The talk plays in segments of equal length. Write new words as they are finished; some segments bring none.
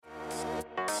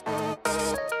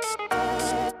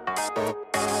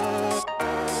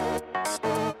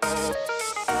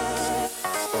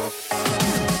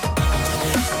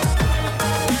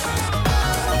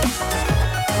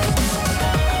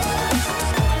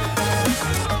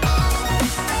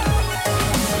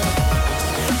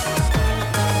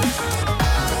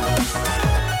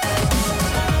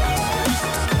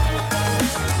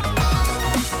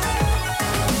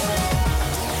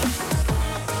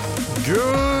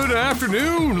Good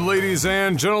afternoon, ladies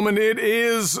and gentlemen. It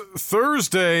is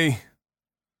Thursday.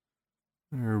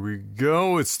 There we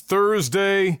go. It's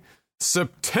Thursday,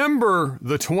 September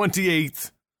the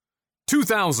 28th,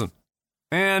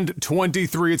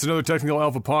 2023. It's another Technical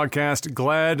Alpha podcast.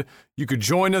 Glad you could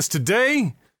join us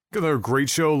today. Got another great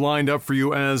show lined up for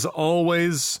you as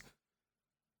always.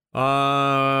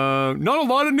 Not a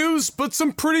lot of news, but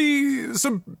some pretty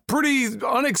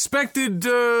unexpected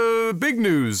big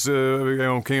news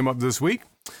came up this week.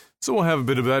 So we'll have a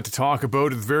bit of that to talk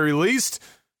about at the very least.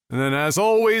 And then, as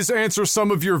always, answer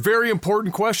some of your very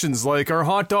important questions, like, are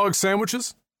hot dog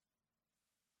sandwiches?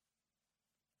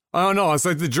 I don't know. It's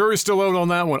like the jury's still out on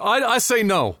that one. I say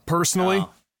no, personally.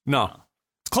 No.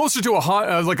 It's closer to a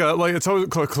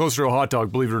closer to a hot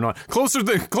dog, believe it or not. Closer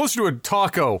to a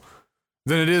taco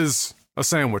than it is a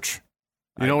sandwich.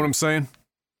 You know what I'm saying?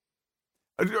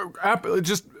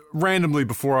 Just randomly,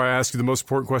 before I ask you the most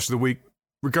important question of the week,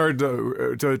 regarding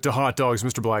to hot dogs,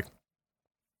 Mr. Black.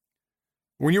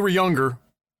 When you were younger,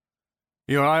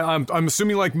 you know, I'm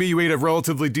assuming like me, you ate a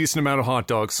relatively decent amount of hot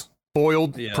dogs.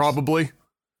 Boiled, yes. Probably?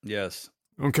 Yes.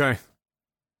 Okay.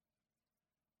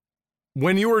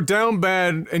 When you were down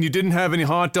bad and you didn't have any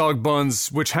hot dog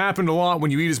buns, which happened a lot when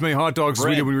you eat as many hot dogs as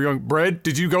we did when you were young. Bread?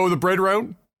 Did you go the bread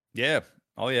route? Yeah.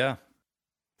 Oh, yeah.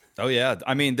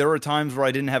 I mean, there were times where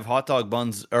I didn't have hot dog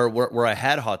buns, or where I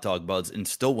had hot dog buns and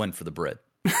still went for the bread.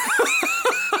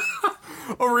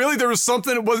 Oh, really? There was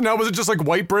something. Was it just like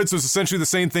white bread? So it's essentially the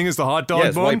same thing as the hot dog bun?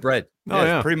 It's white bread. Oh,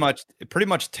 yeah. It pretty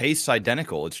much tastes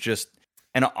identical. It's just,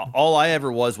 and all I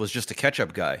ever was just a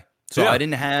ketchup guy. So I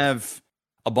didn't have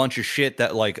a bunch of shit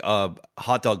that like a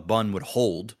hot dog bun would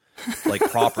hold, like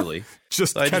properly.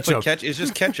 Just so ketchup. It's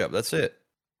just ketchup. That's it.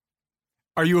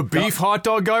 Are you a beef hot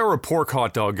dog guy or a pork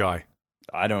hot dog guy?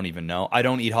 I don't even know. I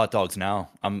don't eat hot dogs now.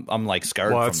 I'm like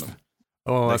scarred from them.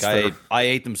 Oh, like that's fair. I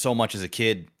ate them so much as a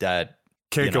kid that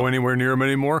can't go anywhere near them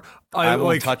anymore. I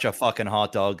won't touch a fucking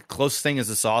hot dog. Closest thing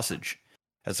is a sausage.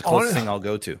 That's the closest thing I'll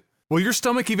go to. Will your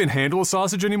stomach even handle a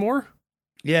sausage anymore?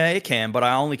 Yeah, it can, but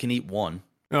I only can eat one.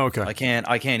 Oh, okay. I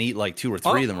can't eat like two or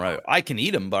three of them. Right? I can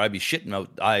eat them, but I'd be shitting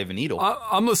out Ivan Needle.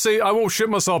 I'm gonna say I won't shit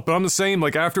myself, but I'm the same.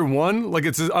 Like after one, like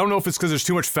I don't know if it's because there's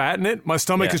too much fat in it. My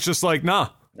stomach is just like nah,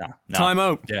 time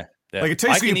out. Yeah. Like it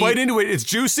tastes. You bite into it, it's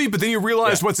juicy, but then you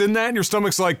realize what's in that, and your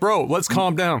stomach's like, bro, let's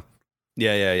calm down.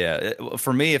 Yeah.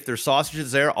 For me, if there's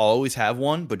sausages there, I'll always have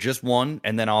one, but just one,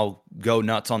 and then I'll go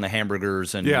nuts on the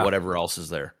hamburgers and whatever else is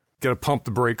there. Gotta pump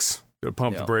the brakes. The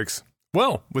brakes.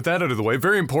 Well, with that out of the way,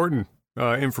 very important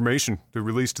information to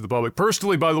release to the public.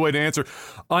 Personally, by the way, to answer,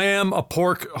 I am a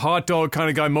pork hot dog kind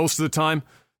of guy most of the time.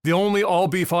 The only all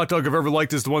beef hot dog I've ever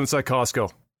liked is the one that's at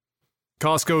Costco.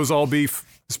 Costco's all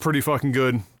beef is pretty fucking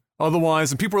good.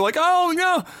 Otherwise, and people are like, do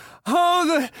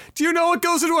you know what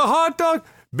goes into a hot dog?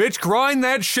 Bitch, grind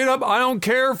that shit up. I don't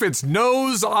care if it's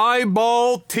nose,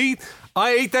 eyeball, teeth.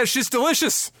 I ate that shit's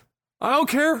delicious. I don't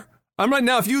care. I'm right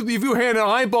now. If you hand an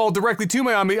eyeball directly to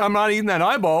me, I'm not eating that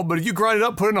eyeball. But if you grind it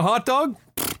up, put it in a hot dog,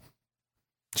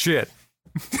 shit.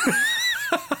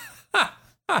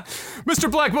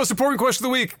 Mr. Black, most important question of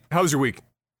the week. How's your week?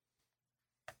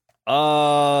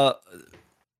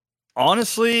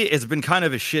 Honestly, it's been kind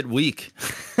of a shit week.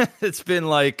 It's been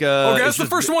like okay, that's the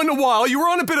first one in a while. You were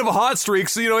on a bit of a hot streak,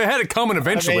 so it had it coming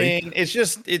eventually. I mean, it's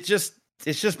just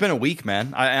been a week,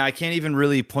 man. I can't even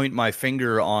really point my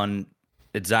finger on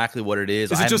exactly what it is.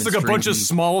 Is it just like a bunch of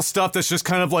small stuff that's just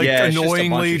kind of like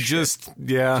annoyingly just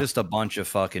a bunch of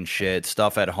fucking shit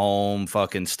stuff at home,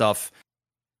 fucking stuff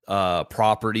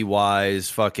property wise,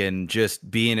 fucking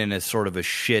just being in a sort of a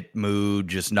shit mood,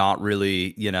 just not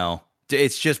really,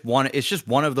 it's just one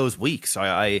of those weeks.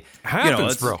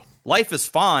 Happens, bro. Life is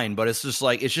fine, but it's just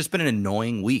like, it's just been an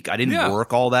annoying week. I didn't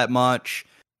work all that much.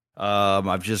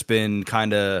 I've just been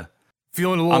kind of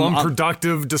feeling a little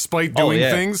unproductive despite doing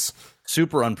things.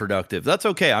 Super unproductive. That's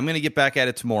okay. I'm going to get back at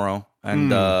it tomorrow.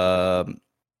 And, and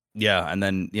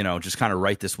then, just kind of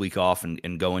write this week off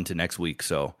and go into next week.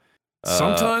 So,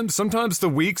 sometimes the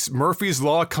weeks Murphy's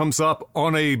Law comes up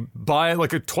on a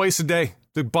twice a day,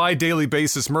 the bi-daily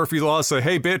basis. Murphy's Law say,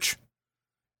 hey, bitch,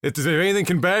 if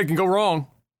anything bad can go wrong,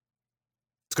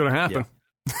 it's going to happen.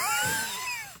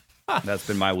 Yeah. That's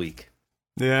been my week.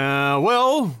 Yeah,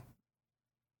 well,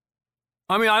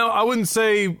 I mean, I wouldn't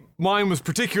say mine was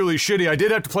particularly shitty. I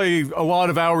did have to play a lot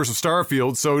of hours of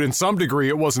Starfield, so in some degree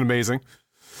it wasn't amazing,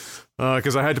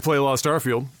 because I had to play a lot of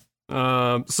Starfield.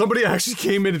 Somebody actually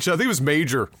came in to chat. I think it was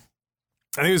Major.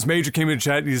 Came in to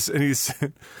chat, and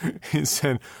he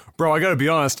said, bro, I gotta be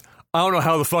honest, I don't know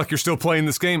how the fuck you're still playing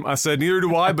this game. I said, neither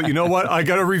do I, but you know what? I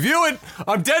gotta review it.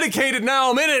 I'm dedicated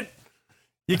now. I'm in it.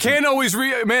 You can't always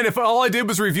man, if all I did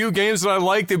was review games that I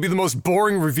liked, it'd be the most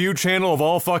boring review channel of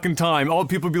all fucking time. All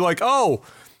people would be like, oh,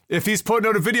 if he's putting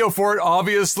out a video for it,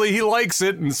 obviously he likes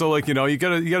it. And so, like, you know, you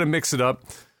gotta mix it up.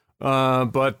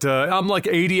 But I'm like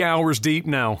 80 hours deep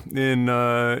now in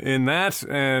that,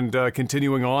 and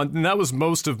continuing on. And that was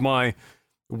most of my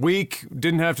week.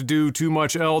 Didn't have to do too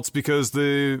much else because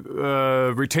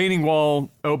the retaining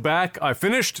wall out back I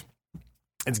finished.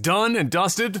 It's done and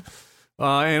dusted.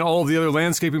 And all of the other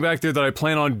landscaping back there that I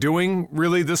plan on doing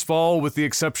really this fall, with the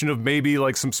exception of maybe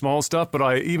like some small stuff. But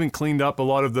I even cleaned up a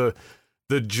lot of the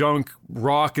junk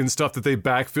rock and stuff that they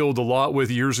backfilled a lot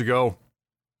with years ago,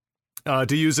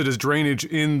 to use it as drainage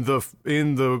in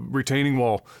the retaining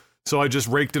wall. So I just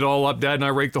raked it all up. Dad and I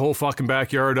raked the whole fucking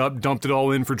backyard up, dumped it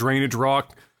all in for drainage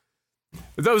rock.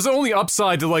 That was the only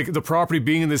upside to like the property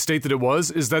being in the state that it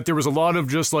was, is that there was a lot of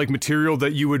just like material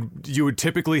that you would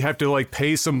typically have to like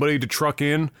pay somebody to truck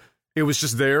in. It was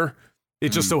just there.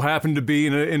 It just so happened to be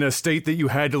in a state that you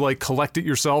had to like collect it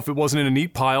yourself. It wasn't in a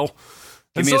neat pile.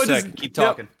 Give me a second. Keep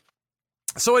talking. Yep.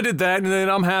 So I did that, and then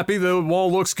I'm happy. The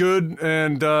wall looks good,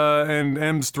 and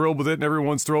M's thrilled with it, and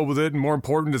everyone's thrilled with it, and more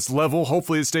important, it's level.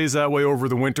 Hopefully it stays that way over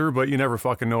the winter, but you never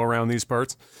fucking know around these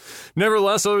parts.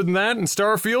 Nevertheless, other than that, in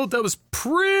Starfield, that was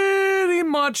pretty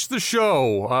much the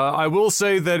show. I will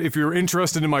say that if you're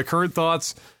interested in my current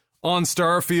thoughts on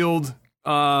Starfield,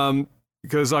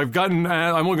 because I'm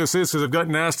only going to say this because I've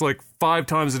gotten asked like 5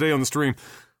 times a day on the stream.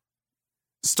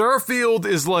 Starfield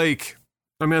is like...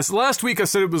 I mean, last week I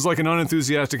said it was like an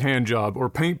unenthusiastic hand job or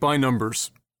paint by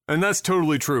numbers, and that's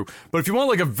totally true. But if you want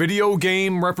like a video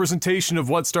game representation of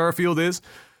what Starfield is,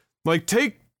 like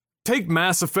take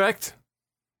Mass Effect,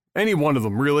 any one of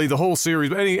them really, the whole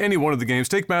series, any one of the games,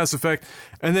 take Mass Effect,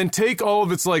 and then take all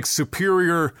of its like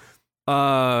superior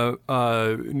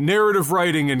narrative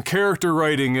writing and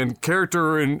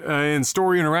character and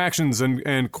story interactions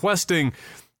and questing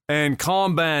and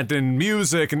combat and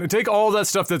music, and take all that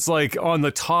stuff that's like on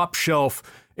the top shelf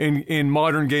in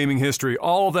modern gaming history,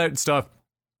 all of that stuff.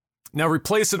 Now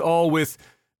replace it all with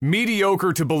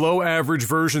mediocre to below average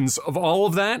versions of all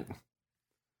of that,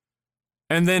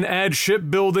 and then add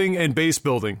shipbuilding and base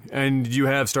building, and you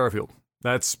have Starfield.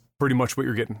 That's pretty much what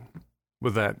you're getting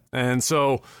with that. And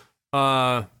so,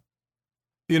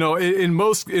 you know, in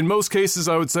most cases,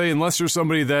 I would say, unless you're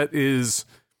somebody that is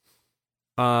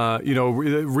you know,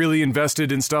 really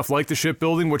invested in stuff like the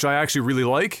shipbuilding, which I actually really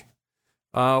like,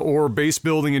 or base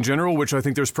building in general, which I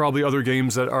think there's probably other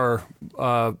games that are,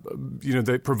 you know,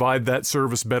 that provide that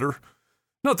service better.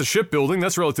 Not the shipbuilding,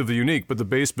 that's relatively unique, but the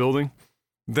base building.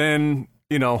 Then,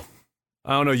 you know,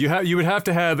 I don't know, you would have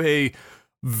to have a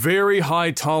very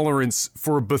high tolerance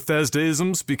for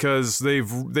Bethesda-isms, because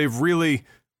they've really,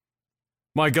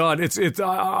 my God,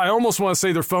 I almost want to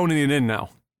say they're phoning it in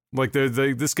now. Like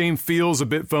this game feels a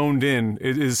bit phoned in.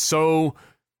 It is so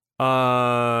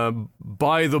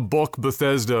by the book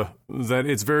Bethesda that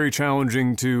it's very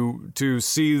challenging to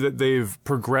see that they've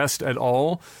progressed at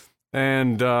all.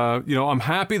 And you know, I'm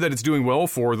happy that it's doing well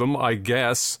for them, I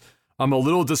guess. I'm a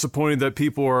little disappointed that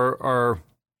people are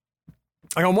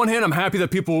like, on one hand, I'm happy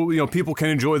that people can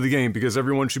enjoy the game, because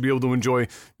everyone should be able to enjoy, you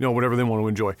know, whatever they want to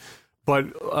enjoy.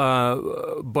 But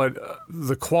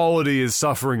the quality is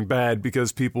suffering bad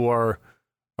because people are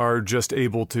just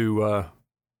able to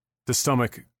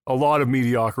stomach a lot of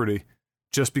mediocrity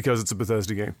just because it's a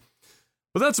Bethesda game.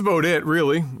 But that's about it,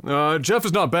 really. Jeff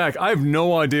is not back. I have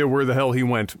no idea where the hell he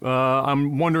went.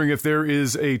 I'm wondering if there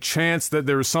is a chance that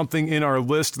there's something in our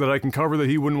list that I can cover that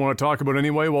he wouldn't want to talk about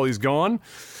anyway while he's gone.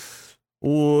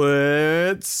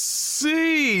 Let's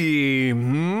see.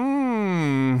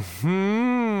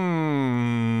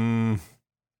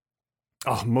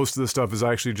 Oh, most of the stuff is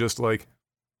actually just like...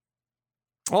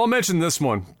 I'll mention this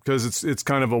one because it's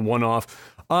kind of a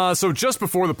one-off. So just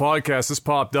before the podcast, this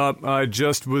popped up. I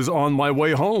just was on my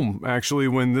way home, actually,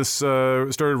 when this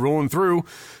started rolling through.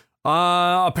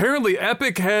 Apparently,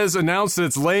 Epic has announced that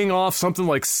it's laying off something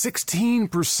like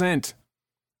 16%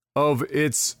 of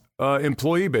its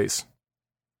employee base.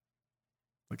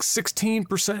 Like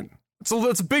 16%.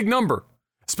 That's a big number,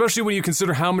 especially when you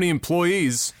consider how many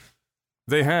employees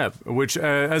they have, which,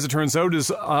 as it turns out,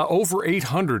 is over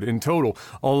 800 in total.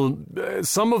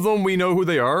 Some of them we know who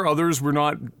they are. Others we're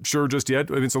not sure just yet.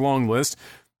 I mean, it's a long list.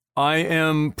 I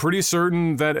am pretty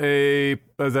certain that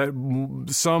that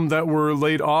some that were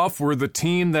laid off were the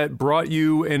team that brought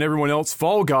you and everyone else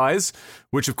Fall Guys,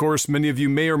 which, of course, many of you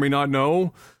may or may not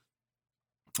know.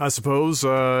 I suppose,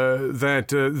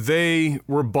 that they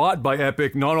were bought by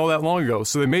Epic not all that long ago.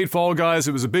 So they made Fall Guys.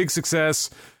 It was a big success.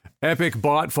 Epic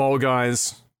bought Fall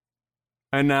Guys.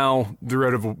 and now they're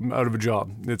out of a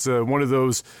job. It's one of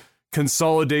those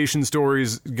consolidation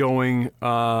stories going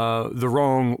the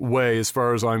wrong way as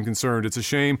far as I'm concerned. It's a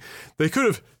shame. I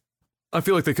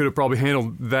feel like they could have probably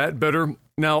handled that better.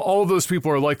 Now, all of those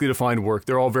people are likely to find work.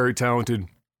 They're all very talented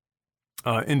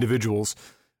individuals.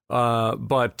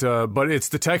 But it's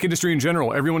the tech industry in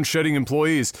general. Everyone's shedding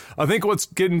employees. I think what's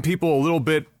getting people a little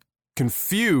bit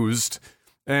confused,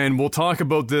 and we'll talk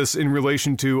about this in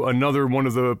relation to another one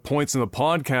of the points in the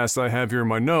podcast I have here in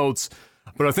my notes,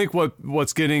 but I think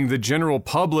what's getting the general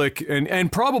public,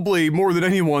 and probably more than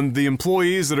anyone, the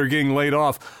employees that are getting laid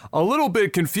off, a little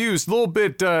bit confused, a little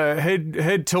bit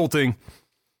head tilting,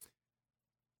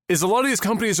 is a lot of these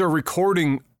companies are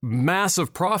recording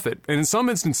massive profit, and in some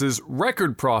instances,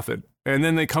 record profit. And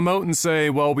then they come out and say,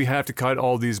 well, we have to cut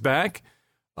all these back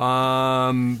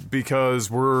because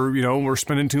we're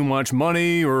spending too much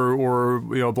money or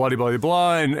blah, blah, blah,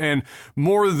 blah. And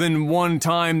more than one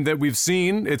time that we've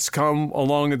seen, it's come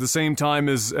along at the same time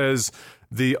as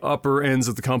the upper ends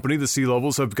of the company, the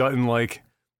C-levels, have gotten like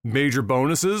major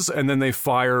bonuses, and then they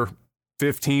fire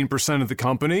 15% of the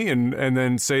company and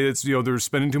then say it's, they're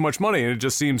spending too much money, and it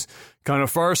just seems kind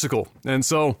of farcical. And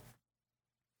so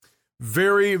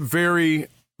very, very,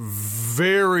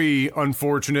 very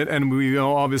unfortunate, and we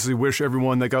obviously wish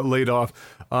everyone that got laid off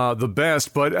the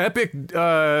best. But Epic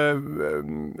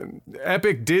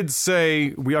did say,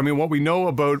 what we know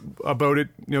about it,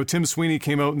 Tim Sweeney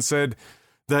came out and said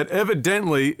that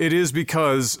evidently it is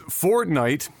because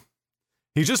Fortnite.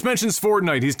 He just mentions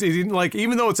Fortnite. He like,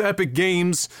 even though it's Epic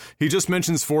Games, he just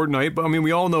mentions Fortnite. But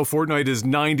we all know Fortnite is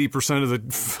 90% of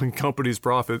the company's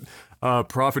profit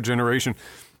generation,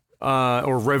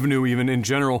 or revenue even in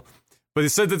general. But he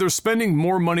said that they're spending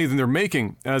more money than they're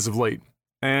making as of late.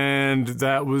 And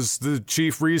that was the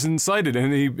chief reason cited.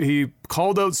 And he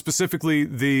called out specifically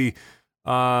the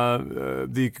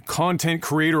content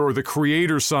creator or the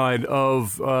creator side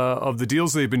of the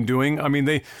deals they've been doing.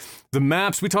 The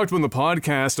maps, we talked about in the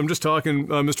podcast, I'm just talking,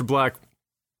 Mr. Black,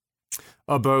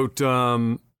 about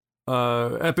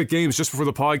Epic Games just before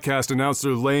the podcast announced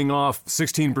they're laying off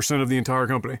 16% of the entire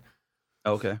company.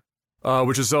 Okay.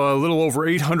 Which is a little over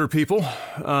 800 people.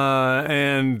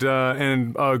 And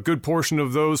a good portion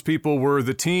of those people were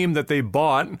the team that they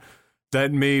bought that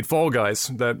made Fall Guys,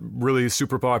 that really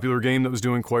super popular game that was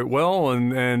doing quite well,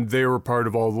 and they were part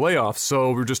of all the layoffs.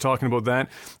 So we were just talking about that.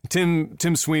 Tim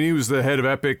Sweeney, who's the head of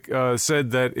Epic,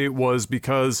 said that it was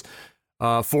because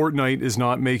Fortnite is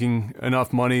not making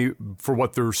enough money for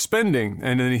what they're spending,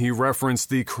 and then he referenced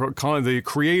the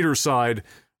creator side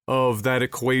of that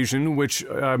equation, which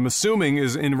I'm assuming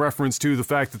is in reference to the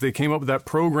fact that they came up with that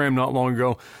program not long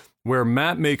ago where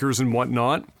map makers and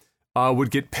whatnot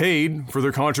would get paid for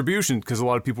their contribution, because a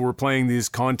lot of people were playing these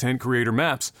content creator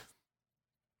maps.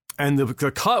 And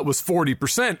the cut was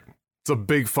 40%. It's a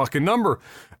big fucking number.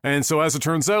 And so as it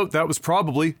turns out, that was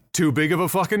probably too big of a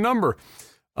fucking number.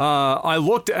 I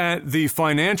looked at the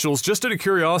financials just out of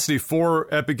curiosity for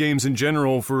Epic Games in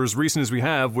general for as recent as we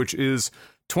have, which is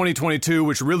 2022,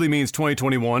 which really means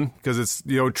 2021, because it's,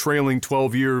 trailing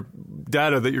 12-year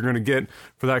data that you're going to get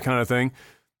for that kind of thing.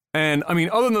 And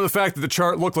other than the fact that the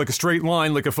chart looked like a straight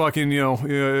line, like a fucking,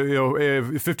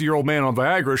 50-year-old man on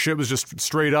Viagra, shit was just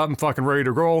straight up and fucking ready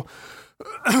to roll.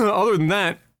 Other than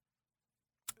that,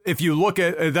 if you look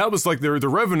at, that was like the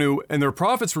revenue and their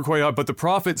profits were quite high, but the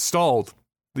profit stalled.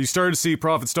 You started to see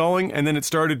profit stalling, and then it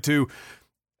started to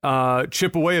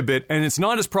chip away a bit, and it's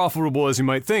not as profitable as you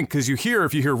might think, because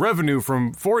if you hear revenue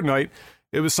from Fortnite,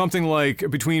 it was something like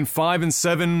between $5 and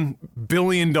 $7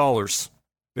 billion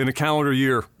in a calendar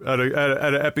year at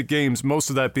Epic Games, most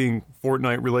of that being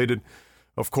Fortnite related,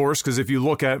 of course, because if you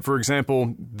look at, for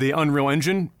example, the Unreal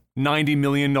Engine, $90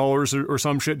 million or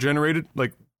some shit generated,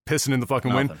 like pissing in the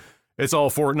fucking wind. It's all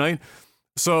Fortnite.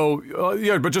 So,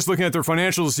 but just looking at their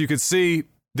financials, you could see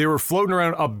they were floating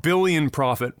around $1 billion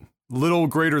profit, little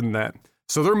greater than that.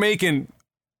 So they're making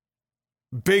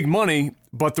big money,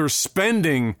 but they're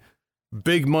spending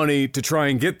big money to try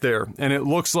and get there. And it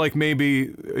looks like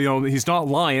maybe, he's not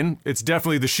lying. It's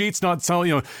definitely, the sheet's not telling,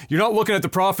 you're not looking at the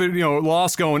profit,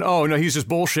 loss going, oh, no, he's just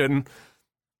bullshitting.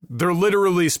 They're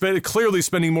literally clearly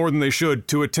spending more than they should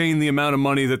to attain the amount of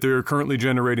money that they're currently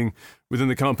generating within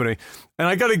the company. And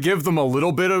I got to give them a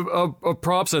little bit of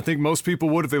props. I think most people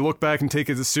would if they look back and take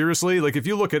it seriously. Like if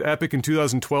you look at Epic in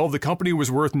 2012, the company was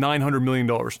worth $900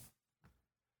 million.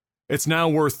 It's now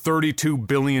worth $32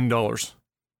 billion.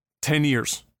 10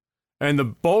 years. And the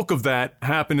bulk of that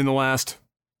happened in the last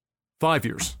 5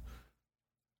 years.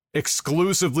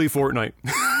 Exclusively Fortnite.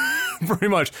 Pretty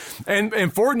much. And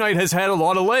Fortnite has had a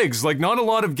lot of legs. Like, not a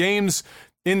lot of games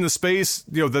in the space,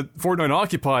 that Fortnite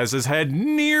occupies has had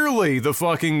nearly the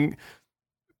fucking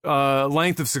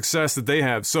length of success that they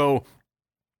have. So,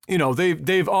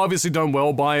 they've obviously done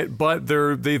well by it, but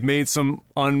they've made some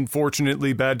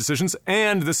unfortunately bad decisions.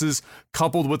 And this is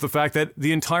coupled with the fact that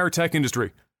the entire tech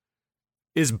industry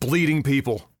is bleeding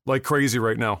people like crazy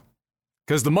right now.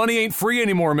 Because the money ain't free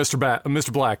anymore, Mr.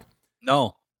 Black.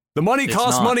 No. The money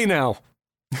costs money now.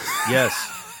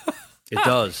 Yes, it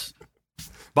does.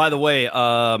 By the way,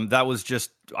 that was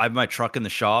just, I have my truck in the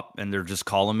shop and they're just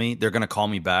calling me. They're going to call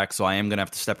me back, so I am going to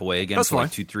have to step away again for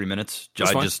like 2-3 minutes.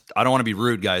 I don't want to be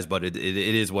rude, guys, but it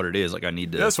is what it is. Like, I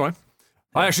need to. That's fine.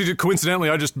 I actually did, coincidentally,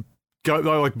 I just got,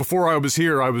 like, before I was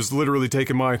here, I was literally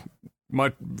taking my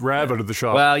RAV out of the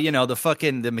shop. Well,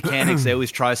 the mechanics, they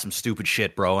always try some stupid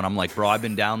shit, bro. And I'm like, bro, I've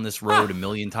been down this road a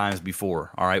million times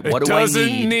before. All right, what do I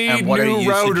need and what are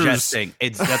you suggesting?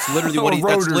 That's literally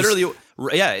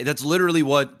that's literally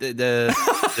what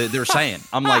they're saying.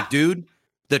 I'm like, dude,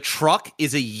 the truck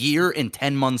is a year and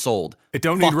 10 months old. It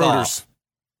don't need rotors.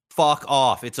 Fuck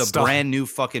off. It's a brand new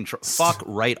fucking truck. Fuck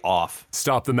right off.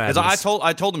 Stop the madness. Because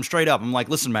I told him straight up. I'm like,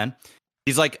 listen, man.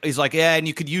 He's like, yeah, and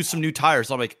you could use some new tires.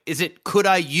 So I'm like, could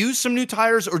I use some new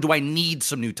tires or do I need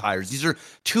some new tires? These are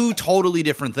two totally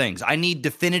different things. I need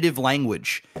definitive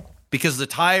language because the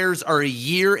tires are a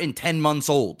year and 10 months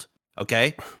old.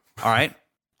 Okay. All right.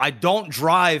 I don't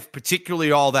drive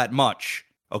particularly all that much.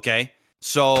 Okay.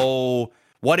 So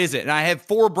what is it? And I have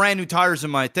 4 brand new tires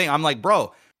in my thing. I'm like,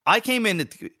 bro, I came in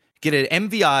to get an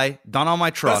MVI done on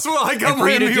my truck. That's what I got my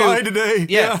MVI today.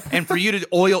 Yeah, and for you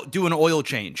to do an oil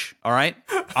change, all right?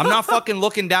 I'm not fucking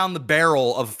looking down the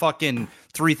barrel of fucking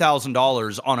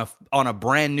 $3,000 on a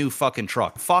brand new fucking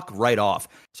truck. Fuck right off.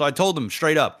 So I told him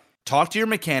straight up, talk to your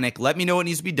mechanic, let me know what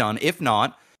needs to be done. If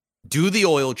not, do the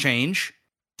oil change,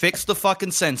 fix the fucking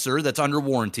sensor that's under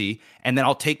warranty, and then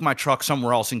I'll take my truck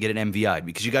somewhere else and get an MVI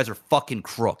because you guys are fucking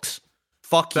crooks.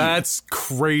 Fuck you. That's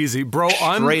crazy, bro.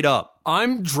 Straight up.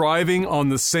 I'm driving on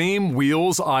the same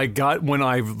wheels I got when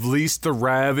I leased the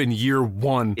RAV in year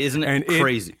 1. Isn't it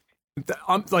crazy?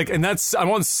 I'm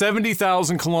on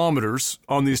 70,000 kilometers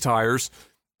on these tires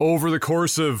over the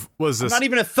course of, not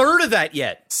even a third of that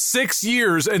yet. 6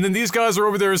 years. And then these guys are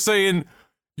over there saying,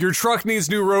 your truck needs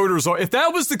new rotors. If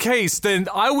that was the case, then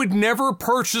I would never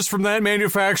purchase from that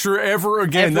manufacturer ever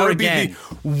again. That would be the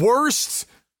worst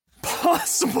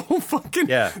possible fucking.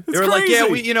 Yeah, they were like, yeah,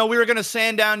 we were gonna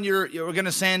sand down your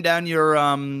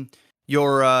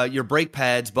brake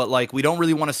pads, but like we don't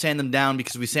really want to sand them down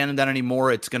because we sand them down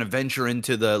anymore, it's gonna venture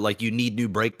into the like you need new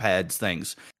brake pads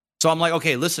things. So I'm like,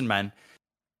 okay, listen, man,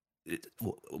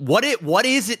 what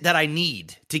is it that I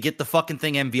need to get the fucking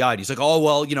thing MVI'd? He's like, oh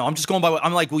well, I'm just going by what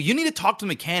I'm like. Well, you need to talk to the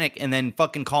mechanic and then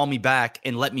fucking call me back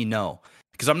and let me know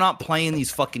because I'm not playing these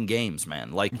fucking games,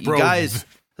 man. Like you guys,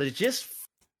 just.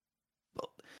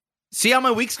 See how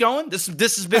my week's going? This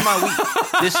has been my week.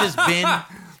 This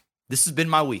has been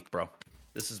my week, bro.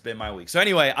 This has been my week. So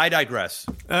anyway, I digress.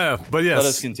 But yes, let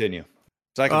us continue.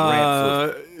 So I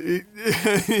can rant.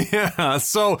 Yeah.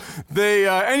 So they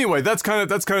anyway. That's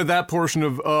kind of that portion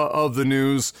of the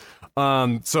news.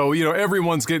 So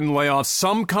everyone's getting layoffs.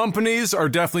 Some companies are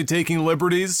definitely taking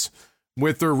liberties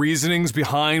with their reasonings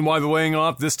behind why they're laying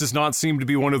off. This does not seem to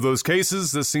be one of those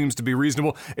cases. This seems to be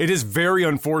reasonable. It is very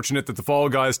unfortunate that the Fall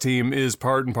Guys team is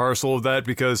part and parcel of that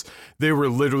because they were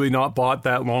literally not bought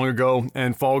that long ago,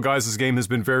 and Fall Guys' game has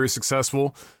been very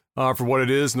successful for what it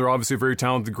is, and they're obviously a very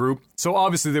talented group. So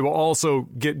obviously they will also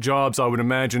get jobs, I would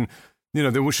imagine.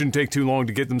 They shouldn't take too long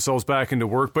to get themselves back into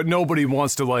work, but nobody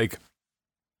wants to, like,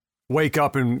 wake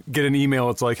up and get an email.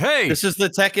 It's like, hey, this is the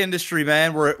tech industry,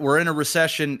 man. We're in a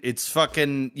recession. It's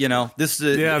fucking, this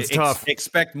is it's tough.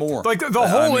 Expect more. Like the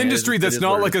whole industry that's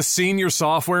not like a senior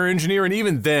software engineer, and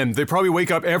even them, they probably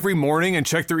wake up every morning and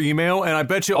check their email, and I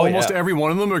bet you almost every one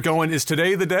of them are going, is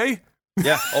today the day?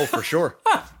 Yeah. Oh, for sure.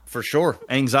 For sure.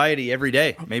 Anxiety every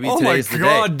day. Maybe today's the day. Oh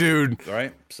my God, dude. All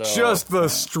right. So just the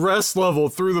stress level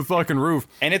through the fucking roof.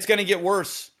 And it's going to get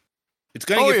worse. It's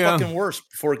going to get fucking worse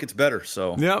before it gets better.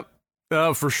 So yeah.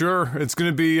 For sure. It's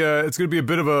going to be a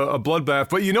bit of a bloodbath.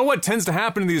 But you know what tends to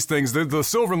happen in these things? The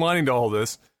silver lining to all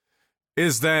this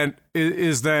is that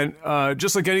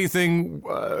just like anything,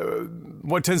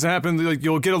 what tends to happen, like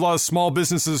you'll get a lot of small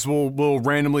businesses will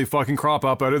randomly fucking crop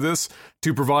up out of this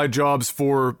to provide jobs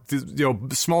for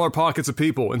smaller pockets of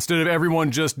people. Instead of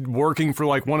everyone just working for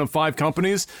like one of 5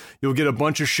 companies, you'll get a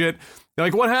bunch of shit.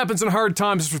 Like what happens in hard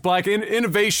times for Black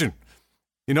innovation.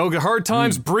 You know, hard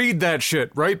times breed that shit,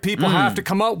 right? People have to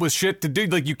come up with shit to do.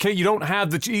 Like, you don't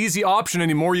have the easy option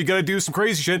anymore. You got to do some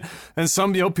crazy shit. And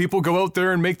some, people go out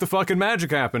there and make the fucking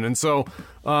magic happen. And so,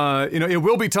 it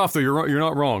will be tough, though. You're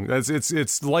not wrong.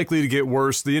 It's likely to get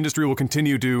worse. The industry will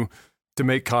continue to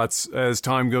make cuts as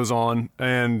time goes on.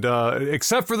 And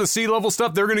except for the C-level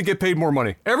stuff, they're going to get paid more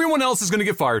money. Everyone else is going to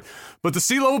get fired. But the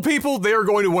C-level people, they are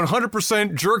going to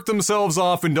 100% jerk themselves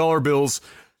off in dollar bills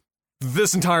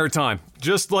this entire time.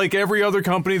 Just like every other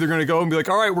company, they're going to go and be like,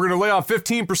 all right, we're going to lay off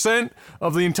 15%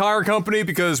 of the entire company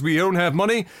because we don't have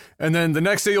money. And then the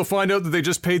next day you'll find out that they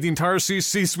just paid the entire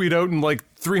C-suite out in like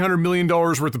 $300 million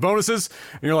worth of bonuses.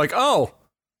 And you're like, oh,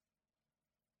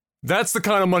 that's the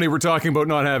kind of money we're talking about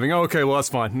not having. Okay, well, that's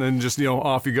fine. And then just,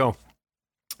 off you go.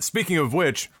 Speaking of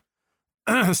which,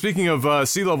 speaking of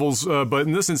C-levels, but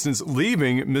in this instance,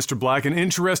 leaving Mr. Black, an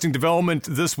interesting development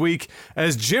this week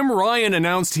as Jim Ryan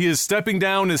announced he is stepping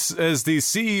down as the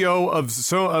CEO of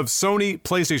Sony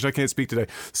PlayStation. I can't speak today.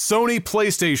 Sony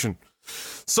PlayStation.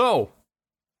 So,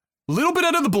 a little bit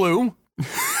out of the blue.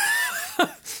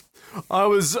 I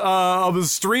was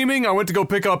streaming. I went to go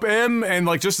pick up M, and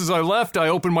like just as I left, I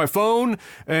opened my phone,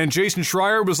 and Jason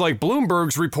Schreier was like,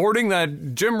 "Bloomberg's reporting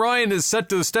that Jim Ryan is set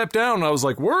to step down." And I was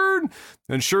like, "Word!"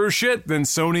 And sure as shit, then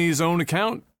Sony's own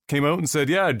account came out and said,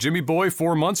 "Yeah, Jimmy Boy,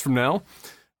 4 months from now,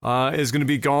 is going to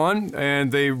be gone."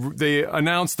 And they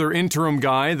announced their interim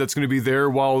guy that's going to be there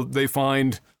while they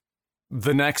find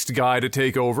the next guy to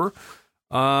take over.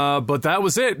 But that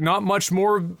was it. Not much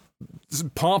more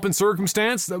pomp and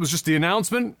circumstance. That was just the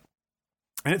announcement,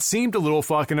 and it seemed a little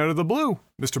fucking out of the blue,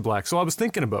 Mr. Black. So I was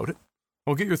thinking about it.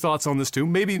 I'll get your thoughts on this too.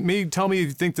 Maybe tell me if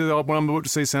you think that what I'm about to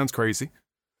say sounds crazy.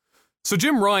 So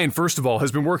Jim Ryan, first of all,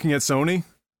 has been working at Sony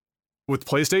with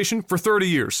PlayStation for 30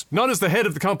 years. Not as the head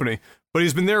of the company, but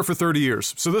he's been there for 30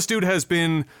 years. So this dude has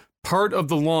been part of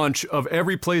the launch of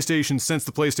every PlayStation since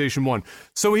the PlayStation 1.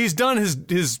 So he's done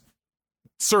his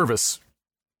service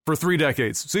for 3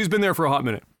 decades. So he's been there for a hot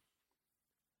minute.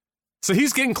 So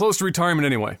he's getting close to retirement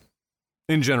anyway,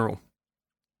 in general.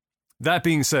 That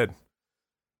being said,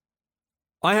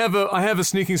 I have a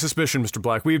sneaking suspicion, Mr.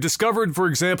 Black. We have discovered, for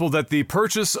example, that the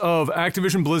purchase of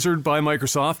Activision Blizzard by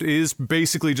Microsoft is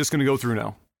basically just going to go through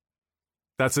now.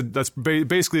 That's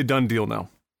basically a done deal now.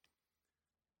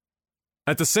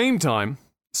 At the same time,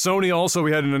 Sony also,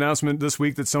 we had an announcement this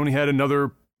week that Sony had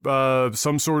another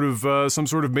some sort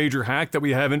of major hack that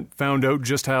we haven't found out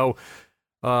just how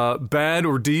bad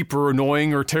or deep or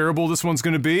annoying or terrible this one's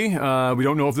going to be. We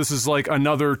don't know if this is like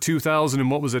another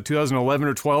 2011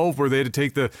 or 12, where they had to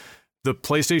take the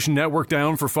PlayStation Network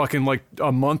down for fucking like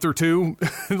a month or two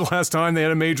the last time they had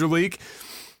a major leak.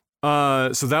 So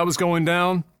that was going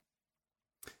down.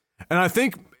 And I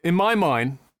think, in my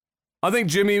mind,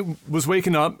 Jimmy was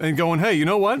waking up and going, hey, you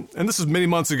know what? And this is many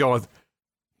months ago,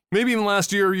 maybe even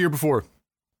last year or year before.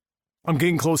 I'm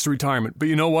getting close to retirement, but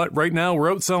you know what? Right now,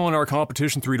 we're outselling our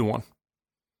competition 3-1.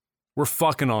 We're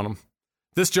fucking on them.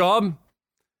 This job,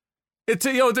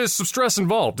 there's some stress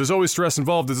involved. There's always stress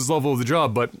involved at this level of the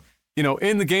job, but,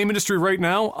 in the game industry right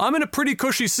now, I'm in a pretty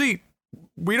cushy seat.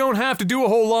 We don't have to do a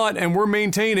whole lot, and we're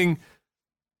maintaining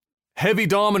heavy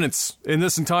dominance in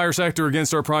this entire sector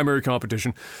against our primary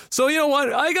competition. So, you know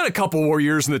what? I got a couple more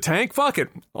years in the tank. Fuck it.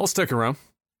 I'll stick around.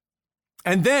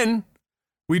 And then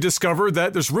we discovered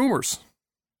that there's rumors.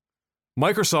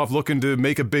 Microsoft looking to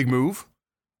make a big move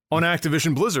on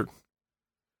Activision Blizzard.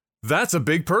 That's a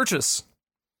big purchase.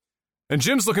 And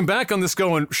Jim's looking back on this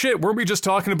going, shit, weren't we just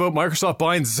talking about Microsoft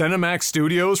buying ZeniMax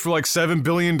Studios for like $7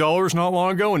 billion not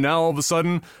long ago? And now all of a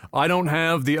sudden, I don't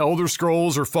have the Elder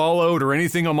Scrolls or Fallout or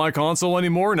anything on my console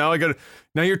anymore. Now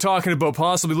now you're talking about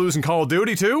possibly losing Call of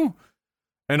Duty too?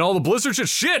 And all the Blizzard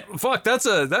shit, fuck,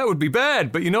 that would be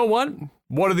bad. But you know what?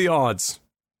 What are the odds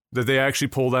that they actually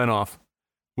pull that off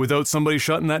without somebody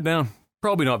shutting that down?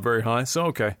 Probably not very high, so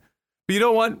okay. But you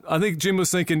know what? I think Jim was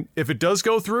thinking, if it does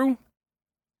go through,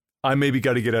 I maybe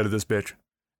got to get out of this bitch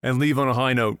and leave on a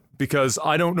high note, because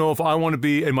I don't know if I want to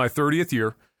be, in my 30th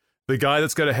year, the guy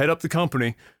that's got to head up the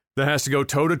company that has to go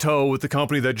toe-to-toe with the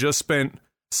company that just spent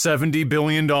 $70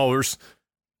 billion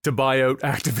to buy out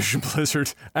Activision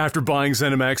Blizzard after buying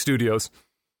ZeniMax Studios.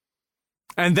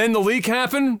 And then the leak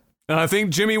happened, and I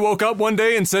think Jimmy woke up one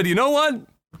day and said, you know what?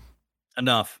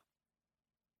 Enough.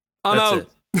 I'm That's out.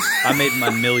 It. I made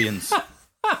my millions.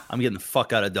 I'm getting the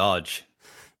fuck out of Dodge.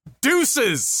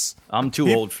 Deuces! I'm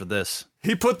too old for this.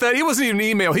 He put that, he wasn't even an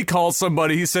email. He called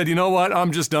somebody. He said, you know what?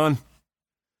 I'm just done.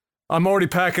 I'm already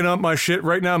packing up my shit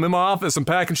right now. I'm in my office. I'm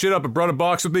packing shit up. I brought a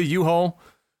box with me, U-Haul.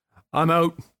 I'm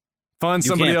out. Find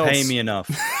somebody else. You can't pay me enough.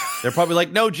 They're probably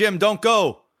like, no, Jim, don't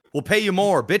go. We'll pay you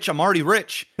more. Bitch, I'm already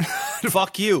rich.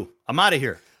 Fuck you. I'm out of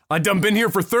here. I've been here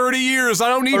for 30 years. I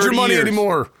don't need your money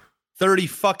anymore. 30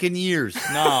 fucking years.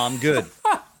 Nah, I'm good.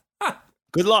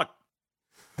 Good luck.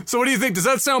 So what do you think? Does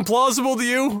that sound plausible to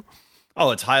you?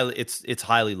 Oh, it's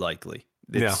highly likely.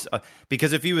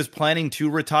 Because if he was planning to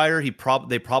retire, he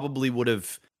probably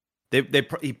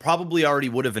already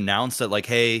would have announced that, like,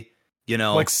 hey, you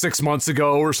know, like 6 months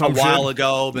ago or something, a while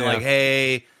ago, been like,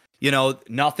 hey, you know,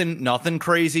 nothing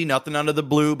crazy, nothing out of the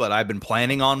blue, but I've been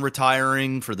planning on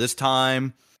retiring for this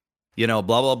time, you know,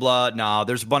 blah blah blah. Nah,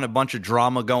 there's been a bunch of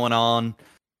drama going on.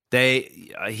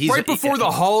 He's right before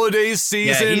the holidays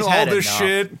season, yeah, all this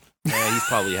shit. Yeah, he's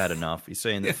probably had enough. He's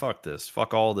saying that fuck this,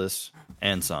 fuck all this,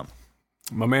 and some.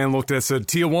 My man looked at it and said,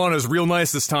 Tijuana's real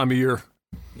nice this time of year.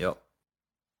 Yep.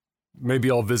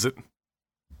 Maybe I'll visit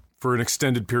for an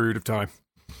extended period of time.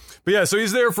 But yeah, so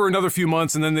he's there for another few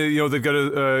months, and then they've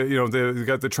got they've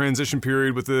got the transition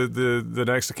period with the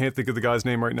next. I can't think of the guy's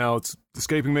name right now; it's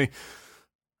escaping me.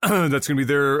 That's going to be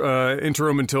their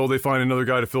interim until they find another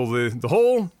guy to fill the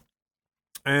hole.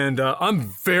 And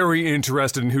I'm very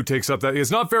interested in who takes up that. It's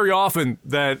not very often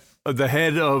that the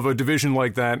head of a division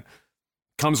like that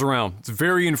comes around. It's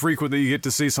very infrequent that you get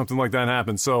to see something like that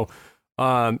happen. So,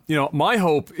 my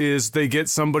hope is they get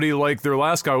somebody like their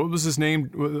last guy. What was his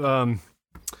name?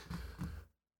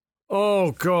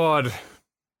 Oh God.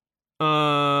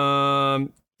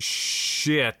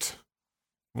 Shit.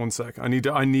 One sec. I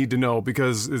need to know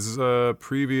because his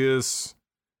previous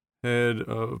head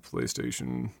of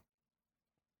PlayStation,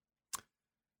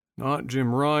 not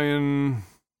Jim Ryan.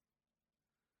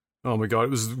 Oh my God, it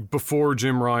was before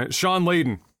Jim Ryan. Sean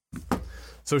Layden.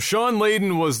 So Sean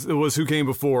Layden was who came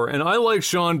before, and I like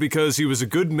Sean because he was a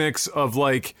good mix of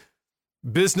like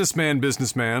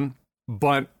businessman,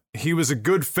 but he was a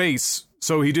good face.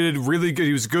 So he did really good.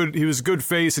 He was a good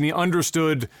face, and he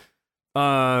understood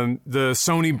the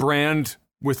Sony brand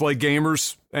with like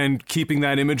gamers and keeping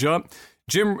that image up.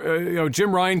 Jim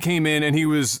Ryan came in, and he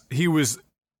was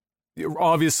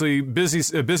obviously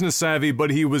business savvy,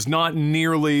 but he was not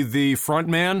nearly the front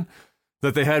man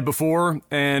that they had before,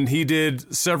 and he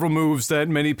did several moves that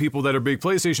many people that are big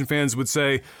PlayStation fans would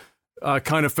say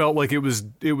kind of felt like it was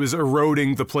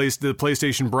eroding the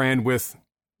PlayStation brand with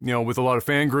a lot of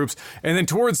fan groups. And then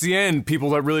towards the end,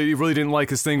 people that really didn't like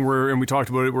his thing and we talked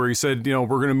about it, where he said, we're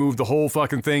going to move the whole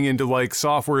fucking thing into like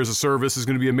software as a service is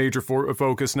going to be a major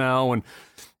focus now. And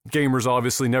gamers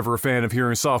obviously never a fan of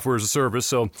hearing software as a service.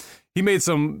 So he made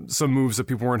some moves that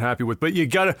people weren't happy with. But you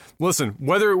gotta listen,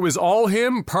 whether it was all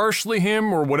him, partially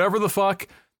him, or whatever the fuck,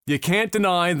 you can't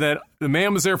deny that the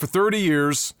man was there for 30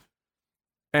 years,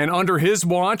 and under his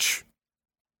watch,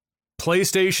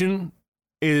 PlayStation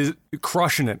is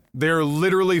crushing it. They're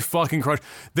literally fucking crushing.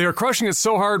 They're crushing it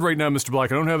so hard right now, Mr.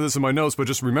 Black. I don't have this in my notes, but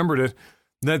just remembered it,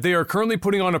 that they are currently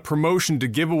putting on a promotion to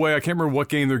give away. I can't remember what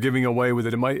game they're giving away with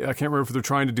it. I can't remember if they're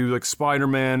trying to do like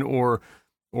Spider-Man or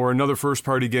another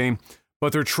first-party game,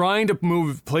 but they're trying to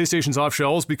move PlayStations off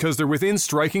shelves because they're within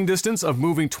striking distance of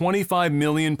moving 25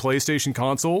 million PlayStation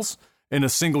consoles in a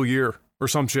single year or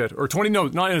some shit. Or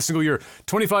not in a single year.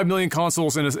 25 million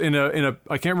consoles in a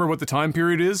I can't remember what the time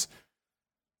period is,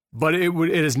 but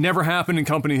it has never happened in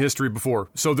company history before.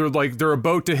 So they're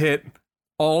about to hit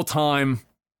all-time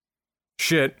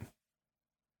shit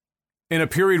in a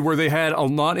period where they had a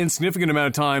not insignificant amount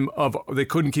of time they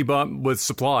couldn't keep up with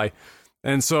supply.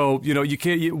 And so, you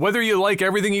can't, whether you like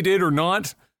everything he did or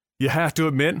not, you have to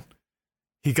admit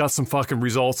he got some fucking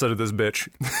results out of this bitch.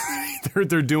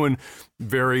 They're doing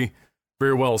very,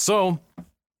 very well. So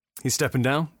he's stepping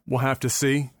down. We'll have to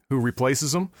see who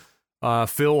replaces him.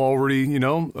 Phil already,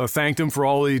 thanked him for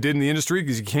all he did in the industry,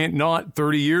 because you can't not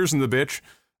 30 years in the bitch.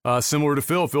 Similar to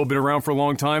Phil. Phil been around for a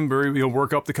long time,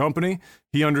 work up the company.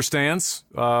 He understands,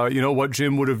 what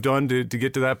Jim would have done to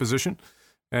get to that position.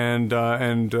 And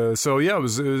so, yeah, it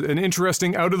was an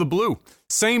interesting out of the blue.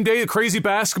 Same day, a crazy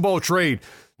basketball trade.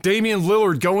 Damian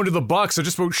Lillard going to the Bucks. I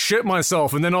just about shit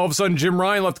myself. And then all of a sudden, Jim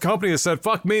Ryan left the company and said,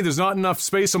 fuck me, there's not enough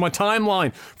space on my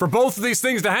timeline for both of these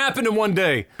things to happen in one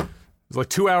day. It was like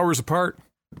 2 hours apart.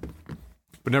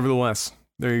 But nevertheless,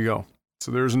 there you go.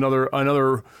 So there's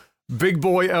another big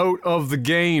boy out of the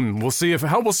game. We'll see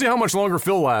how much longer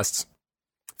Phil lasts.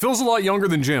 Phil's a lot younger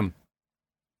than Jim.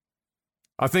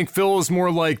 I think Phil is more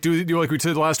like, do like we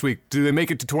said last week, do they make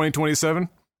it to 2027?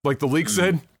 Like the leak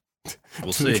said?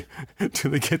 We'll see. Do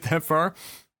they get that far?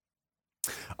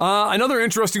 Another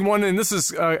interesting one, and this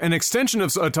is an extension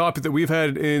of a topic that we've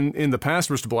had in the past,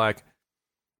 Mr. Black,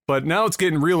 but now it's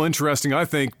getting real interesting, I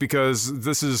think, because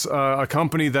this is a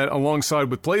company that,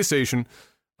 alongside with PlayStation,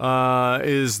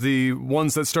 is the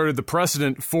ones that started the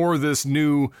precedent for this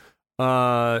new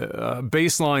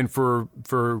baseline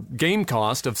for game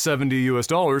cost of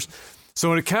 $70.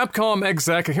 So in a Capcom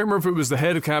exec, I can't remember if it was the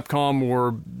head of Capcom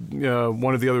or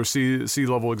one of the other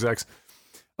C-level execs,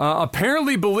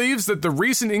 apparently believes that the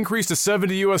recent increase to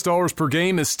 $70 per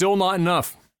game is still not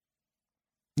enough.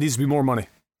 Needs to be more money.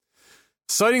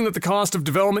 Citing that the cost of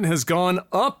development has gone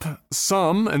up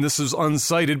some, and this is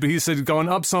uncited, but he said it's gone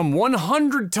up some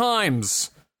 100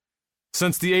 times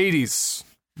since the 80s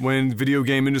when video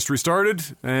game industry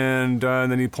started, and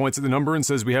then he points at the number and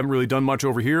says we haven't really done much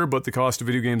over here, but the cost of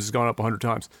video games has gone up 100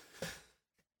 times.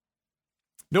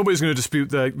 Nobody's going to dispute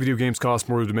that video games cost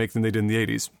more to make than they did in the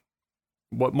 80s.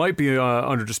 What might be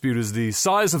under dispute is the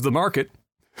size of the market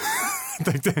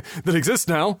that exists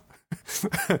now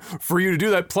for you to do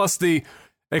that, plus the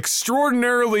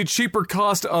extraordinarily cheaper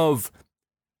cost of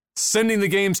sending the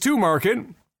games to market,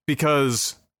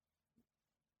 because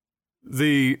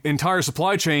the entire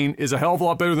supply chain is a hell of a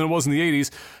lot better than it was in the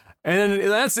 80s. And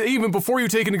that's even before you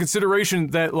take into consideration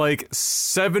that like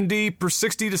 60 to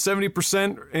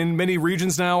 70% in many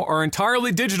regions now are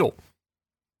entirely digital.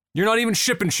 You're not even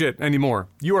shipping shit anymore.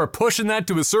 You are pushing that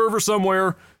to a server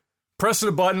somewhere, pressing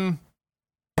a button,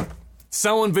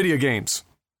 selling video games.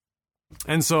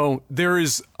 And so there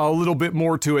is a little bit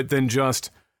more to it than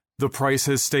just the price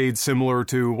has stayed similar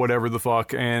to whatever the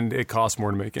fuck and it costs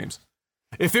more to make games.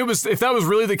 If that was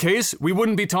really the case, we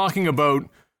wouldn't be talking about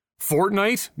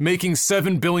Fortnite making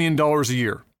 $7 billion a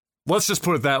year. Let's just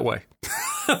put it that way.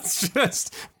 It's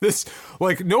just this,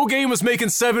 like, no game was making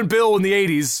 $7 billion in the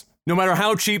 80s, no matter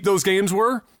how cheap those games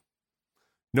were.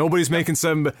 Nobody's making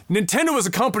 $7 billion. Nintendo as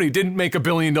a company didn't make $1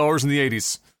 billion in the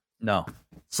 80s. No.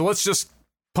 So let's just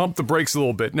pump the brakes a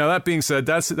little bit. Now, that being said,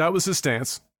 that was his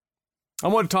stance. I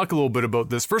want to talk a little bit about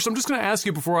this. First, I'm just going to ask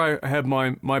you before I have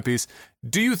my piece.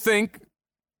 Do you think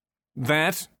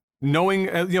that knowing,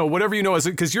 whatever you know,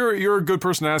 because you're a good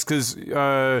person to ask, because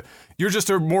you're just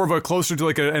more of a closer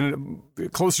to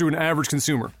closer to an average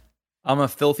consumer. I'm a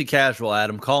filthy casual,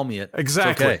 Adam. Call me it.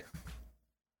 Exactly. It's okay.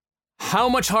 How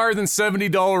much higher than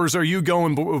 $70 are you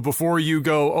going before you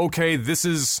go, okay, this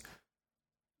is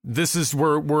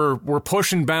we're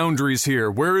pushing boundaries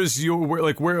here. Where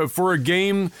for a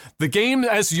game, the game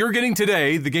as you're getting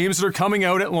today, the games that are coming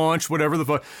out at launch, whatever the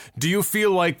fuck, do you feel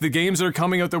like the games that are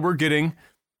coming out that we're getting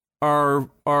are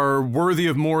worthy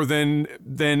of more than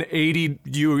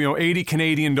 80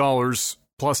 Canadian dollars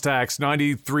plus tax,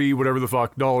 93 whatever the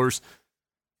fuck dollars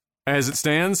as it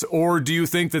stands? Or do you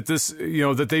think that this,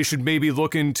 that they should maybe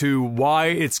look into why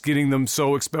it's getting them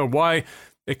so expensive, why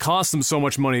it costs them so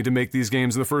much money to make these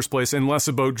games in the first place, and less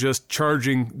about just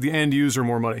charging the end user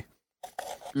more money?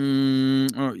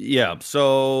 Yeah,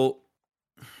 so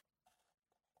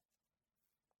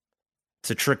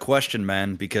it's a trick question,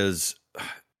 man, because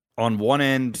on one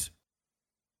end,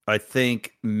 I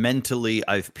think mentally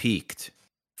I've peaked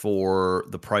for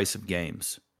the price of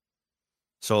games.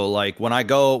 So like when I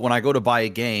go to buy a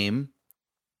game,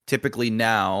 typically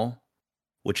now,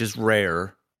 which is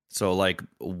rare, so like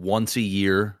once a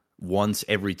year, once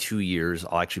every 2 years,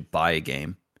 I'll actually buy a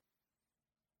game.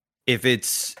 If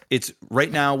it's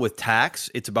right now with tax,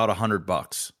 it's about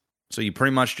 $100. So you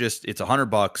pretty much it's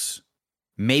 $100,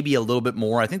 maybe a little bit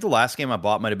more. I think the last game I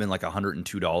bought might have been like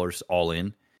 $102 all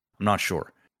in. I'm not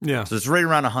sure. Yeah. So it's right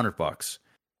around $100.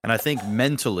 And I think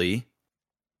mentally,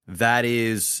 that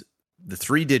is the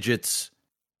 3 digits.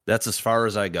 That's as far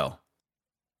as I go.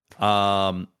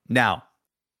 Now,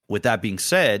 with that being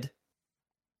said,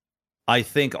 I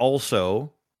think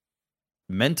also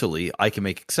mentally I can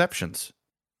make exceptions.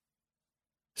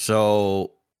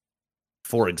 So,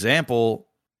 for example,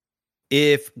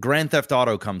 if Grand Theft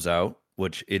Auto comes out,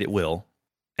 which it will,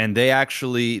 and they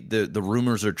actually, the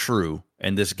rumors are true,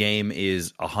 and this game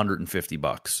is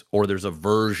 $150, or there's a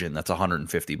version that's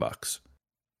 $150.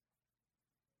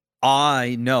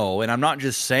 I know, and I'm not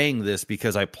just saying this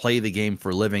because I play the game for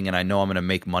a living and I know I'm going to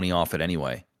make money off it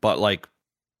anyway, but like,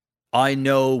 I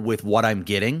know with what I'm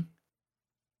getting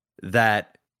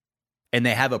that, and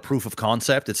they have a proof of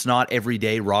concept. It's not every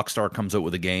day Rockstar comes out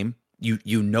with a game.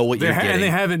 You know what you're getting. And they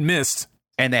haven't missed.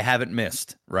 And they haven't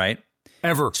missed, right?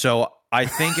 Ever. So I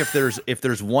think if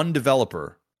there's one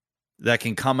developer that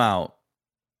can come out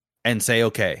and say,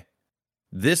 okay,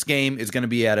 this game is going to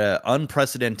be at an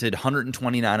unprecedented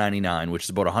 $129.99, which is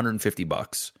about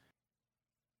 $150.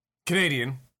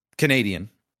 Canadian,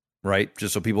 right?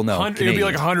 Just so people know. It'd be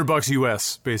like $100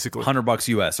 US, basically. $100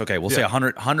 US. Okay, we'll say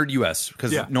 100 US,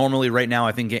 because normally right now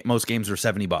I think most games are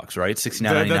 $70, right?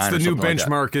 $69.99. That's the new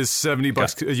benchmark like is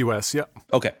 $70 US. Yeah.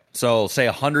 Okay, so say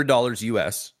 $100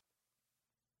 US.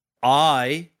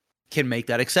 I can make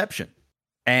that exception.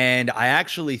 And I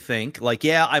actually think, like,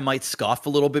 yeah, I might scoff a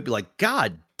little bit, be like,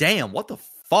 God damn, what the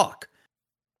fuck?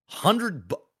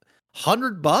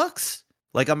 $100?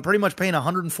 Like, I'm pretty much paying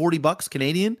 $140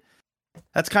 Canadian.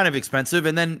 That's kind of expensive.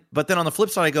 But then on the flip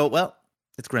side, I go, well,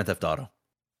 it's Grand Theft Auto.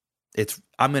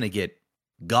 I'm going to get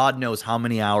God knows how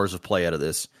many hours of play out of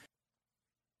this.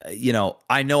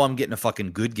 I know I'm getting a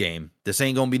fucking good game. This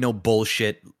ain't going to be no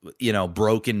bullshit,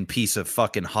 broken piece of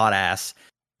fucking hot ass.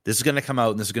 This is going to come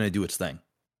out and this is going to do its thing.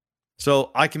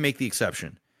 So I can make the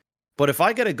exception. But if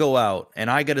I got to go out and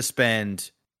I got to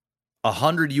spend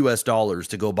 $100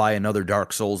 to go buy another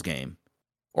Dark Souls game,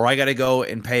 or I got to go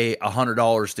and pay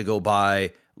 $100 to go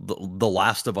buy The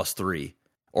Last of Us 3,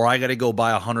 or I got to go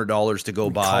buy $100 to go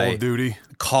buy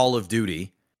Call of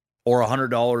Duty, or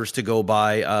 $100 to go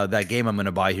buy that game I'm going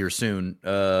to buy here soon,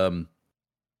 the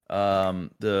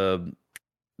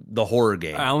horror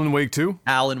game, Alan Wake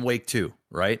 2,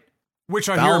 right? Which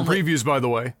I hear in previews, by the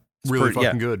way, really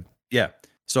fucking good. Yeah,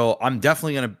 so I'm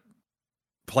definitely going to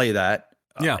play that.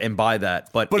 And buy that.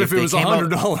 But if it was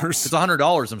 $100, it's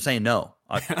 $100. I'm saying no.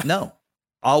 No.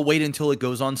 I'll wait until it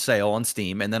goes on sale on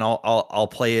Steam, and then I'll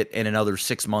play it in another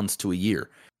 6 months to a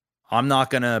year. I'm not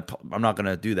gonna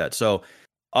do that. So,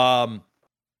 I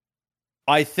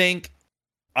think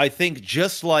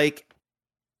just like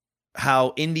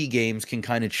how indie games can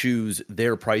kind of choose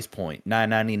their price point,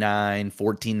 $9.99,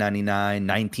 $14.99,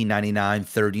 $19.99,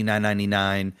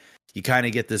 $39.99. You kind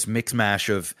of get this mix mash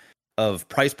of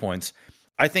price points.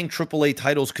 I think AAA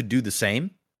titles could do the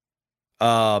same,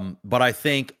 but I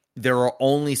think there are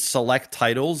only select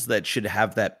titles that should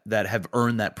have that have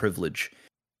earned that privilege.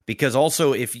 Because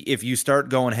also, if you start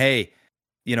going, hey,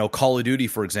 Call of Duty,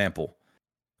 for example,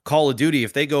 Call of Duty,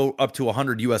 if they go up to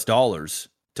 $100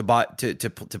 to buy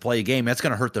to play a game, that's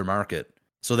going to hurt their market,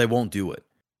 so they won't do it.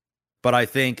 But I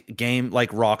think game like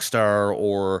Rockstar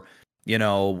or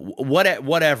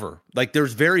whatever, like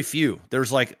there's very few.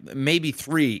 There's like maybe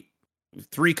three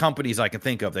companies I can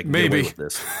think of that can get away with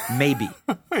this. Maybe.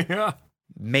 Yeah.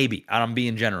 Maybe. And I'm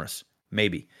being generous.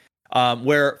 Maybe.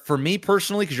 Where for me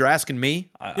personally, because you're asking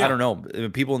me, I don't know.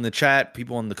 People in the chat,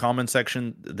 people in the comment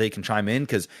section, they can chime in.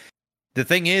 Because the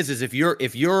thing is if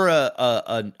you're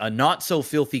a not so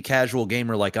filthy casual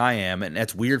gamer like I am, and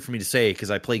that's weird for me to say because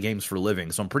I play games for a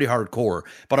living, so I'm pretty hardcore.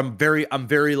 But I'm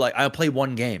very like I play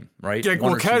one game, right? Yeah,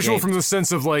 well, casual from the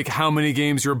sense of like how many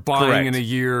games you're buying in a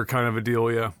year, kind of a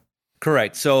deal. Yeah.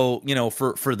 Correct. So,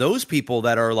 for those people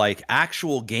that are like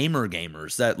actual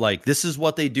gamers that like, this is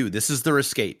what they do. This is their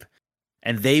escape.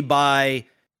 And they buy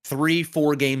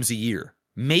 3-4 games a year,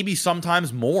 maybe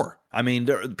sometimes more. I mean,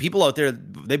 there are people out there,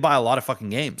 they buy a lot of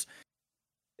fucking games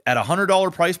at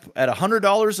 $100 price, at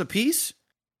 $100 a piece.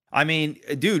 I mean,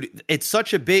 dude, it's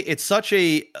such a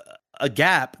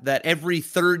gap that every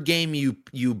third game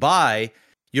you buy,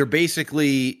 you're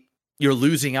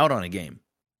losing out on a game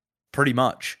pretty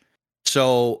much.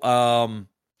 So, and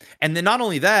then not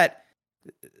only that,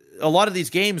 a lot of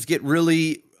these games get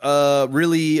really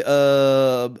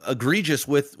egregious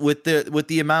with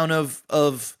the amount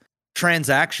of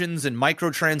transactions and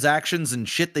microtransactions and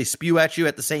shit they spew at you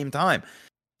at the same time.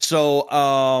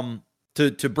 So,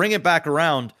 to bring it back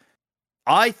around,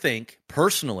 I think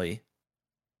personally,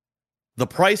 the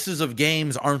prices of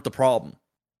games aren't the problem.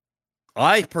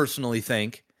 I personally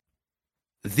think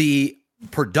the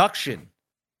production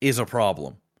is a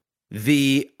problem.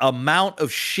 The amount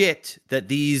of shit that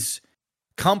these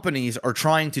companies are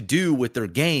trying to do with their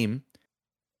game,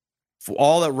 for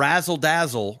all that razzle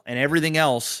dazzle and everything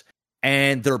else,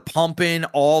 and they're pumping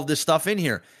all this stuff in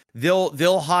here.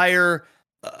 They'll hire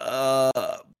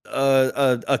an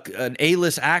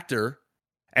A-list actor,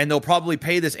 and they'll probably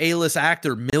pay this A-list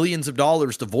actor millions of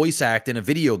dollars to voice act in a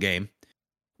video game,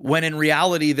 when in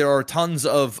reality there are tons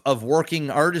of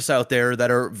working artists out there that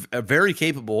are very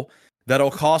capable, that'll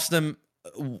cost them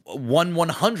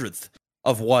 1/100th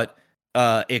of what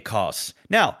it costs.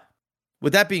 Now,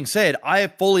 with that being said, I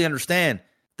fully understand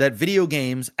that video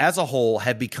games as a whole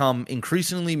have become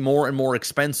increasingly more and more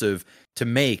expensive to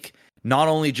make, not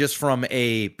only just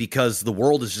because the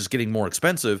world is just getting more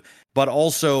expensive, but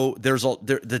also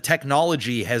the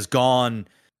technology has gone.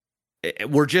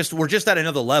 We're just at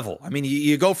another level. I mean,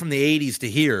 you go from the 80s to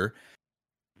here,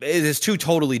 it is two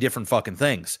totally different fucking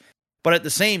things. But at the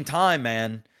same time,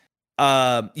 man,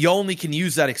 you only can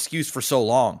use that excuse for so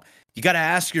long. You got to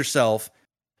ask yourself,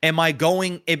 am I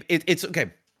going? It's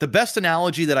okay. The best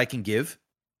analogy that I can give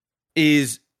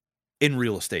is in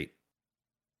real estate.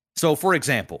 So, for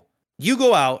example, you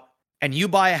go out and you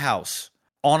buy a house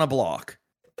on a block,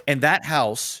 and that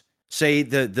house, say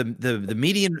the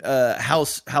median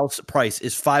house price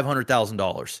is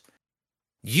 $500,000.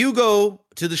 You go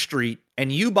to the street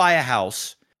and you buy a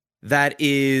house that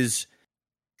is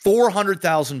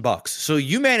 $400,000. So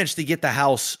you managed to get the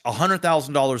house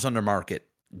 $100,000 under market.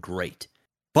 Great.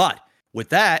 But with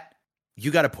that, you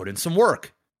got to put in some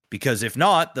work, because if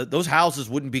not, those houses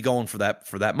wouldn't be going for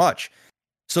that much.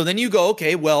 So then you go,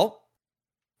 okay, well,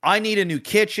 I need a new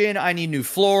kitchen, I need new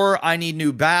floor, I need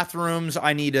new bathrooms,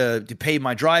 I need to pave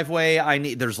my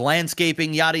driveway, there's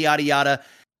landscaping, yada yada yada.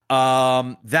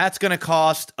 That's going to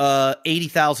cost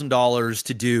 $80,000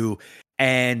 to do.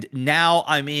 And now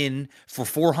I'm in for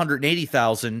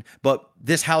 $480,000, but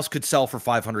this house could sell for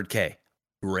 $500K.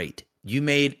 Great. You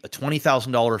made a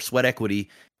 $20,000 sweat equity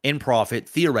in profit,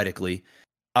 theoretically,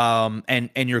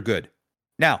 and you're good.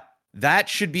 Now, that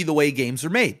should be the way games are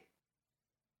made.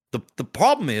 The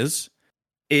problem is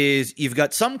you've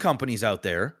got some companies out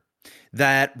there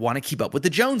that want to keep up with the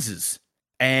Joneses,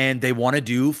 and they want to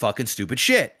do fucking stupid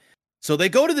shit. So they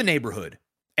go to the neighborhood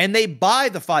and they buy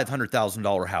the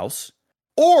 $500,000 house,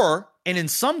 and in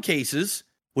some cases,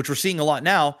 which we're seeing a lot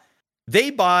now,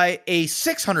 they buy a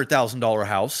 $600,000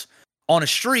 house on a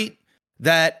street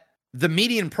that the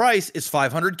median price is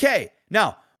 $500K.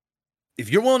 Now, if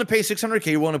you're willing to pay $600K,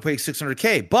 you're willing to pay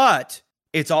 $600K, but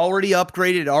it's already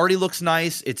upgraded. It already looks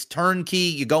nice. It's turnkey.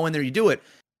 You go in there, you do it.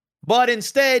 But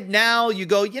instead, now you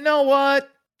go, you know what?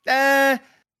 I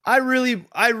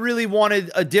really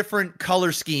wanted a different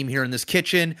color scheme here in this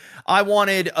kitchen. I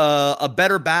wanted a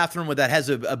better bathroom that has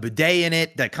a bidet in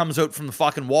it that comes out from the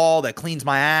fucking wall, that cleans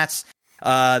my ass,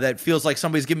 that feels like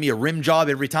somebody's giving me a rim job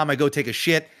every time I go take a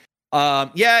shit.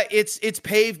 Yeah, it's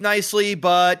paved nicely,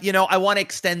 but, I want to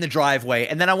extend the driveway,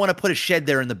 and then I want to put a shed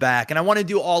there in the back, and I want to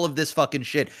do all of this fucking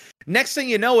shit. Next thing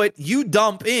you know you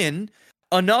dump in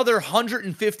another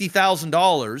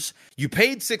 $150,000. You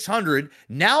paid $600,000.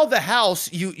 Now the house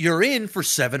you're in for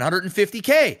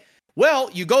 $750K. Well,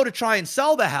 you go to try and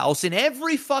sell the house, and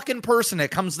every fucking person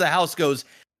that comes to the house goes,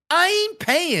 I ain't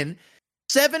paying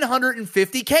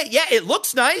 $750K. Yeah, it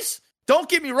looks nice. Don't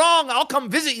get me wrong. I'll come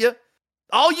visit you.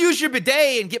 I'll use your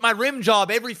bidet and get my rim job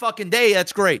every fucking day.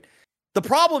 That's great. The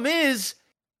problem is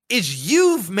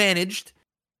you've managed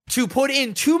to put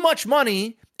in too much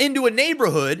money into a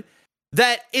neighborhood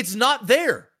that it's not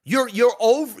there.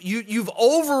 You've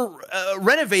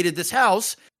renovated this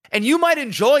house, and you might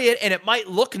enjoy it, and it might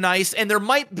look nice, and there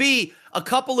might be a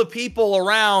couple of people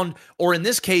around, or in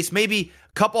this case, maybe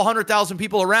a couple 100,000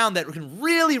 people around that can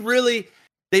really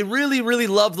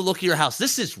love the look of your house.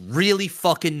 This is really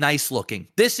fucking nice looking.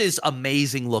 This is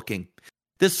amazing looking.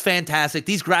 This is fantastic.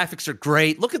 These graphics are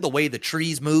great. Look at the way the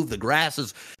trees move, the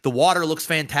grasses, the water looks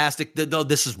fantastic.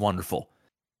 This is wonderful.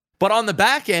 But on the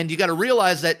back end, you got to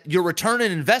realize that your return on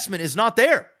investment is not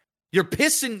there. You're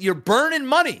burning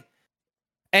money.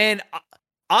 And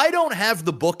I don't have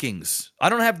the bookings.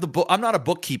 I'm not a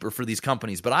bookkeeper for these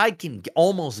companies, but I can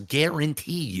almost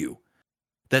guarantee you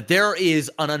that there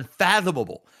is an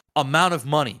unfathomable amount of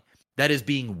money that is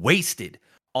being wasted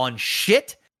on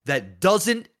shit that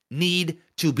doesn't need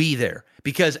to be there.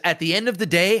 Because at the end of the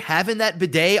day, having that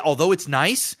bidet, although it's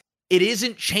nice, it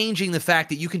isn't changing the fact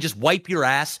that you can just wipe your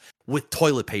ass with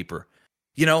toilet paper.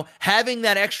 Having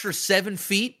that extra 7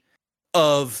 feet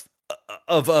of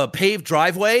a paved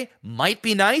driveway might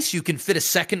be nice. You can fit a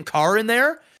second car in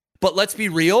there, but let's be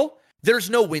real.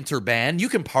 There's no winter ban. You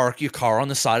can park your car on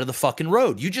the side of the fucking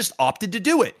road. You just opted to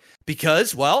do it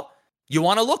because, well, you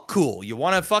want to look cool. You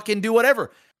want to fucking do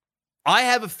whatever. I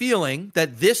have a feeling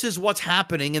that this is what's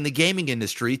happening in the gaming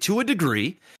industry to a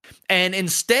degree. And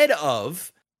instead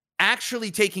of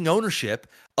actually taking ownership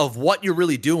of what you're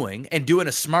really doing and doing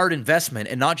a smart investment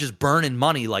and not just burning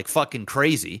money like fucking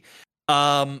crazy,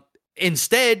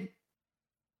 instead,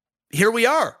 here we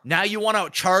are. Now you want to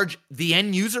charge the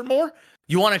end user more?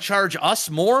 You want to charge us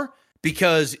more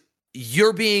because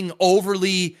you're being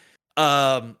overly,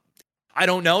 I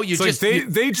don't know.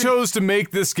 They chose to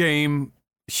make this game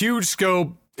huge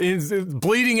scope,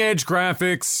 bleeding edge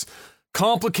graphics,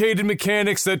 complicated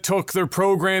mechanics that took their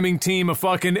programming team a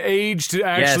fucking age to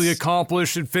actually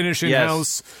accomplish and finish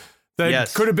in-house.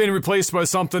 That could have been replaced by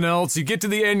something else. You get to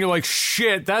the end, you're like,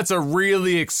 shit, that's a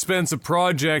really expensive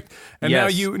project. And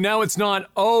now it's not,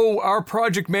 our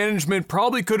project management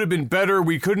probably could have been better.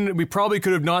 We probably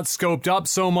could have not scoped up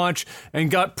so much and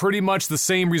got pretty much the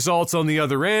same results on the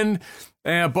other end.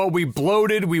 But we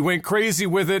bloated, we went crazy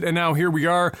with it, and now here we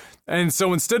are. And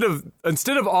so instead of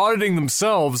auditing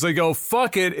themselves, they go,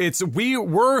 fuck it,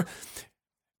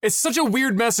 it's such a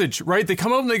weird message, right? They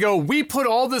come up and they go, we put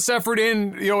all this effort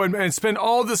in, and spend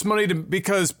all this money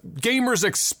because gamers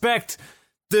expect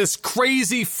this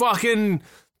crazy fucking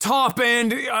top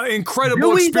end,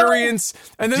 incredible experience.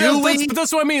 And then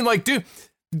that's what I mean. Like, dude,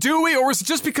 Do we, or is it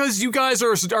just because you guys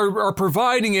are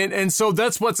providing it, and so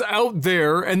that's what's out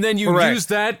there, and then you use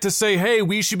that to say, hey,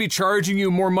 we should be charging you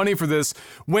more money for this,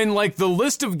 when, like, the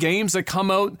list of games that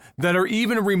come out that are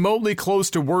even remotely close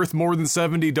to worth more than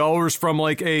 $70 from,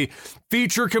 like, a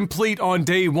feature complete on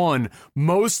day one,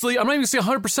 mostly, I'm not even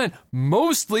going to say 100%,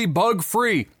 mostly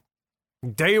bug-free,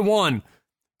 day one.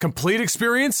 Complete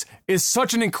experience is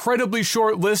such an incredibly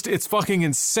short list. It's fucking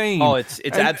insane. Oh, it's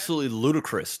absolutely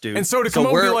ludicrous, dude. And so to come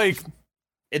up and be like,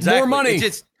 more money.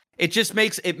 It just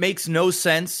makes no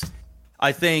sense.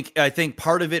 I think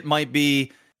part of it might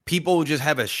be people just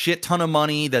have a shit ton of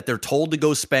money that they're told to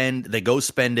go spend. They go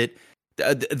spend it.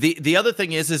 The other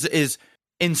thing is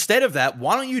instead of that,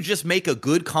 why don't you just make a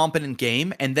good, competent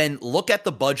game and then look at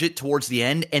the budget towards the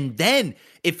end, and then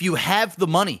if you have the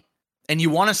money and you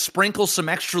want to sprinkle some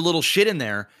extra little shit in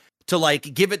there to,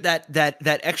 like, give it that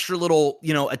extra little,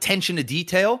 you know, attention to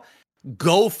detail,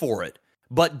 go for it.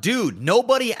 But dude,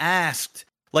 nobody asked,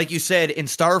 like you said in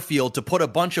Starfield, to put a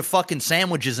bunch of fucking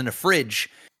sandwiches in a fridge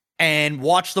and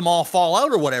watch them all fall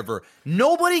out or whatever.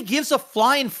 Nobody gives a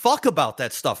flying fuck about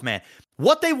that stuff, man.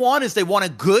 What they want is they want a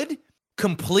good,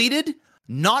 completed,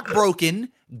 not broken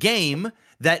game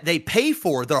that they pay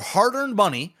for their hard-earned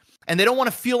money, and they don't want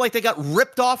to feel like they got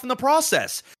ripped off in the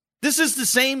process. This is the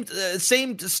same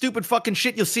stupid fucking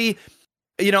shit you'll see.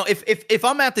 You know, if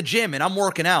I'm at the gym and I'm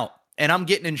working out and I'm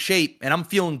getting in shape and I'm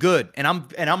feeling good and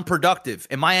I'm productive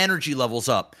and my energy level's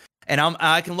up and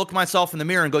I can look myself in the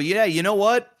mirror and go, yeah, you know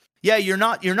what? Yeah, you're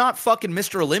not fucking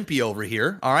Mr. Olympia over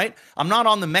here, all right? I'm not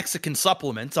on the Mexican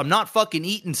supplements. I'm not fucking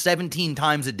eating 17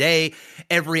 times a day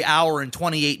every hour and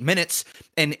 28 minutes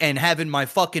and having my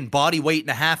fucking body weight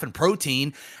and a half in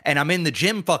protein, and I'm in the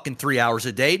gym fucking 3 hours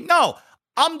a day. No,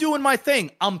 I'm doing my thing.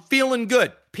 I'm feeling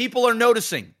good. People are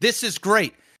noticing. This is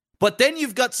great. But then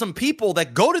you've got some people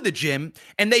that go to the gym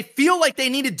and they feel like they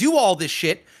need to do all this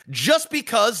shit just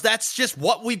because that's just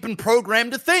what we've been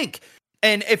programmed to think.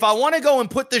 And if I want to go and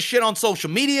put this shit on social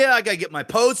media, I got to get my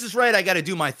poses right. I got to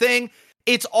do my thing.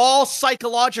 It's all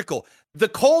psychological. The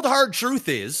cold, hard truth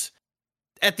is,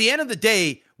 at the end of the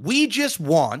day, we just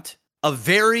want a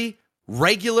very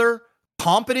regular,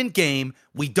 competent game.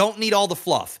 We don't need all the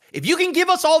fluff. If you can give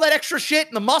us all that extra shit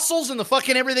and the muscles and the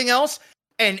fucking everything else,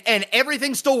 and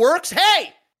everything still works,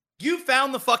 hey, you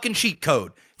found the fucking cheat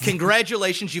code.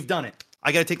 Congratulations, you've done it.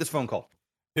 I got to take this phone call.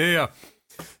 Yeah.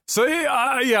 So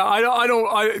I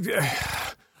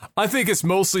think it's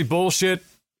mostly bullshit.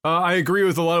 I agree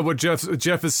with a lot of what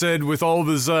Jeff has said with all of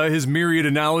his myriad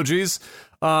analogies.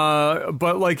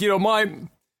 But, like, you know,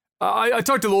 I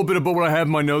talked a little bit about what I have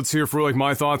in my notes here for, like,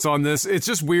 my thoughts on this. It's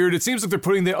just weird. It seems like they're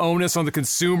putting the onus on the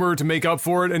consumer to make up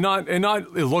for it, and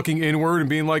not looking inward and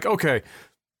being like, okay,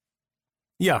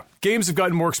 yeah, games have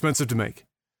gotten more expensive to make,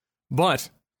 but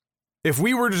if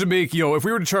we were to make, you know, if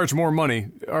we were to charge more money,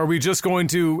 are we just going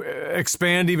to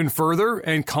expand even further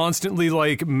and constantly,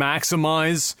 like,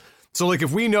 maximize? So, like,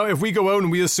 if we go out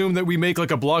and we assume that we make,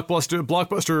 like, a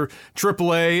blockbuster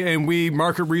AAA, and we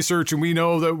market research and we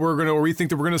know that we think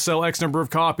that we're gonna sell X number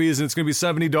of copies and it's gonna be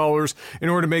 $70 in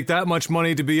order to make that much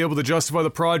money to be able to justify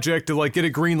the project, to, like, get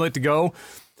it greenlit to go.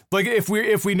 Like, if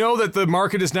we know that the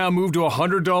market has now moved to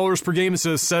 $100 per game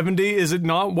instead of $70, is it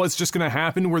not what's just going to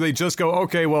happen, where they just go,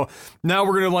 okay, well, now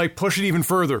we're going to, like, push it even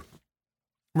further.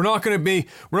 We're not going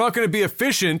to be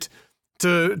efficient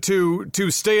to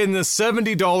stay in the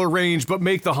 $70 range, but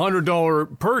make the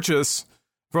 $100 purchase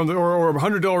from or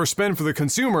 $100 spend for the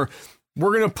consumer.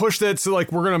 We're going to push that to,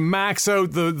 like, we're going to max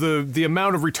out the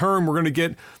amount of return we're going to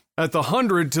get at the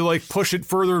 100 to, like, push it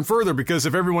further and further, because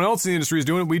if everyone else in the industry is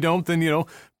doing it, we don't, then, you know,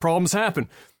 problems happen.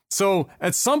 So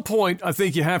at some point, I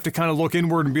think you have to kind of look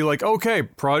inward and be like, okay,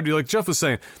 like Jeff was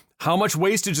saying, how much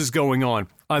wastage is going on?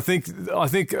 I think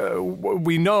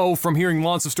we know from hearing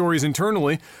lots of stories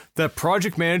internally that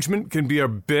project management can be a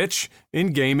bitch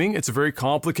in gaming. It's a very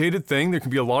complicated thing. There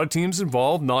can be a lot of teams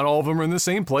involved. Not all of them are in the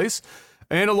same place.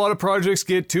 And a lot of projects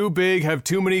get too big, have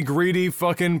too many greedy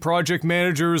fucking project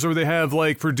managers, or they have,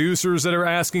 like, producers that are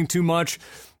asking too much.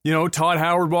 You know, Todd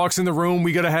Howard walks in the room,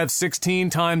 we gotta have 16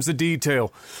 times the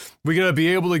detail. We gotta be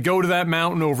able to go to that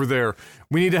mountain over there.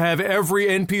 We need to have every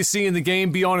NPC in the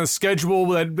game be on a schedule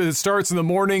that starts in the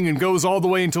morning and goes all the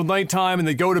way until nighttime, and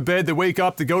they go to bed, they wake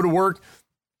up, they go to work.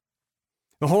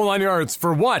 The whole 9 yards.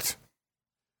 For what?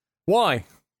 Why?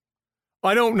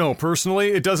 I don't know,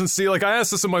 personally. It doesn't see, like, I asked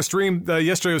this in my stream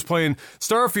yesterday. I was playing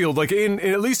Starfield. Like,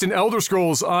 at least in Elder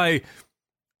Scrolls, I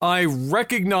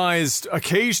recognized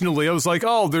occasionally, I was like,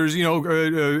 oh, there's, you know,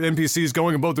 NPCs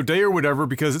going about their day or whatever,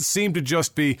 because it seemed to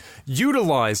just be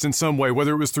utilized in some way,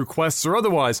 whether it was through quests or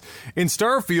otherwise. In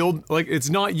Starfield, like,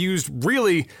 it's not used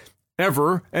really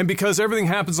ever, and because everything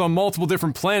happens on multiple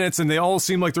different planets and they all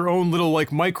seem like their own little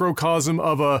like microcosm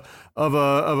of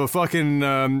a fucking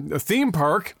a theme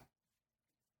park,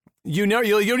 you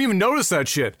don't even notice that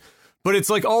shit. But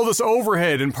it's like all this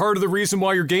overhead, and part of the reason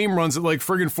why your game runs at like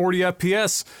friggin' 40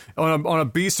 FPS on a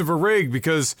beast of a rig,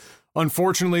 because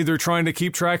unfortunately they're trying to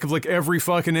keep track of like every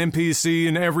fucking NPC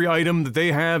and every item that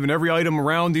they have and every item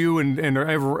around you and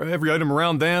every item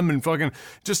around them, and fucking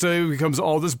just it becomes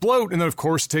all this bloat. And then of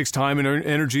course it takes time and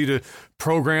energy to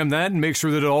program that and make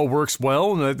sure that it all works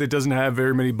well and that it doesn't have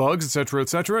very many bugs, etc.,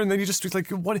 etc. And then you just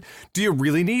like, what do you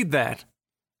really need that?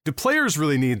 Do players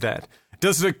really need that?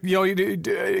 Does it,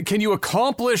 can you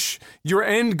accomplish your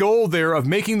end goal there of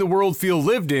making the world feel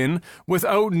lived in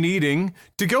without needing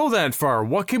to go that far?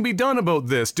 What can be done about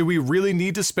this? Do we really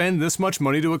need to spend this much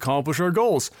money to accomplish our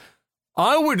goals?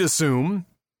 I would assume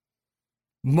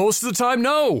most of the time,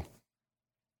 no.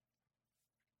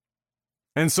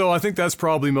 And so I think that's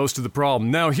probably most of the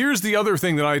problem. Now, here's the other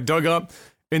thing that I dug up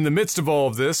in the midst of all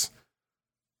of this,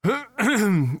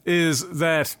 is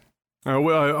that...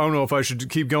 well, I don't know if I should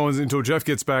keep going until Jeff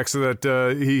gets back so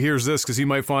that he hears this, because he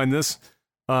might find this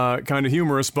kind of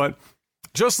humorous. But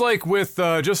just like with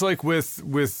Epic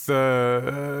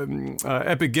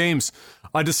Games,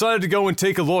 I decided to go and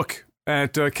take a look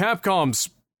at Capcom's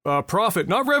profit,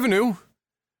 not revenue,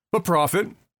 but profit.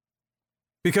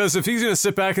 Because if he's going to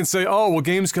sit back and say, "Oh, well,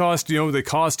 games cost, they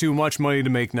cost too much money to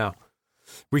make now.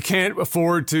 We can't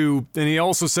afford to," and he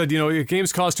also said,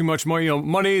 games cost too much money,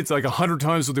 it's like 100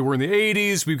 times what they were in the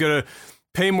 80s. We've got to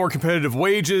pay more competitive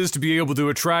wages to be able to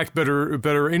attract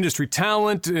better industry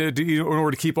talent in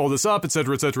order to keep all this up, et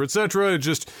cetera, et cetera, et cetera. It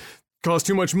just costs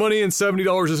too much money and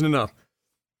 $70 isn't enough.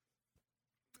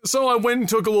 So I went and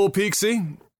took a little peek-see.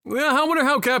 I wonder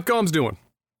how Capcom's doing.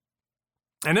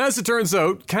 And as it turns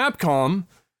out, Capcom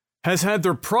has had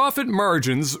their profit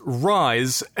margins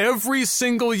rise every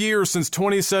single year since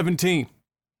 2017.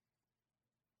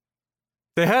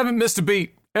 They haven't missed a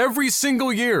beat. Every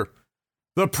single year,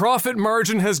 the profit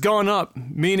margin has gone up,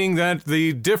 meaning that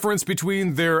the difference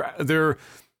between their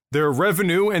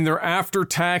revenue and their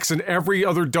after-tax and every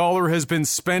other dollar has been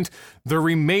spent. The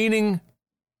remaining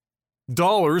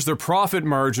dollars, their profit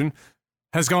margin,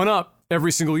 has gone up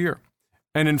every single year.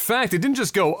 And in fact, it didn't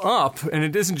just go up, and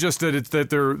it isn't just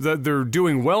that they're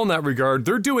doing well in that regard.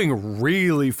 They're doing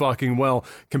really fucking well,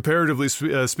 comparatively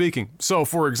speaking. So,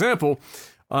 for example,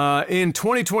 in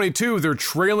 2022, their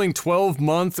trailing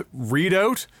 12-month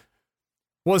readout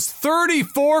was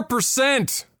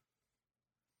 34%.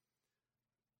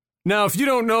 Now, if you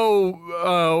don't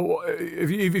know,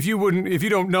 if you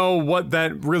don't know what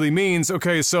that really means,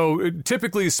 okay. So,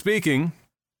 typically speaking,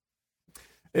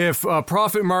 if a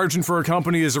profit margin for a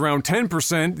company is around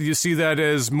 10%, you see that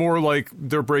as more like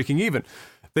they're breaking even.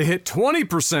 They hit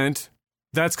 20%,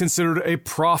 that's considered a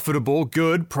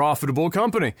good profitable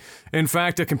company. In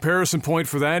fact, a comparison point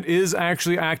for that is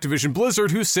actually Activision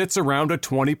Blizzard, who sits around a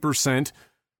 20%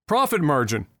 profit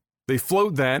margin. They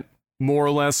float that more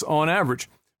or less on average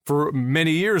for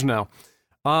many years now.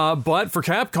 But for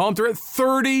Capcom, they're at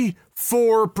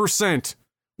 34%,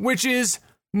 which is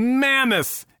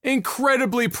mammoth.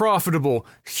 Incredibly profitable,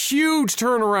 huge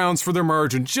turnarounds for their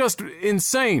margin, just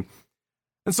insane.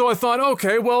 And so I thought,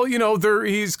 okay, well,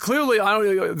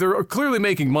 they're clearly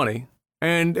making money,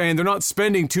 and they're not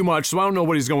spending too much, so I don't know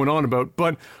what he's going on about.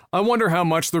 But I wonder how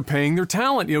much they're paying their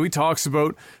talent. He talks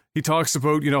about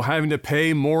having to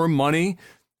pay more money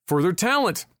for their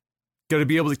talent. Got to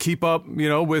be able to keep up,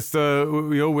 with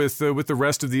the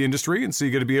rest of the industry, and so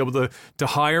you got to be able to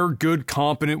hire good,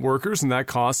 competent workers, and that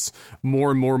costs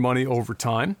more and more money over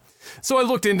time. So I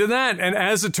looked into that, and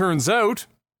as it turns out,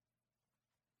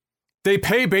 they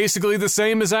pay basically the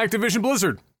same as Activision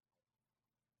Blizzard.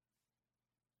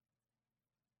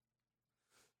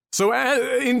 So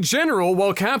in general,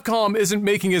 while Capcom isn't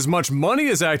making as much money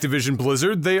as Activision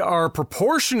Blizzard, they are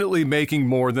proportionately making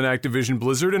more than Activision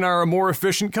Blizzard and are a more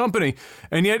efficient company.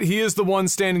 And yet he is the one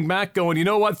standing back going, you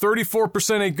know what,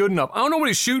 34% ain't good enough. I don't know what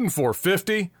he's shooting for,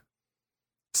 50?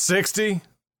 60?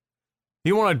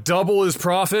 You want to double his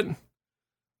profit?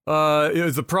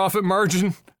 The profit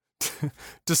margin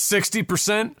to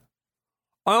 60%?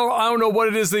 I don't know what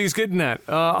it is that he's getting at.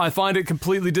 I find it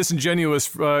completely disingenuous,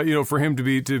 for him to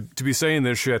be saying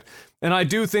this shit. And I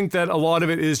do think that a lot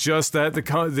of it is just that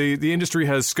the industry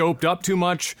has scoped up too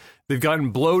much. They've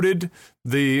gotten bloated.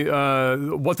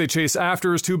 What they chase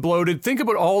after is too bloated. Think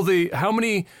about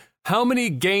how many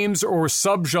games or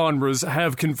subgenres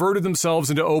have converted themselves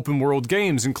into open world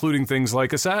games, including things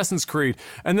like Assassin's Creed.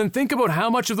 And then think about how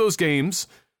much of those games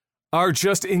are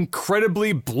just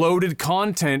incredibly bloated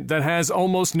content that has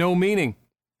almost no meaning.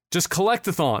 Just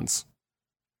collectathons.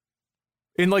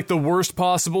 In like the worst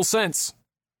possible sense.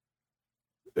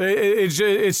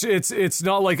 It's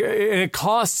not like, and it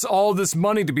costs all this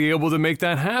money to be able to make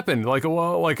that happen. Like,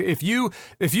 well, like if you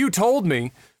told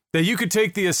me that you could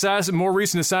take the more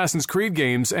recent Assassin's Creed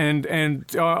games and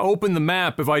open the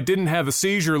map if I didn't have a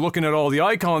seizure looking at all the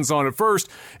icons on it first,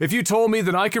 if you told me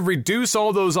that I could reduce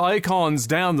all those icons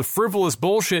down, the frivolous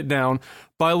bullshit down,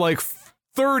 by like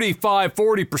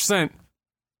 35-40%,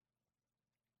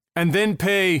 and then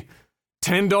pay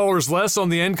 $10 less on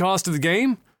the end cost of the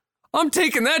game, I'm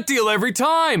taking that deal every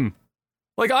time.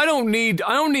 Like, I don't need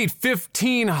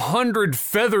 1,500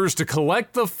 feathers to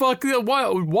collect the fuck.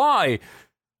 Why?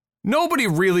 Nobody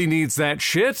really needs that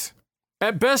shit.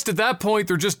 At best, at that point,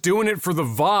 they're just doing it for the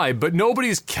vibe, but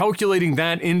nobody's calculating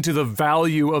that into the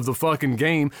value of the fucking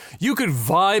game. You could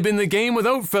vibe in the game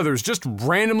without feathers. Just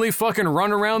randomly fucking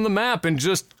run around the map and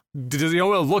just,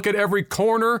 look at every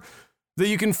corner that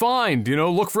you can find.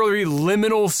 Look for every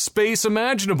liminal space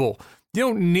imaginable. You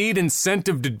don't need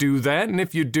incentive to do that, and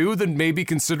if you do, then maybe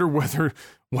consider whether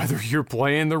you're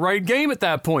playing the right game at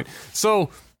that point. So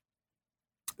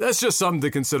that's just something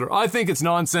to consider. I think it's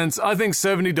nonsense. I think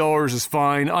 $70 is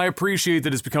fine. I appreciate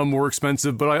that it's become more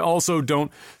expensive, but I also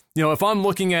don't, if I'm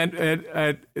looking at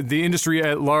the industry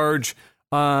at large,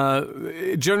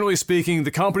 generally speaking,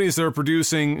 the companies that are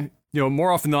producing,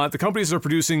 more often than not, the companies that are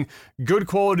producing good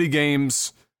quality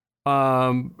games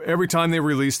every time they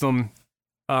release them,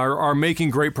 are making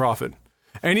great profit.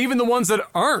 And even the ones that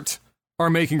aren't are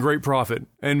making great profit.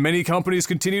 And many companies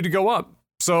continue to go up.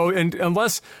 So, and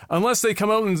unless they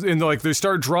come out and like they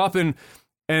start dropping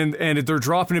and they're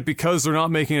dropping it because they're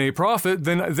not making any profit,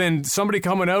 then somebody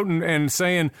coming out and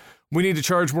saying we need to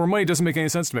charge more money doesn't make any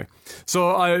sense to me.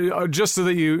 So I just so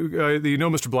that you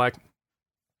Mr. Black,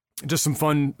 just some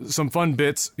fun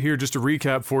bits here just to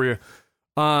recap for you.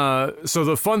 So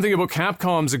the fun thing about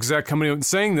Capcom's exec coming out and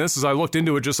saying this is I looked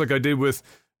into it just like I did with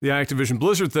the Activision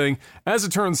Blizzard thing. As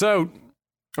it turns out,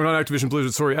 or not Activision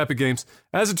Blizzard, sorry, Epic Games.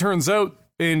 As it turns out,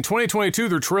 in 2022,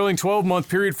 their trailing 12-month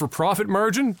period for profit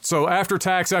margin, so after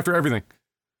tax, after everything,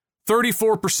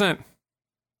 34%.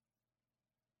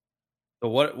 So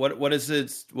what is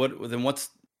it? Then what's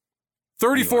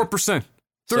 34%?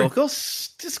 So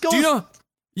just go. Do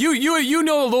you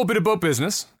know a little bit about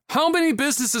business? How many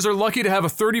businesses are lucky to have a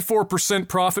 34%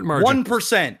 profit margin?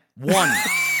 1%.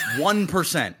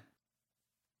 1%.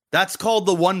 That's called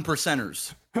the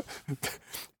 1%ers.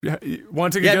 Yeah,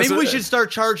 maybe we should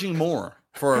start charging more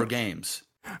for our games.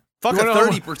 Fuck a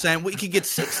 30%, we could get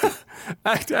 60.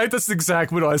 That's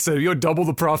exactly what I said. Double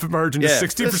the profit margin to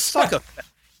 60%.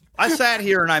 I sat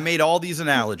here and I made all these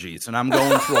analogies, and I'm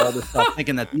going through all this stuff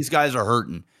thinking that these guys are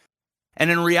hurting. And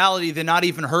in reality, they're not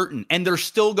even hurting, and they're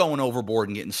still going overboard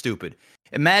and getting stupid.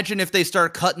 Imagine if they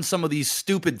start cutting some of these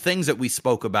stupid things that we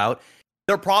spoke about.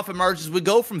 Their profit margins would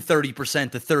go from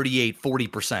 30% to 38,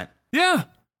 40%. Yeah.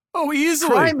 Oh,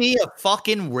 easily. Try me a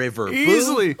fucking river.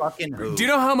 Easily. Fucking do you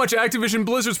know how much Activision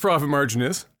Blizzard's profit margin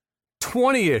is?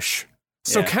 20-ish.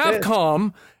 So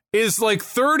Capcom is like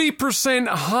 30%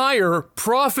 higher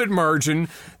profit margin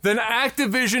than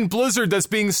Activision Blizzard that's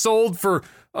being sold for...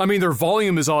 I mean, their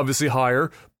volume is obviously higher,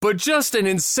 but just an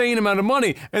insane amount of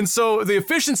money. And so the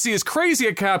efficiency is crazy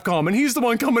at Capcom, and he's the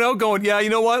one coming out going, yeah, you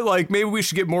know what? Like, maybe we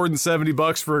should get more than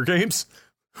 $70 for our games.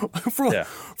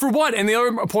 For what? And the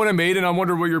other point I made, and I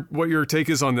wonder what your take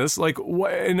is on this, like,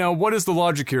 now what is the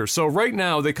logic here? So right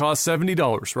now they cost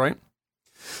 $70, right?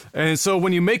 And so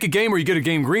when you make a game or you get a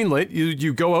game greenlit,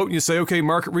 you go out and you say, okay,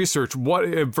 market research,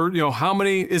 how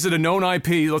many, is it a known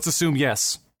IP? Let's assume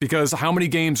yes. Because how many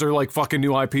games are like fucking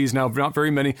new IPs now? Not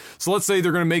very many. So let's say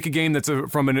they're going to make a game that's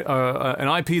from an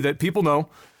IP that people know,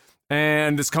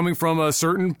 and it's coming from a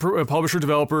certain publisher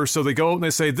developer. So they go out and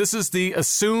they say, this is the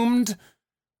assumed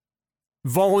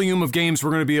volume of games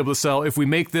we're going to be able to sell if we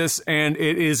make this, and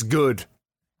it is good,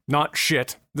 not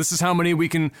shit. This is how many we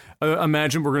can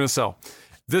imagine we're going to sell.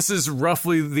 This is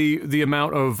roughly the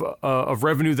amount of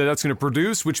revenue that's going to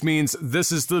produce, which means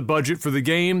this is the budget for the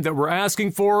game that we're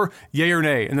asking for, yay or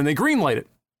nay, and then they greenlight it.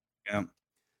 Yeah,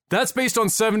 that's based on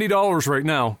 $70 right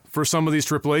now for some of these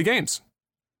AAA games.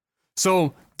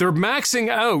 So they're maxing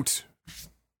out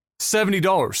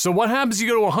 $70. So what happens if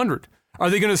you go to $100? Are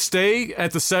they going to stay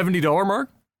at the $70 mark?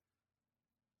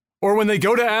 Or when they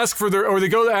go to ask for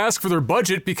their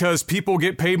budget, because people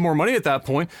get paid more money at that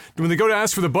point, when they go to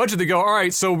ask for the budget, they go, all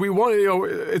right, so we want,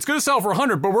 it's going to sell for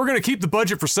 100, but we're going to keep the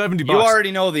budget for $70. You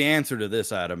already know the answer to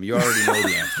this, Adam. You already know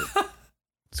the answer.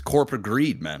 It's corporate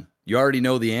greed, man. You already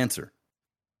know the answer.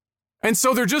 And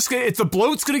so they're just, the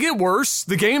bloat's going to get worse.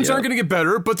 The games aren't going to get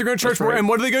better, but they're going to charge more. And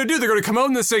what are they going to do? They're going to come out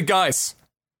and they say, guys,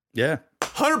 Yeah.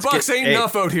 $100 ain't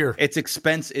enough out here. It's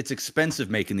expensive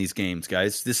making these games,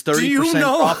 guys. This 30% you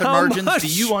know profit margins. much? Do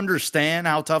you understand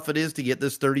how tough it is to get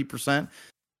this 30%?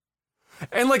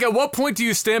 And like, at what point do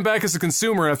you stand back as a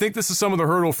consumer? And I think this is some of the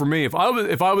hurdle for me. If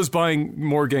I was buying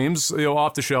more games,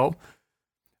 off the shelf,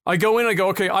 I go in, I go,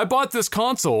 okay, I bought this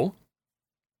console.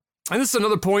 And this is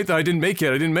another point that I didn't make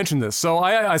yet. I didn't mention this. So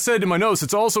I said in my notes,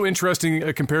 it's also interesting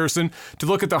a comparison to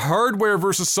look at the hardware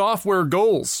versus software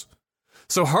goals.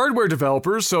 So hardware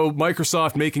developers, so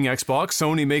Microsoft making Xbox,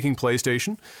 Sony making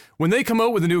PlayStation, when they come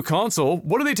out with a new console,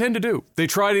 what do they tend to do? They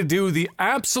try to do the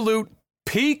absolute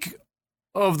peak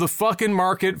of the fucking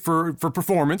market for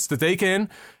performance that they can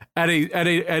at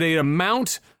a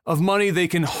amount of money they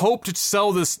can hope to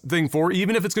sell this thing for,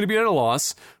 even if it's going to be at a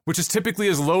loss, which is typically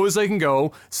as low as they can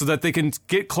go, so that they can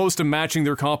get close to matching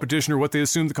their competition or what they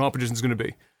assume the competition is going to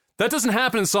be. That doesn't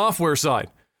happen in software side.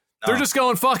 They're just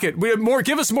going, fuck it. We have more.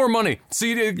 Give us more money.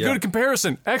 See, good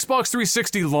comparison. Xbox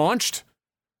 360 launched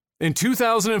in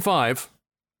 2005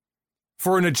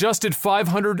 for an adjusted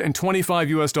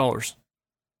 $525.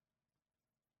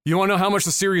 You want to know how much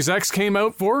the Series X came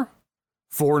out for?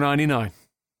 $499.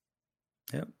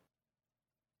 Yep.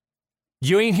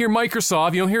 You ain't hear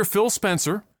Microsoft. You don't hear Phil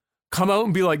Spencer come out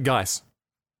and be like, guys,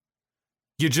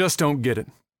 you just don't get it.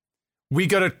 We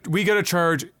gotta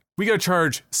charge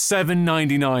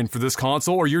 $799 for this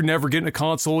console, or you're never getting a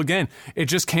console again. It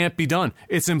just can't be done.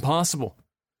 It's impossible.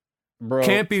 Bro,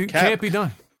 can't be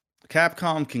done.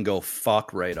 Capcom can go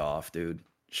fuck right off, dude.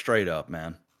 Straight up,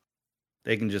 man.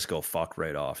 They can just go fuck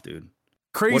right off, dude.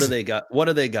 Crazy. What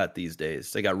do they got these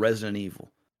days? They got Resident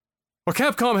Evil. Well,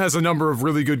 Capcom has a number of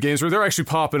really good games where they're actually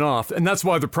popping off, and that's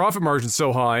why the profit margin's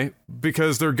so high,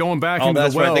 because they're going back into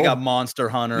the well. Right. They got Monster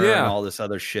Hunter and all this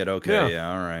other shit. Okay,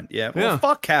 yeah, all right. Yeah, well,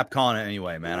 fuck Capcom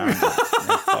anyway, man. I don't know.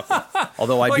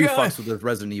 Although I do fucks with the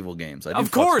Resident Evil games. Of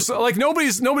course, like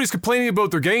nobody's complaining about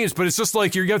their games, but it's just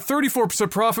like you got 34%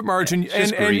 profit margin,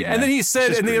 and then he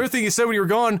said, and the other thing he said when you were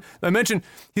gone, I mentioned,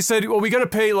 he said, well, we got to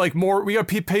pay like more, we got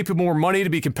to pay people more money to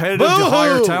be competitive, to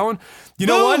hire talent. You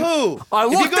know what? I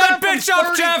looked that bitch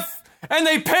up, Jeff, and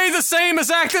they pay the same as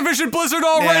Activision Blizzard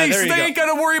already, so they ain't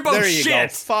got to worry about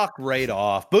shit. Go. Fuck right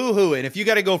off. Boo-hoo. And if you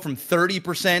got to go from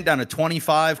 30% down to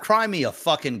 25%, cry me a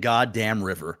fucking goddamn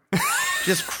river.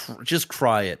 just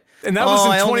cry it. And that was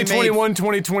in 2021,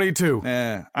 2022.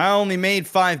 Yeah, I only made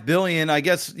 $5 billion. I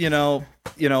guess, you know,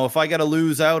 if I got to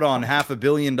lose out on $500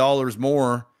 million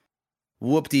more,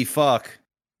 whoop-de-fuck.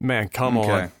 Man, come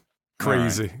on.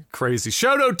 Crazy.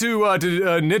 Shout out to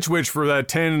Nitchwitch for that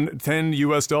 $10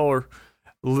 US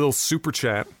little super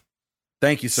chat.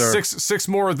 Thank you, sir. Six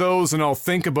more of those, and I'll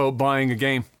think about buying a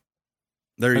game.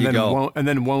 There you go. And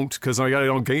then won't, because I got it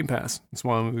on Game Pass. That's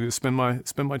why I'm going to spend my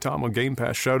time on Game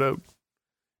Pass. Shout out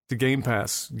to Game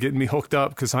Pass, getting me hooked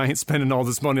up, because I ain't spending all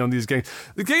this money on these games.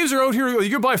 The games are out here.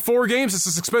 You can buy 4 games. It's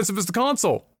as expensive as the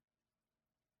console.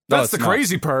 That's the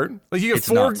crazy part. Like, you get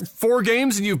four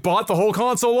games and you've bought the whole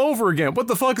console over again. What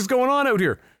the fuck is going on out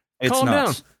here? Calm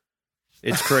down.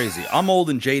 It's crazy. I'm old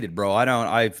and jaded, bro.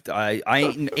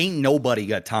 Ain't nobody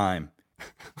got time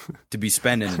to be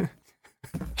spending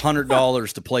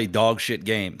 $100 to play dog shit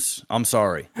games. I'm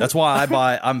sorry. That's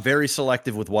why I'm very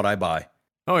selective with what I buy.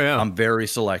 Oh yeah. I'm very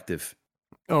selective.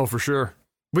 Oh, for sure.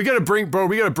 We gotta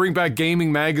bring back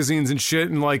gaming magazines and shit,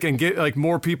 and get like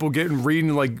more people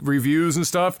reading like reviews and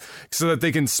stuff, so that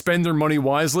they can spend their money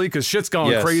wisely, because shit's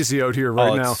gone crazy out here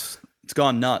now. It's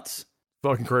gone nuts.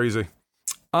 Fucking crazy.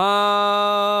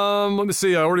 Let me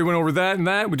see. I already went over that and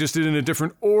that. We just did it in a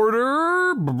different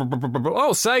order.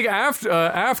 Oh,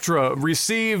 SAG-AFTRA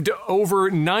received over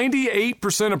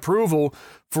 98% approval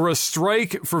for a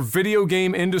strike for video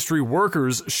game industry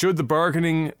workers should the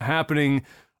bargaining happening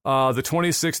the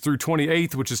 26th through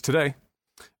 28th, which is today,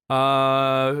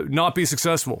 not be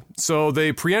successful. So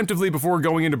they preemptively, before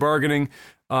going into bargaining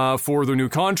for their new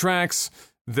contracts,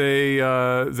 they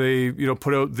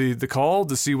put out the call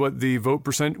to see what the vote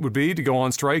percent would be to go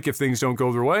on strike if things don't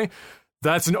go their way.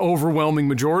 That's an overwhelming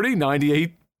majority,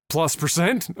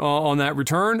 98+% on that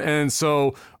return, and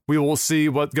so we will see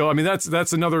what go. I mean, that's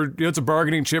another. It's a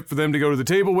bargaining chip for them to go to the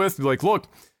table with. Be like, look,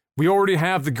 we already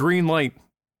have the green light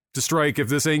to strike if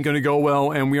this ain't going to go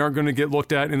well, and we aren't going to get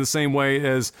looked at in the same way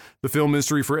as the film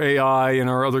industry for AI and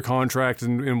our other contracts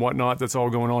and whatnot that's all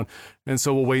going on. And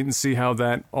so we'll wait and see how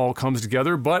that all comes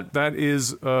together. But that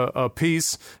is a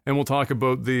piece, and we'll talk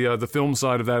about the film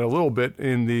side of that a little bit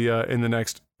in the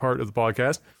next part of the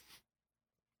podcast.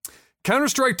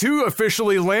 Counter-Strike 2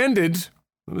 officially landed.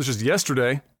 It was just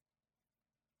yesterday,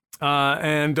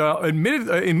 and admitted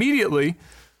immediately.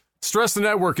 stressed the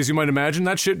network, as you might imagine.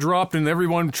 That shit dropped and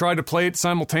everyone tried to play it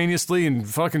simultaneously and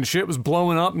fucking shit was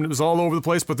blowing up and it was all over the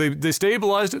place, but they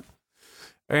stabilized it.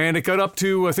 And it got up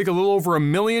to, I think, a little over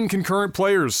 1 million concurrent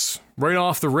players right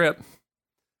off the rip.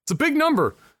 It's a big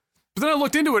number. But then I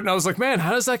looked into it and I was like, man,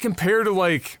 how does that compare to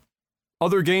like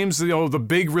other games, the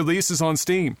big releases on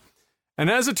Steam? And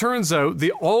as it turns out,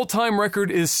 the all-time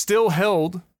record is still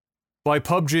held by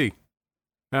PUBG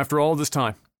after all this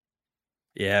time.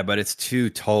 Yeah, but it's two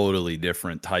totally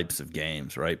different types of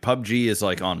games, right? PUBG is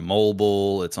like on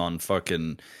mobile. It's on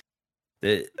fucking...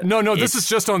 No, this is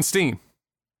just on Steam.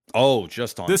 Oh,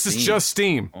 just on This Steam. is just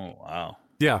Steam. Oh, wow.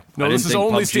 Yeah. No, I didn't this is think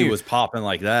only PUBG Steam. was popping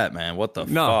like that, man. What the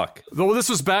fuck? Well, this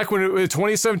was back when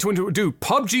 2017. Dude,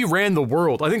 PUBG ran the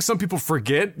world. I think some people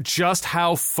forget just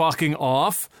how fucking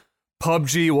off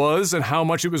PUBG was and how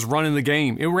much it was running the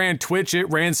game. It ran Twitch, it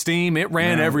ran Steam, it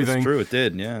ran everything. It's true, it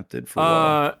did. Yeah, it did for a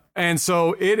while. And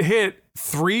so it hit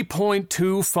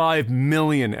 3.25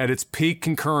 million at its peak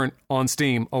concurrent on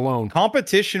Steam alone.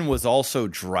 Competition was also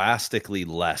drastically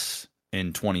less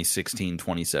in 2016,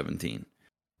 2017.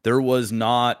 There was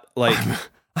not like...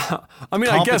 I mean,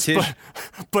 I guess,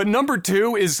 but number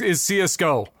 2 is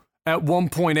CSGO at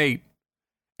 1.8.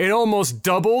 It almost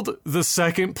doubled the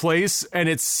second place, and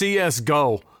it's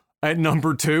CSGO at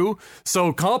number 2.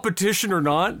 So competition or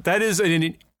not, that is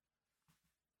it's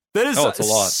a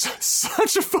lot.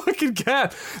 Such a fucking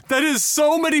gap. That is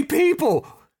so many people.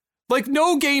 Like,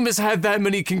 no game has had that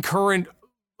many concurrent,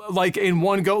 like, in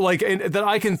one go, like, that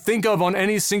I can think of on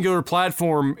any singular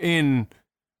platform in...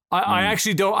 I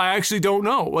actually don't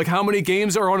know, like, how many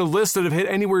games are on a list that have hit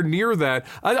anywhere near that.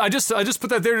 I just put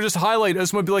that there to just highlight. I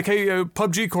just want to be like, hey,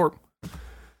 PUBG Corp,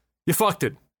 you fucked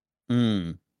it.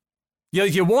 Yeah,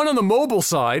 you won on the mobile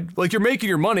side, like, you're making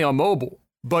your money on mobile,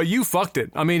 but you fucked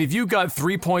it. I mean, if you got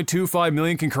 3.25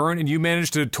 million concurrent and you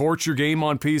managed to torch your game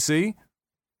on PC,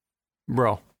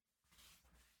 bro,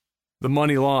 the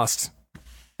money lost.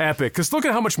 Epic. Because look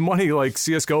at how much money, like,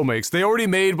 CSGO makes. They already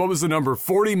made, what was the number?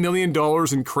 $40 million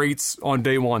in crates on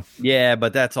day one. Yeah,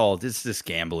 but that's all. It's just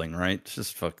gambling, right? It's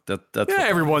just fuck. That's yeah,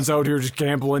 everyone's out here just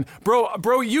gambling.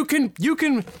 Bro, you can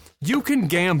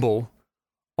gamble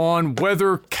on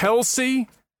whether Kelsey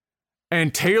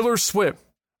and Taylor Swift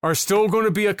are still going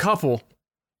to be a couple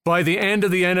by the end of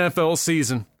the NFL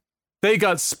season. They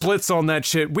got splits on that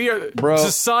shit.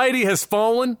 Society has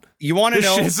fallen. You want to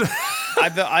know?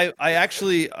 I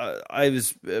actually I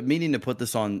was meaning to put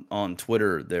this on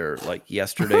Twitter there like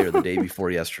yesterday or the day before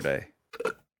yesterday.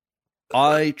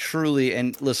 I truly,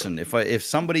 and listen, if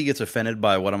somebody gets offended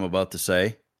by what I'm about to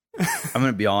say, I'm going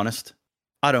to be honest.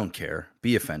 I don't care.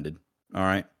 Be offended. All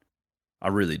right. I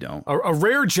really don't. A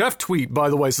rare Jeff tweet,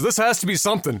 by the way. So this has to be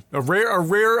something. A rare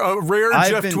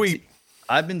Jeff tweet.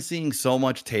 I've been seeing so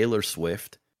much Taylor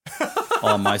Swift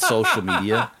on my social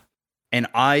media, and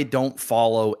I don't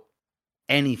follow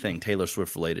anything Taylor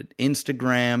Swift related.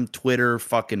 Instagram, Twitter,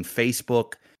 fucking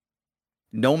Facebook.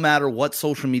 No matter what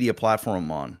social media platform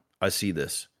I'm on, I see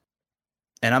this.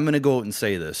 And I'm going to go out and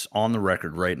say this on the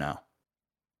record right now.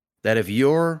 That if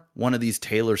you're one of these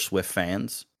Taylor Swift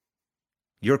fans,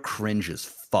 you're cringe as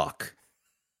fuck.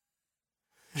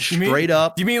 Straight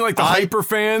up. You mean like the hyper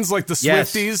fans, like the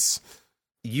Swifties? Yes,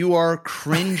 you are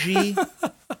cringy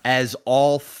as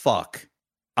all fuck.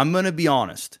 I'm going to be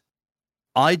honest.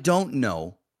 I don't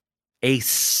know a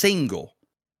single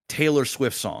Taylor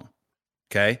Swift song.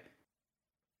 Okay?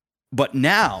 But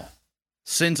now,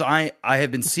 since I have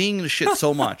been seeing the shit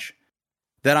so much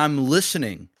that I'm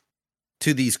listening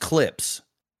to these clips,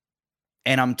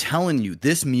 and I'm telling you,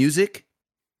 this music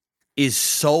is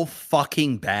so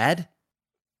fucking bad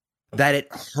that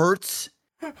it hurts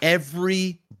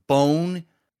every bone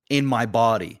in my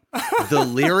body. The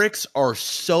lyrics are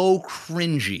so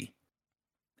cringy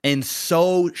and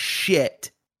so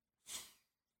shit.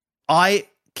 I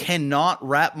cannot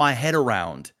wrap my head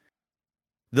around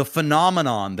the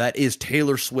phenomenon that is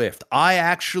Taylor Swift. I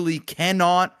actually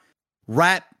cannot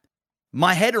wrap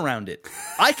my head around it.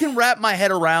 I can wrap my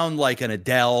head around like an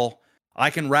Adele. I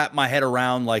can wrap my head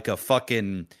around like a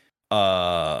fucking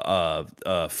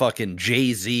fucking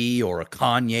Jay-Z or a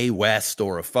Kanye West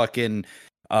or a fucking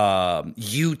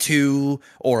U2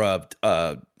 or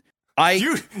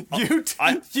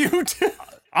U2.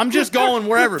 I'm just going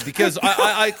wherever because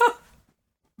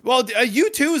well,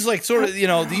 U2 is like sort of, you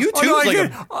know, the U2 is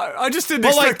like I just didn't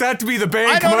expect that to be the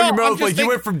band coming out of your mouth. Like you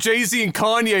went from Jay-Z and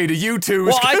Kanye to U2.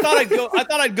 Well, I thought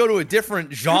I'd go to a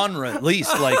different genre at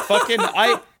least. Like fucking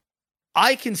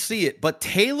I can see it, but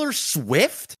Taylor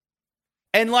Swift,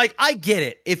 and like I get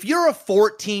it. If you're a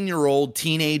 14-year-old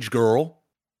teenage girl,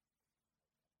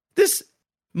 this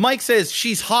Mike says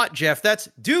she's hot, Jeff.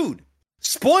 Dude,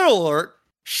 spoiler alert,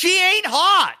 she ain't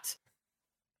hot.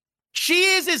 She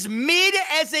is as mid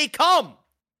as they come.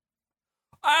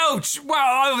 Ouch!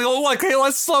 Wow. Okay,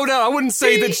 let's slow down. I wouldn't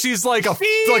say that she's like a.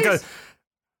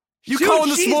 You dude, calling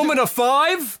this woman a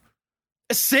 5?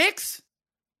 A 6?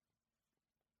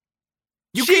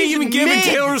 You can't even give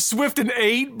Taylor Swift an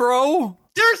 8, bro.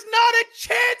 There's not a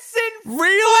chance in.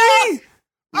 Really?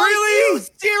 Are you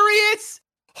serious?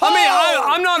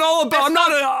 I'm not all about.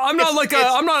 I'm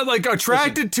not like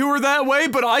attracted to her that way,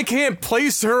 but I can't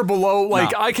place her below.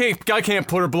 Like I can't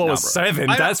put her below a 7.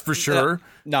 That's for sure.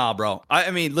 Nah, bro. I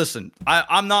mean, listen.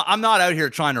 I'm not out here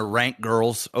trying to rank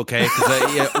girls, okay?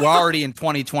 Because we're already in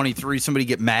 2023. Somebody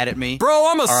get mad at me, bro.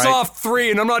 I'm a soft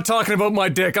 3, and I'm not talking about my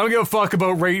dick. I don't give a fuck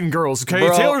about rating girls, okay?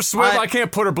 Bro, Taylor Swift, I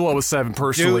can't put her below a 7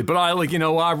 personally, dude, but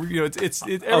everyone's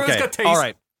got taste. All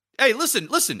right. Hey,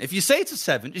 listen. If you say it's a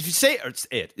 7, if you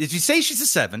say she's a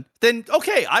 7, then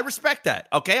okay, I respect that.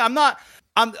 Okay, I'm not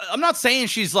saying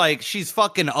she's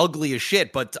fucking ugly as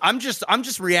shit, but I'm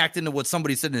just reacting to what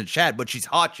somebody said in the chat. But she's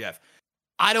hot, Jeff.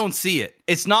 I don't see it.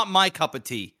 It's not my cup of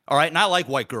tea. All right, and I like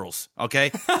white girls.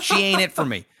 Okay, she ain't it for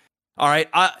me. All right,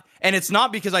 and it's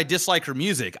not because I dislike her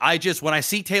music. When I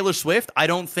see Taylor Swift, I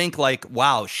don't think like,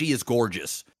 wow, she is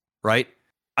gorgeous. Right?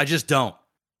 I just don't.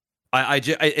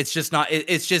 It's just not.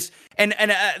 It's just, and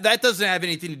that doesn't have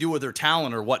anything to do with her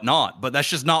talent or whatnot. But that's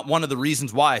just not one of the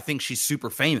reasons why I think she's super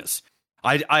famous.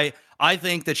 I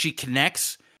think that she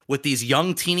connects with these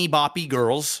young teeny boppy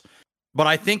girls. But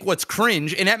I think what's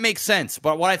cringe, and that makes sense.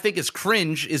 But what I think is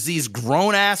cringe is these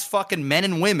grown ass fucking men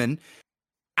and women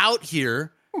out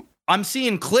here. I'm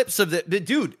seeing clips of the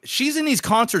dude. She's in these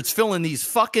concerts filling these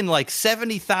fucking like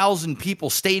 70,000 people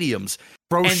stadiums.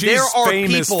 Bro, and she's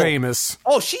famous.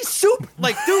 Oh, she's super,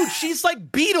 like, dude, she's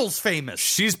like Beatles famous.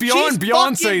 She's beyond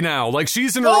Beyonce now. Like,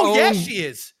 she's in her own. Oh, yes, she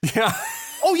is. Yeah.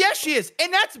 Oh, yes, she is.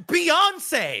 And that's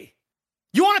Beyonce.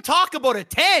 You want to talk about a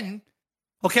 10,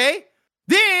 okay?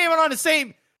 They ain't even on the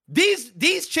same,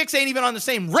 these chicks ain't even on the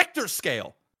same Richter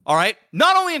scale, all right?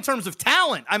 Not only in terms of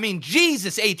talent, I mean,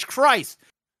 Jesus H. Christ.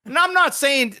 And I'm not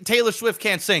saying Taylor Swift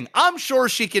can't sing. I'm sure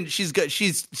she can. She's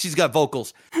got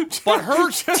vocals, but her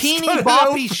teeny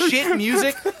boppy shit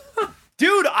music,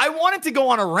 dude. I wanted to go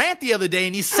on a rant the other day,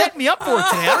 and you set me up for it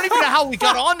today. I don't even know how we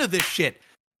got onto this shit.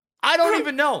 I don't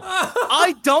even know.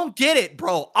 I don't get it,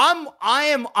 bro.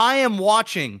 I am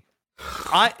watching.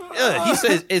 He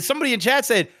says somebody in chat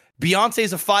said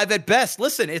Beyonce's a 5 at best.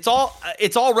 Listen, it's all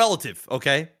relative.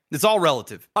 Okay. It's all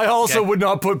relative. I also would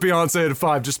not put Beyonce at a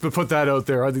 5, just to put that out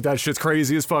there. I think that shit's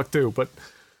crazy as fuck, too. But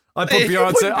I put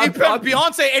Beyonce...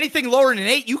 Beyonce anything lower than an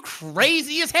 8, you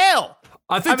crazy as hell.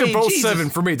 I think they're both 7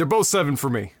 for me. They're both 7 for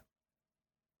me.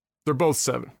 They're both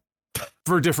 7.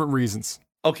 For different reasons.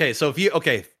 Okay, so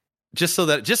just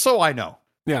so I know.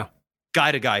 Yeah.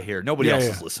 Guy to guy here. Nobody else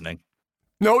is listening.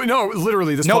 No,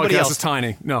 literally, this podcast is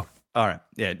tiny. No. All right.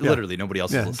 Yeah, literally, nobody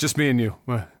else is listening. Just me and you.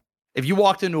 If you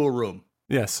walked into a room...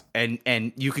 Yes.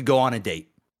 And you could go on a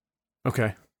date.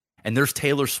 Okay. And there's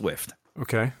Taylor Swift.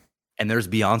 Okay. And there's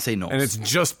Beyonce Knowles. And it's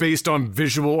just based on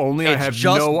visual only? I have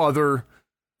no other...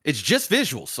 It's just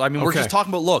visuals. I mean, we're just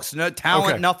talking about looks. No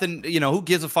talent, nothing. Who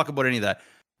gives a fuck about any of that?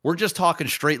 We're just talking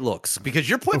straight looks. Because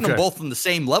you're putting them both on the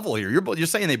same level here. You're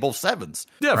saying they both 7s.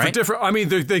 Yeah, right? for different... I mean,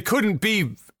 they couldn't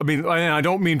be... I mean, I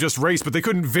don't mean just race, but they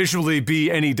couldn't visually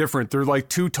be any different. They're like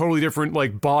 2 totally different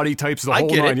like body types of the whole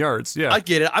 9 yards. Yeah, I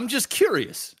get it. I'm just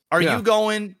curious. Are you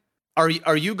going? Are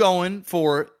you going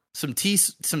for some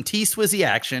T-Swizzy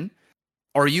action?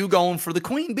 Or are you going for the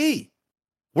Queen Bee?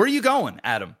 Where are you going,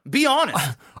 Adam? Be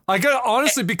honest. I got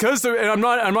honestly because and I'm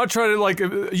not trying to like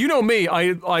me.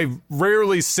 I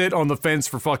rarely sit on the fence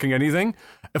for fucking anything.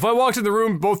 If I walked in the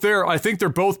room both there, I think they're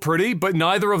both pretty, but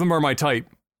neither of them are my type.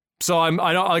 So I'm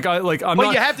not.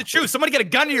 You have to choose. Somebody get a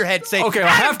gun to your head. Say, okay, I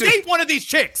have to date one of these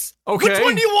chicks. Okay, which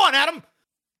one do you want, Adam?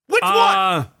 Which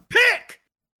one? Pick.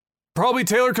 Probably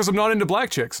Taylor because I'm not into black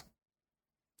chicks.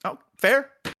 Oh, fair.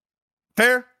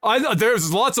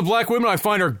 There's lots of black women I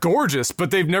find are gorgeous,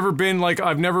 but they've never been like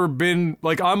I am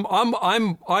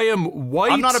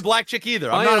white. I'm not a black chick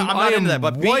either. I'm not into that.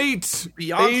 But white,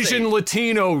 Beyonce. Asian,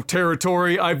 Latino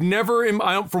territory. I've never,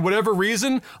 for whatever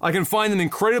reason, I can find them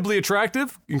incredibly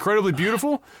attractive, incredibly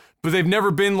beautiful, but they've never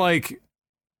been like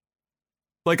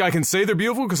I can say they're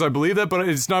beautiful because I believe that, but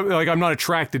it's not like I'm not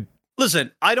attracted.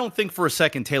 Listen, I don't think for a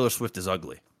second Taylor Swift is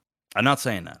ugly. I'm not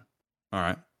saying that. All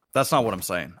right. That's not what I'm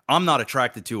saying. I'm not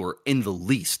attracted to her in the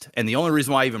least. And the only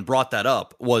reason why I even brought that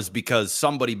up was because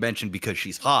somebody mentioned because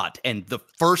she's hot. And the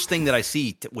first thing that I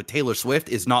see with Taylor Swift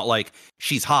is not like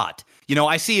she's hot.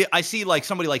 I see like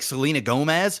somebody like Selena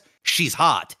Gomez. She's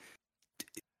hot.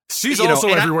 She's also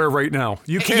everywhere right now.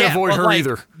 You can't avoid her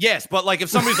either. Yes, but like if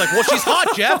somebody's like, well, she's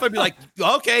hot, Jeff, I'd be like,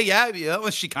 okay, yeah, well,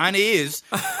 she kind of is.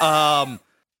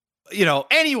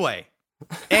 Anyway.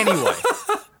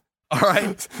 All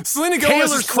right. Selena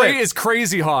Gomez is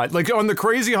crazy hot. Like on the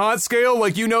crazy hot scale,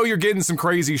 like you're getting some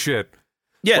crazy shit.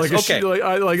 Yes. Like, okay.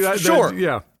 I like that. Sure.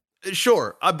 Yeah.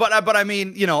 Sure. But I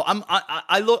mean,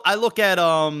 I look at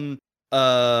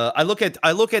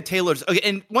Taylor's. Okay,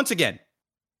 and once again,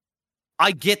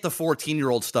 I get the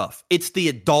 14-year-old stuff. It's the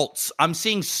adults. I'm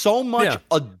seeing so much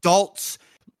adults,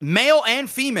 male and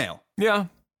female. Yeah.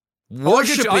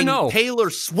 Worshiping Taylor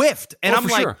Swift. And I'm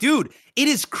like, sure. dude, it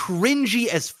is cringy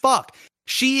as fuck.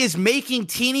 She is making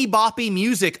teeny boppy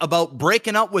music about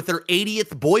breaking up with her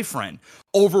 80th boyfriend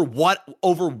over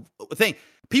thing.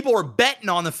 People are betting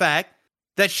on the fact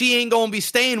that she ain't going to be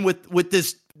staying with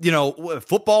this,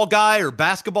 football guy or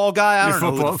basketball guy. I don't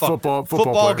know who the fuck.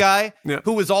 Football guy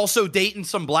who was also dating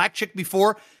some black chick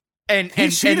before. And he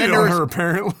cheated on her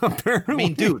apparently. I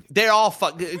mean, dude, they're all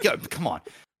come on.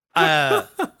 But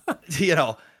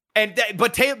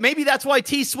maybe that's why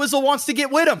T Swizzle wants to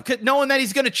get with him, knowing that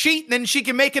he's going to cheat, and then she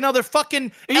can make another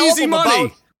fucking easy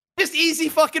money, just easy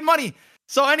fucking money.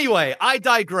 So anyway, I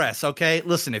digress. Okay,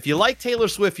 listen, if you like Taylor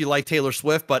Swift, you like Taylor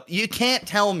Swift, but you can't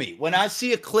tell me when I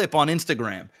see a clip on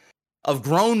Instagram of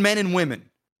grown men and women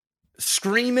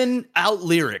screaming out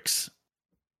lyrics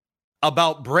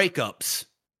about breakups,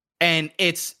 and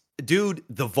it's, dude,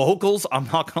 the vocals. I'm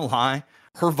not gonna lie,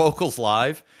 her vocals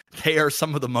live. They are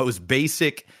some of the most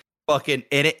basic fucking.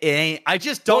 It ain't. I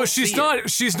just don't. No, she's not.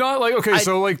 She's not like okay.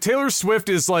 So like Taylor Swift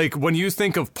is like when you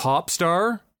think of pop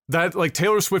star, that like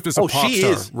Taylor Swift is a pop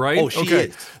star, right? Oh, she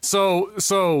is.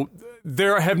 So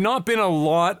there have not been a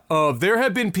lot of. There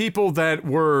have been people that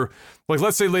were like,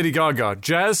 let's say Lady Gaga,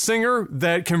 jazz singer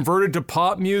that converted to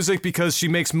pop music because she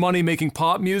makes money making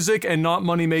pop music and not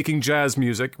money making jazz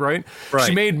music, right?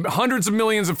 She made hundreds of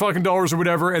millions of fucking dollars or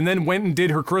whatever, and then went and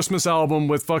did her Christmas album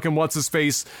with fucking what's his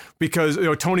face because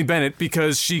Tony Bennett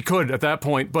because she could at that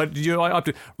point. But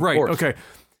okay.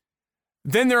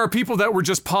 Then there are people that were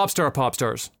just pop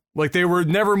stars. Like they were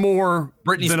never more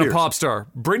than a pop star.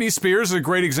 Britney Spears is a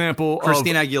great example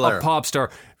Christina Aguilera. A pop star.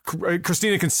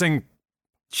 Christina can sing.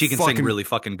 She can sing really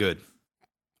fucking good.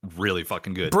 Really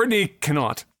fucking good. Britney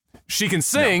cannot. She can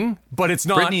sing, but it's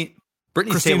not Britney's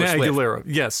Christina Taylor Aguilera.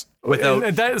 Swift. Yes. Without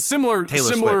and that similar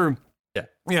Swift.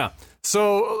 Yeah.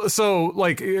 So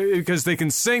like because they can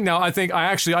sing now, I think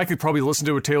I could probably listen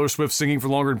to a Taylor Swift singing for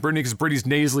longer than Britney because Britney's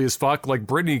nasally as fuck. Like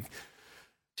Britney.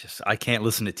 I can't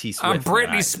listen to T Swift. I'm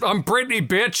Britney,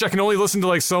 bitch. I can only listen to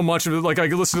like so much of it. Like I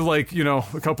can listen to like a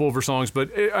couple of her songs,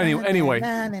 but anyway,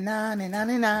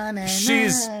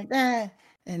 she's.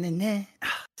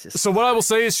 So what I will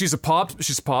say is she's a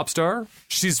pop star.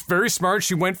 She's very smart.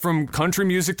 She went from country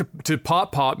music to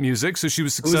pop music, so she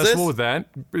was successful with that.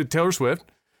 Taylor Swift.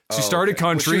 She started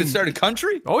country. She started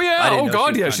country? Oh yeah. Oh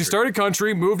god, yeah. She started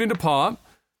country, moved into pop.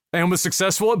 And was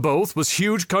successful at both, was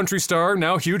huge country star,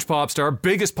 now huge pop star,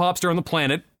 biggest pop star on the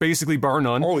planet, basically bar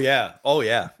none. Oh, yeah.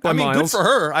 I mean, good for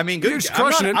her. I mean, good. She's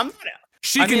crushing it.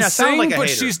 She can sing, but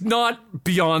she's not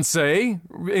Beyonce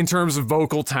in terms of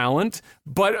vocal talent.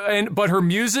 But her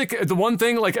music, the one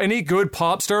thing, like any good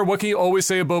pop star, what can you always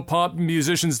say about pop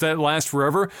musicians that last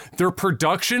forever? Their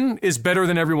production is better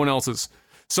than everyone else's.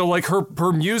 So like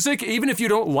her music, even if you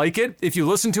don't like it, if you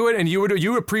listen to it and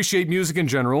you appreciate music in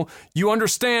general, you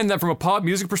understand that from a pop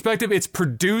music perspective, it's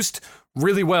produced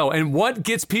really well. And what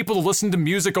gets people to listen to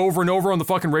music over and over on the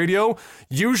fucking radio?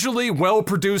 Usually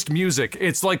well-produced music.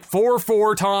 It's like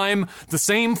 4/4 time, the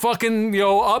same fucking,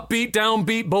 upbeat,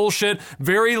 downbeat bullshit.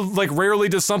 Very, like, rarely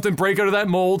does something break out of that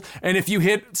mold. And if you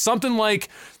hit something like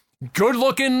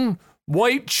good-looking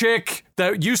white chick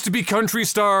that used to be country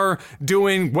star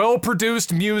doing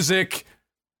well-produced music,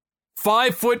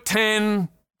 5'10",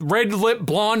 red lip,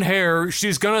 blonde hair,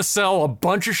 she's gonna sell a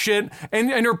bunch of shit.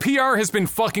 And her PR has been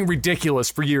fucking ridiculous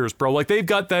for years, bro. Like, they've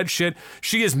got that shit.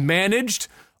 She is managed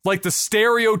like the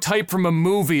stereotype from a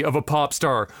movie of a pop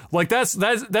star. Like, that's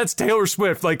Taylor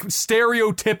Swift, like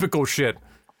stereotypical shit.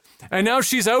 And now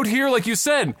she's out here, like you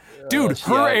said. Dude,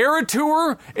 her Era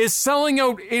Tour is selling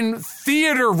out in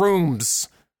theater rooms.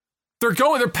 They're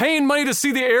paying money to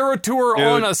see the Era Tour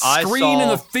on a screen in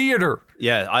the theater.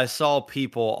 Yeah, I saw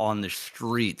people on the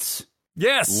streets.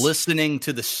 Yes. Listening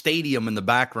to the stadium in the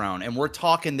background. And we're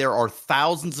talking there are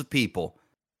thousands of people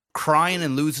crying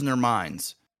and losing their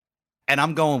minds. And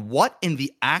I'm going, what in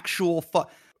the actual fuck?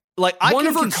 Like, one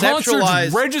of her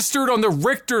concerts registered on the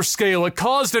Richter scale. It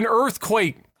caused an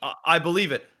earthquake. I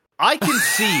believe it. I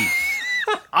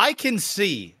can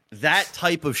see that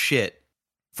type of shit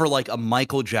for like a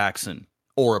Michael Jackson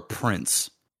or a Prince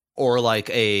or like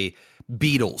a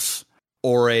Beatles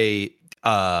or an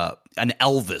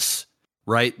Elvis,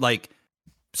 right? Like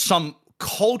some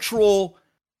cultural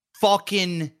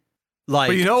fucking like,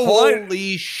 but you know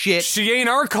holy shit. She ain't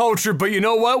our culture, but you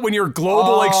know what? When you're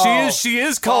global like she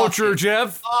is culture,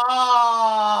 Jeff. Oh.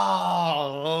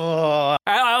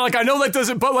 I know that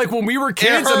doesn't, but like when we were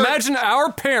kids, imagine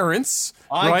our parents,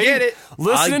 I get it.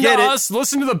 Listening to us,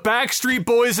 listening to the Backstreet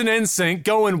Boys and NSYNC,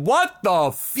 going, what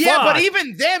the fuck? Yeah, but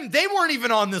even them, they weren't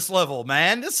even on this level,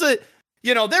 man. This is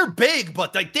they're big,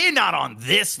 but like they're not on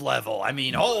this level. I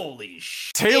mean, holy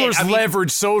shit. Taylor's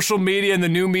leveraged social media and the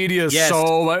new media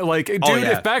so like, dude,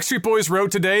 if Backstreet Boys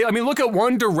wrote today, I mean, look at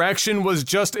One Direction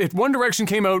if One Direction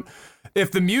came out,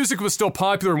 if the music was still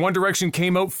popular and One Direction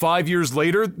came out 5 years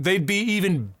later, they'd be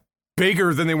even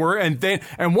bigger than they were. And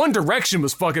One Direction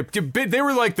was fucking, they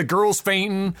were like the girls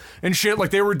fainting and shit,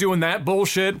 like they were doing that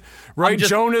bullshit, right?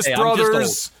 Jonas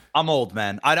Brothers. I'm old,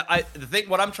 man.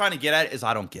 What I'm trying to get at is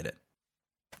I don't get it.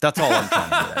 That's all I'm trying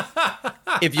to get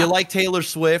at. If you like Taylor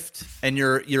Swift and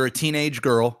you're a teenage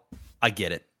girl, I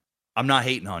get it. I'm not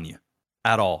hating on you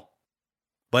at all.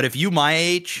 But if you my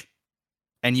age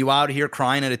and you out here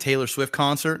crying at a Taylor Swift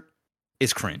concert,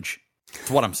 it's cringe.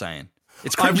 That's what I'm saying.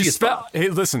 It's cringe. Hey,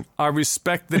 listen, I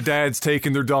respect the dads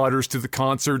taking their daughters to the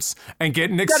concerts and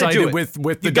getting excited with the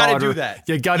daughter. You gotta do that.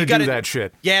 You gotta do that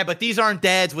shit. Yeah, but these aren't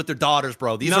dads with their daughters,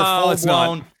 bro. These are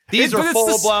full-blown. These are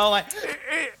full-blown.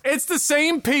 It's the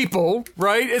same people,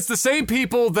 right? It's the same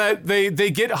people that they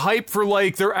get hyped for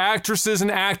like their actresses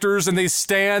and actors, and they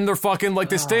stand. They're fucking like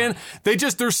they stand.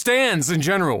 They're stands in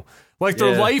general. Like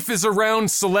their life is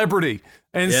around celebrity.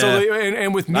 And so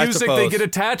and with music they get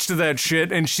attached to that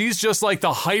shit, and she's just like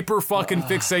the hyper fucking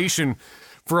fixation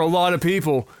for a lot of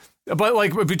people. But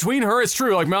like between her, it's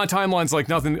true. Like my timeline's like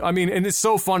nothing. I mean, and it's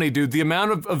so funny, dude. The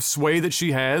amount of sway that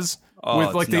she has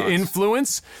with like the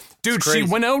influence. Dude, she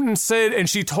went out and said, and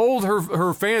she told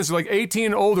her fans, like 18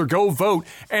 and older, go vote.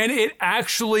 And it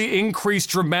actually increased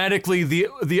dramatically the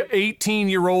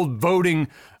 18-year-old voting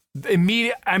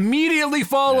immediately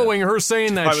following her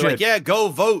saying that shit. Like, yeah, go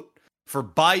vote for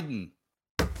Biden.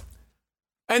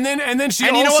 And then she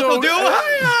and also... you know what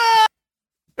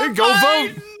they'll do? Go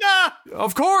vote.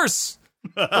 Of course.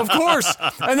 Of course.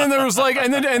 And then there was like,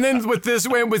 and then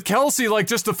with Kelsey, like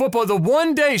just the football, the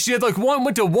one day she had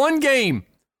went to one game.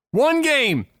 One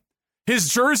game. His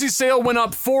jersey sale went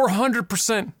up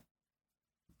 400%.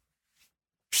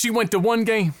 She went to one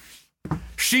game.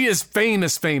 She is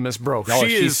famous, bro. Oh,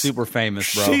 she's super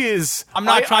famous, bro. She is. I'm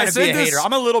not trying to be a hater.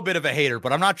 I'm a little bit of a hater,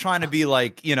 but I'm not trying to be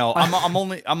like, I'm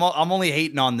only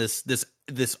hating on this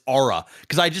aura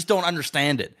because I just don't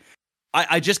understand it.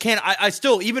 I just can't. I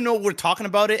still, even though we're talking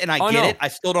about it and I get it, I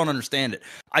still don't understand it.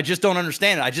 I just don't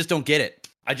understand it. I just don't get it.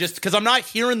 Because I'm not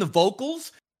hearing the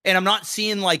vocals. And I'm not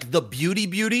seeing like the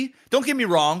beauty. Don't get me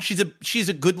wrong. She's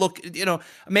a good look.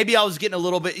 Maybe I was getting a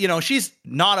little bit. She's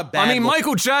not a bad. I mean,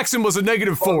 Michael Jackson was a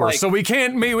 -4, so we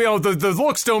can't. Maybe the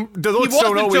looks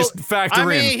don't always factor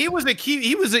in. I mean, he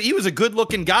was a good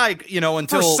looking guy.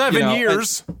 Until for 7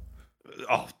 years.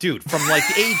 Oh, dude, from like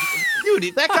age,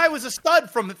 dude, that guy was a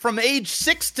stud from age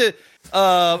 6 to.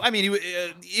 I mean,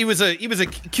 he was a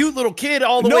cute little kid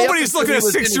all the way up. Nobody's looking at a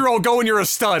 6-year-old going, "You're a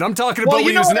stud." I'm talking about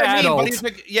when he was an adult.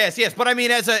 Yes, but I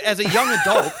mean, as a young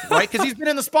adult, right? Because he's been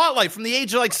in the spotlight from the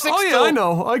age of like 6. Oh yeah, I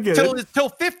know, I get it. Till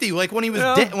 50, like when he was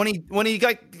when he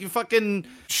got fucking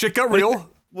shit got real.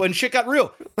 When shit got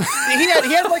real, he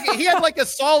had like a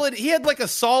solid he was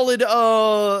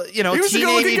teenage a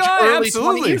good-looking guy, early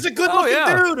absolutely. 20. He was a good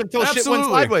looking dude until shit went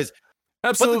sideways.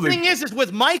 Absolutely. But the thing is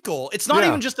with Michael, it's not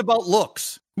even just about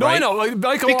looks. No, right? I know. Like,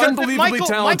 Michael, unbelievably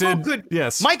talented.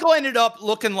 Yes. Michael ended up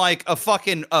looking like a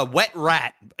fucking wet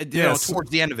rat,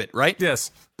 towards the end of it, right?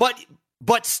 Yes.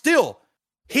 But still,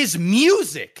 his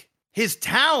music, his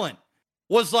talent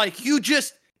was like,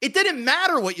 it didn't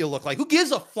matter what you look like. Who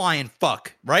gives a flying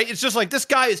fuck, right? It's just like, this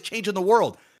guy is changing the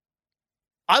world.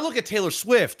 I look at Taylor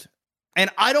Swift, and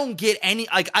I don't get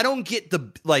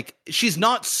she's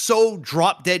not so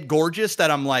drop dead gorgeous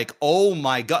that I'm like, oh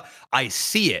my God. I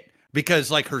see it because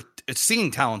like her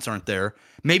singing talents aren't there.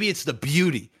 Maybe it's the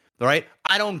beauty, right?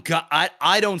 I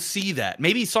don't see that.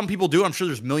 Maybe some people do. I'm sure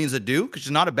there's millions that do because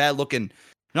she's not a bad looking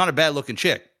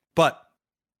chick. But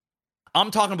I'm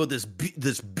talking about this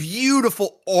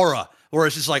beautiful aura where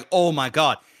it's just like, oh my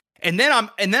God. And then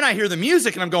I hear the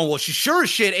music and I'm going, well, she sure as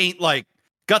shit ain't like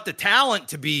got the talent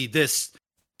to be this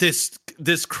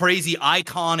crazy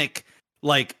iconic,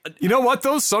 like, you know what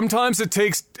though? Sometimes it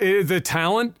takes the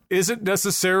talent isn't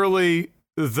necessarily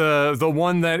the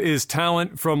one that is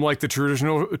talent from like the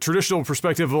traditional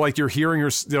perspective of like you're hearing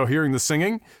the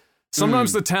singing.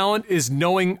 Sometimes the talent is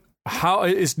knowing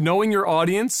your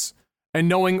audience and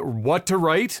knowing what to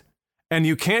write. And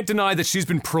you can't deny that she's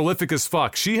been prolific as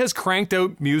fuck. She has cranked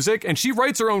out music, and she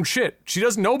writes her own shit.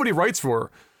 Nobody writes for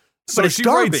her. So but it's she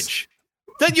garbage.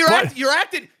 Then you're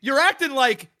acting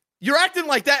like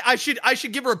that. I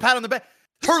should give her a pat on the back.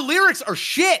 Her lyrics are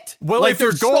shit. Well, like, if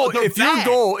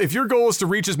your goal is to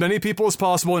reach as many people as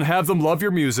possible and have them love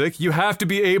your music, you have to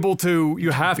be able to.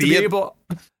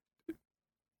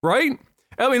 Right?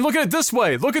 I mean, look at it this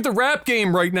way. Look at the rap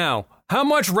game right now. How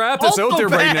much rap that's out there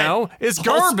right now is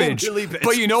garbage. Really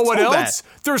but you know what else?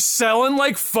 Bad. They're selling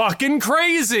like fucking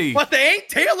crazy. But they ain't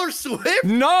Taylor Swift.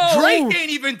 No.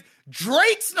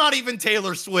 Drake's not even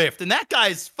Taylor Swift. And that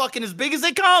guy's fucking as big as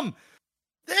they come.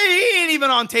 They ain't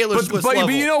even on Taylor Swift's level.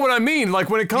 But you know what I mean? Like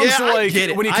when it comes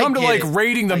to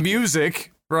rating the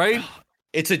music, right?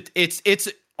 It's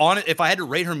on it. If I had to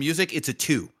rate her music, it's a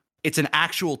 2. It's an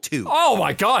actual 2. Oh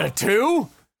my God, a 2?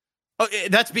 Oh,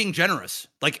 that's being generous.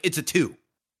 Like, it's a 2.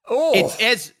 Oh,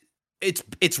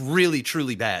 it's really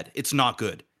truly bad. It's not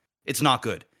good. It's not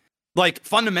good. Like,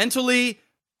 fundamentally,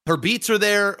 her beats are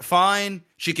there, fine.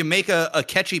 She can make a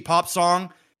catchy pop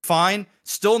song, fine.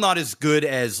 Still not as good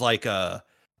as like a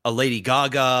Lady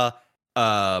Gaga,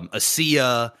 a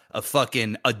Sia, a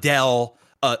fucking Adele.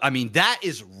 I mean, that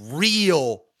is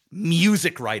real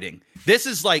music writing.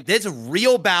 There's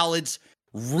real ballads.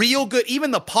 Real good.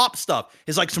 Even the pop stuff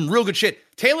is like some real good shit.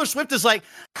 Taylor Swift is like,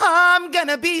 I'm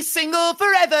gonna be single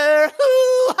forever.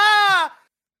 Hoo-ha!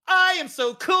 I am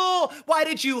so cool. Why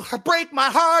did you break my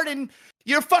heart? And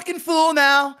you're a fucking fool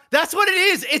now. That's what it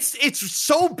is. It's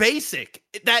so basic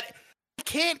that I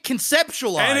can't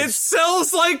conceptualize. And it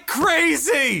sells like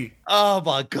crazy. Oh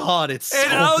my God, it's so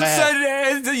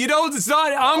bad. It's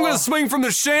not, I'm going to swing from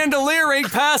the chandelier,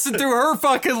 ain't passing through her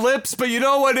fucking lips, but you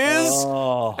know what is?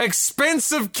 Oh.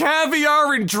 Expensive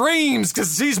caviar and dreams,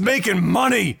 because she's making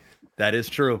money. That is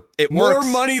true. It More works.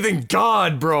 money than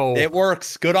God, bro. It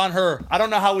works. Good on her. I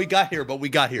don't know how we got here, but we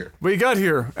got here. And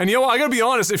you know what? I gotta be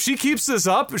honest. If she keeps this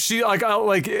up, she's had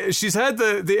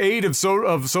the aid of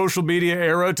social media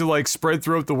era to like spread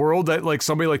throughout the world. That like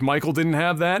somebody like Michael didn't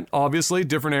have that. Obviously,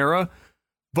 different era.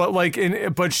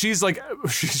 But she's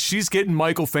getting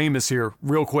Michael famous here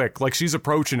real quick. Like she's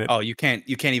approaching it. Oh, you can't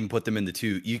even put them in the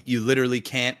two. You literally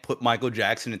can't put Michael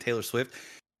Jackson and Taylor Swift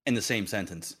in the same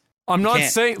sentence. I'm not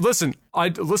saying. Listen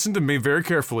to me very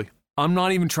carefully. I'm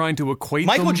not even trying to equate.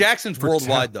 Michael Jackson's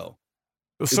worldwide, though.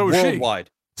 So worldwide,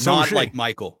 not like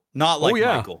Michael. Not like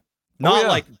Michael. Not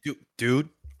like dude.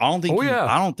 I don't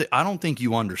think. I don't think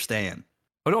you understand.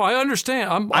 Oh, no, I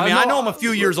understand. I know I'm a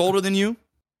few years older than you,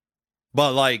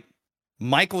 but like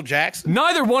Michael Jackson.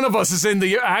 Neither one of us is in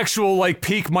the actual like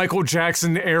peak Michael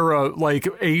Jackson era like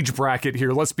age bracket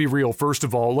here. Let's be real. First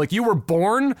of all, like you were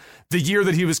born the year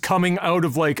that he was coming out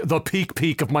of like the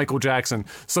peak of Michael Jackson.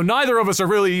 So neither of us are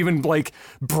really even like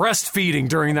breastfeeding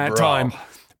during that time.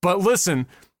 But listen,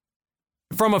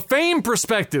 from a fame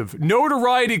perspective,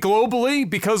 notoriety globally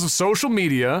because of social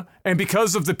media and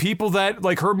because of the people that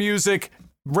like her music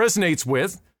resonates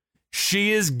with.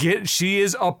 She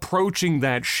is approaching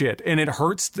that shit, and it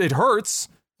hurts.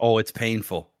 Oh, it's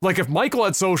painful. Like if Michael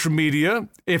had social media,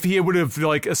 if he would have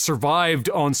like survived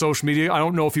on social media, I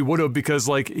don't know if he would have because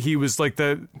like he was like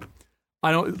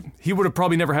he would have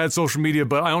probably never had social media,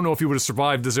 but I don't know if he would have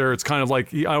survived this era. It's kind of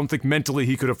like I don't think mentally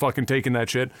he could have fucking taken that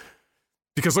shit.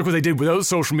 Because look what they did without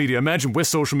social media. Imagine with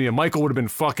social media, Michael would have been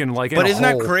fucking like. But isn't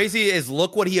that crazy? Is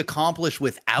look what he accomplished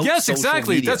without. Yes, social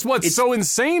exactly. media. That's what's so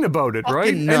insane about it,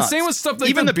 right? Nuts. And same with stuff like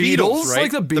even the Beatles, right?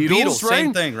 like the Beatles, right?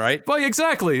 Same thing, right? But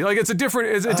exactly, like it's a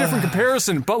different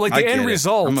comparison. But like the end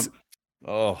result.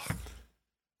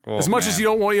 As much as you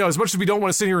don't want, as much as we don't want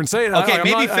to sit here and say it. Okay,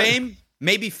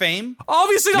 maybe fame.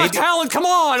 Obviously not talent. Come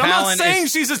on. I'm not saying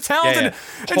she's as talented.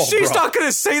 Yeah. And she's not going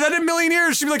to say that in a million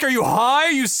years. She'll be like, are you high?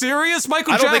 Are you serious?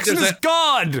 Michael Jackson is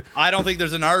God. I don't think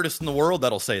there's an artist in the world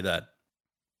that'll say that.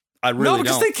 I really don't. No,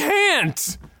 because they can't.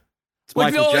 It's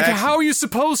Michael Jackson. Like, how are you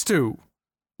supposed to?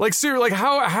 Like, seriously, like,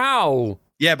 how?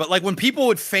 Yeah, but like when people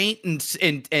would faint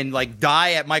and like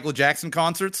die at Michael Jackson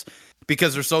concerts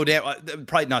because they're so damn,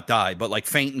 probably not die, but like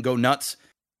faint and go nuts.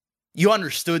 You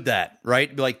understood that,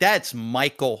 right? Like that's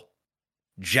Michael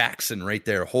Jackson right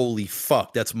there. Holy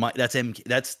fuck, that's Michael.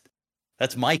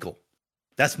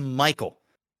 That's Michael.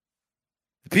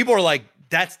 People are like,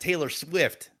 that's Taylor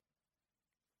Swift.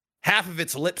 Half of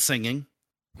it's lip singing.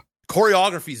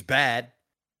 Choreography's bad.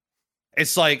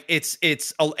 It's like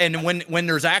and when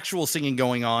there's actual singing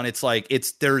going on, it's like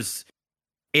it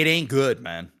ain't good,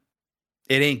 man.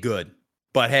 It ain't good.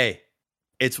 But hey.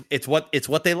 It's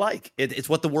what they like. It's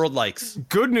what the world likes.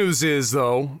 Good news is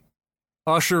though,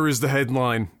 Usher is the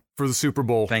headline for the Super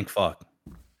Bowl. Thank fuck.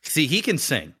 See, he can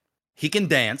sing. He can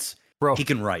dance. Bro, he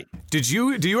can write. Do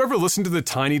you ever listen to the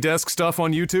Tiny Desk stuff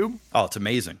on YouTube? Oh, it's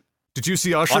amazing. Did you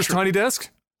see Usher's Tiny Desk?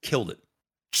 Killed it.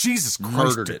 Jesus Christ.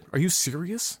 Murdered it. Are you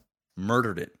serious?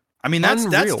 Murdered it. I mean, that's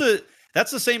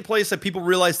the same place that people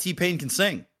realize T-Pain can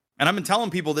sing. And I've been telling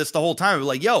people this the whole time. We're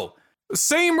like, yo.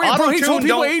 Same rate, bro. He told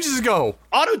people ages ago.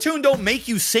 Auto-tune don't make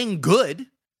you sing good.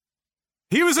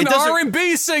 He was an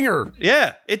R&B singer.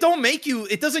 Yeah. It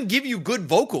doesn't give you good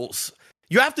vocals.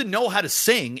 You have to know how to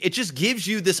sing. It just gives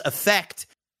you this effect,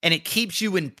 and it keeps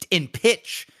you in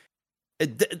pitch.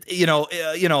 It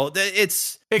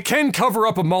can cover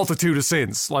up a multitude of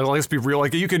sins. Like, let's be real.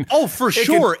 Like, you can. Oh, for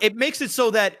sure. It makes it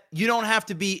so that you don't have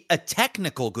to be a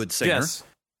technical good singer. Yes.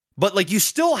 But like, you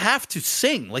still have to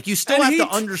sing. Like, you still have to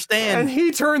understand. And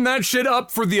he turned that shit up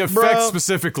for the effect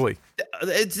specifically.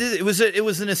 It was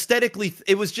an aesthetically.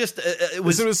 It was just. It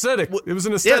was an aesthetic. It was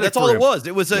an aesthetic. Yeah, that's all it was.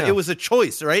 It was a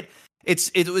choice, right?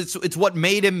 It's what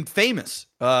made him famous.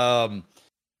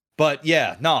 But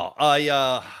yeah, no,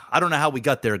 I don't know how we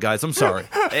got there, guys. I'm sorry.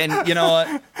 And you know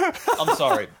what? I'm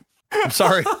sorry.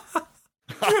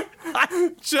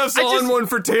 Jeff's on one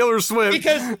for Taylor Swift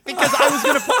because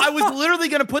I was literally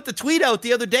gonna put the tweet out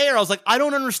the other day, or I was like, I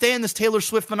don't understand this Taylor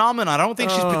Swift phenomenon. I don't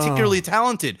think she's particularly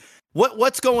talented.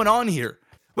 What's going on here?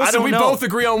 Listen, we both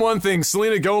agree on one thing.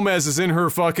 Selena Gomez is in her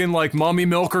fucking, like, mommy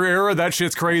milker era. That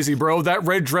shit's crazy, bro. That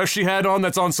red dress she had on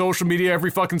that's on social media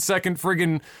every fucking second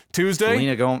friggin' Tuesday.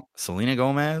 Selena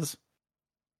Gomez?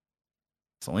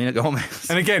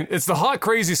 And again, it's the hot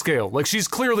crazy scale. Like, she's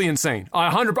clearly insane.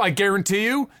 I guarantee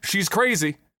you, she's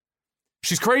crazy.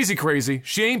 She's crazy.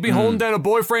 She ain't beholden to a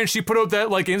boyfriend. She put out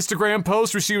that, like, Instagram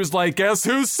post where she was like, guess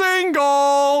who's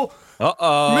single?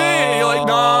 Uh-oh. Me. You're like,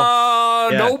 nah,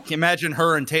 nope. Can you imagine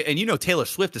her and Taylor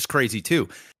Swift is crazy too.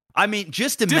 I mean,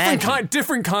 just imagine.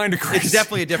 Different kind of crazy. It's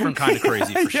definitely a different kind of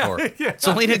crazy for sure. Yeah.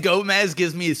 Selena Gomez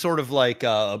gives me sort of like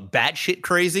batshit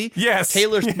crazy. Yes.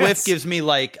 Taylor Swift gives me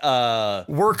like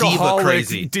workaholic diva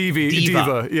crazy.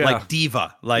 Diva. Yeah. Like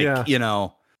diva. Like, you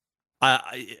know.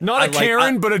 Not a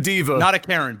Karen, but a diva. Not a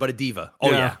Karen, but a diva.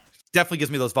 Oh, yeah. Definitely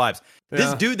gives me those vibes. Yeah.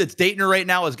 This dude that's dating her right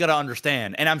now is gonna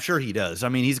understand, and I'm sure he does. I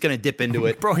mean, he's gonna dip into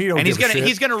it, bro. He's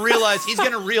gonna realize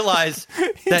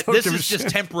that this is just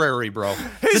temporary, bro.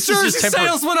 His jersey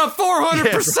sales went up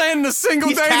 400% in a single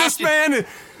day.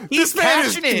 This man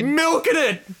is milking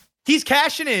it. He's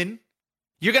cashing in.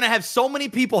 You're gonna have so many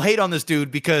people hate on this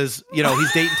dude because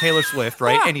he's dating Taylor Swift,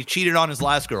 right? And he cheated on his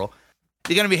last girl.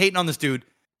 You're gonna be hating on this dude,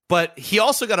 but he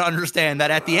also got to understand that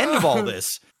at the end of all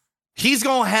this. He's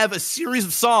going to have a series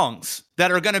of songs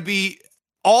that are going to be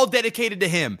all dedicated to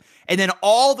him. And then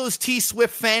all those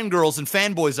T-Swift fangirls and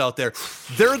fanboys out there,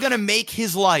 they're going to make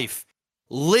his life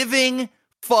living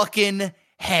fucking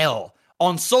hell.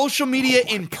 On social media,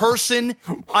 in person.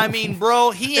 I mean,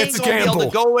 bro, he ain't going to be able to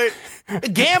go it. A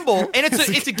gamble. And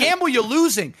it's a gamble you're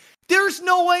losing. There's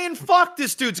no way in fuck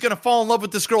this dude's going to fall in love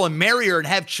with this girl and marry her and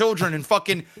have children and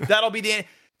fucking that'll be the end.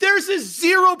 There's a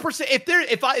 0%.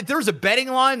 If there's a betting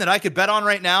line that I could bet on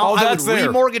right now, I would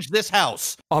remortgage this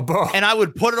house. And I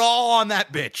would put it all on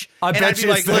that bitch. I'd be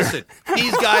like, listen,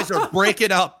 these guys are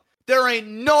breaking up. There ain't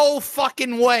no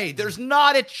fucking way. There's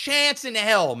not a chance in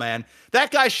hell, man. That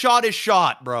guy shot his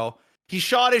shot, bro. He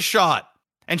shot his shot.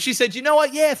 And she said, you know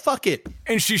what? Yeah, fuck it.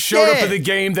 And she showed up at the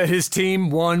game that his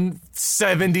team won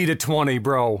 70-20,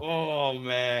 bro. Oh,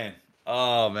 man.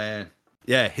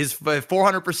 Yeah, his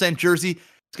 400% jersey.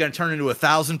 It's going to turn into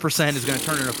 1,000%. It's going to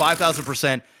turn into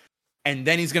 5,000%. And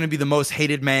then he's going to be the most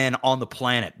hated man on the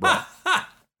planet, bro.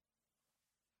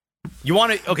 You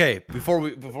want to... Okay, before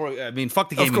I mean, fuck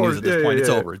the gaming news at this point. It's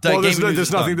over. Well,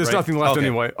 there's nothing left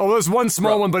anyway. Oh, there's one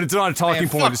small one, but it's not a talking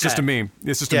point. It's just a meme.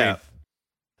 It's just a meme.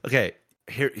 Okay,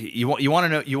 here you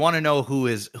want to know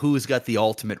who's got the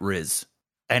ultimate riz.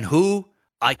 And who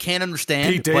I can't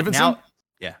understand. Pete Davidson?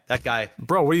 Yeah, that guy.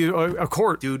 Bro, what are you, a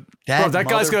court? Dude, that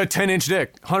guy's got a 10-inch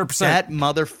dick, 100%. That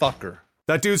motherfucker.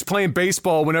 That dude's playing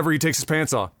baseball whenever he takes his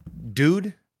pants off.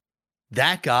 Dude,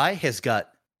 that guy has got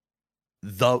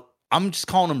I'm just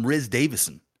calling him Riz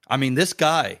Davison. I mean, this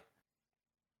guy,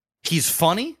 he's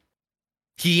funny.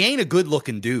 He ain't a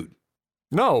good-looking dude.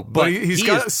 No, but he's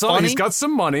got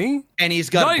some money. And he's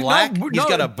got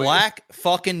a black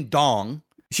fucking dong.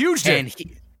 Huge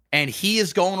dick. And he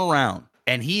is going around,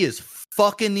 and he is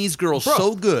fucking these girls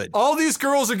so good. All these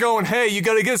girls are going, hey, you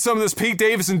got to get some of this Pete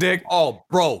Davidson dick. Oh,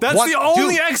 bro. That's the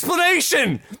only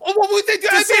explanation.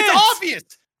 It's obvious.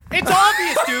 It's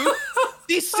obvious, dude.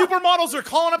 These supermodels are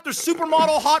calling up their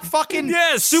supermodel hot fucking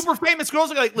super famous girls.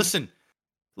 They're like, listen,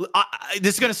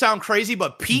 this is gonna sound crazy,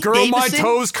 but Pete Girl, Davidson, my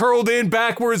toes curled in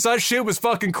backwards. That shit was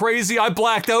fucking crazy. I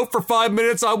blacked out for 5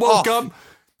 minutes. I woke up.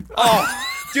 Oh,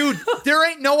 dude, there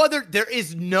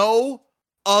is no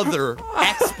other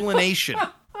explanation.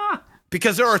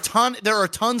 Because there are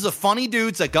tons of funny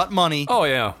dudes that got money. Oh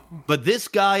yeah. But this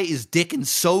guy is dicking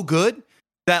so good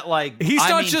that like it's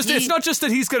not just that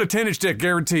he's got a 10-inch dick,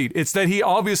 guaranteed. It's that he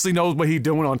obviously knows what he's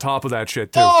doing on top of that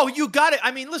shit too. Oh, you got it.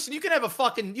 I mean, listen, you can have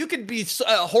you could be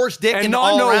a horse dick and and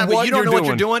not all know around, what but you don't know what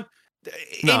you're doing.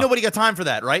 No. Ain't nobody got time for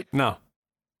that, right? No.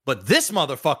 But this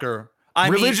motherfucker,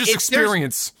 religious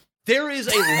experience. There is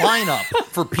a lineup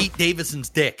for Pete Davidson's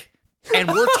dick. And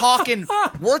we're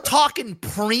talking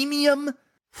premium.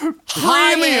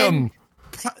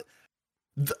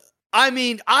 I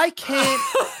mean, I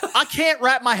can't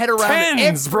wrap my head around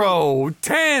tens, bro.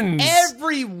 Tens.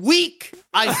 Every week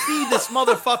I see this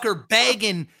motherfucker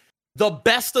bagging the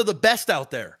best of the best out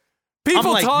there.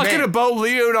 People like, talking about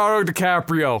Leonardo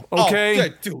DiCaprio, okay?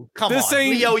 Oh, dude, come on.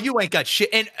 Leo, you ain't got shit.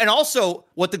 And also,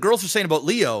 what the girls are saying about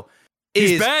Leo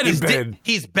is... He's bad in bed.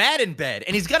 He's bad in bed,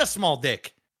 and he's got a small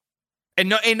dick. And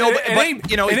no, he's Leonardo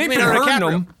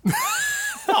DiCaprio.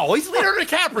 No, he's Leonardo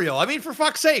DiCaprio. I mean, for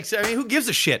fuck's sakes. I mean, who gives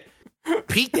a shit?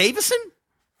 Pete Davidson?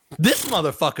 This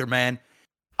motherfucker, man.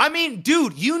 I mean,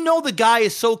 dude, you know the guy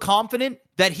is so confident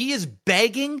that he is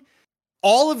begging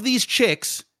all of these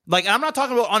chicks. Like, I'm not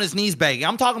talking about on his knees begging.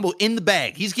 I'm talking about in the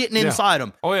bag. He's getting inside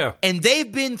them. Oh, yeah. And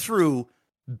they've been through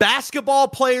basketball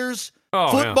players,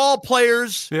 football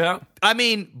players. Yeah. I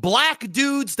mean, black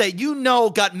dudes that you know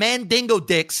got mandingo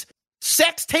dicks,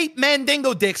 sex tape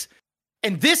mandingo dicks.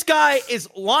 And this guy is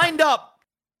lined up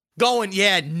going,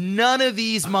 yeah, none of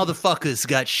these motherfuckers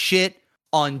got shit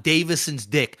on Davidson's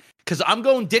dick. Because I'm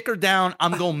going dick her down,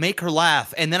 I'm going to make her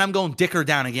laugh, and then I'm going dick her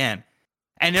down again.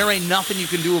 And there ain't nothing you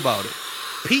can do about it.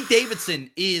 Pete Davidson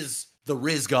is the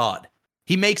Riz God.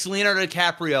 He makes Leonardo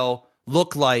DiCaprio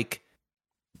look like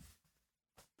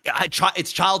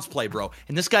it's child's play, bro.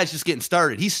 And this guy's just getting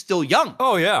started. He's still young.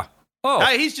 Oh, yeah. Oh.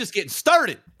 He's just getting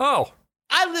started. Oh.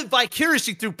 I live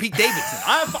vicariously through Pete Davidson.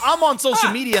 I'm on social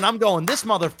media and I'm going, this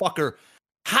motherfucker,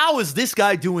 how is this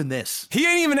guy doing this? He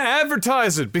ain't even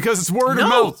advertise it because it's word of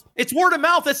mouth. It's word of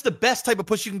mouth. That's the best type of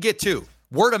pussy you can get too.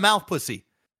 Word of mouth pussy.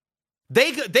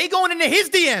 They going into his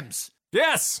DMs.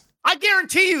 Yes. I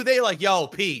guarantee you they like, yo,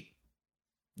 Pete,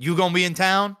 you gonna be in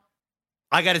town?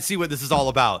 I got to see what this is all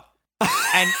about.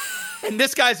 and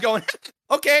this guy's going,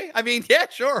 okay. I mean, yeah,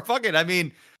 sure. Fuck it. I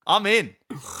mean, I'm in.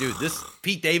 Dude, this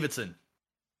Pete Davidson.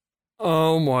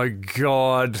 Oh, my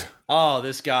God. Oh,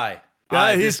 this guy.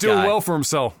 Yeah, he's doing well for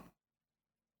himself.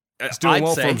 He's doing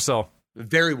well for himself.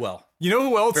 Very well. You know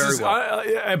who else Very is?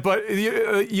 well. But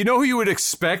you know who you would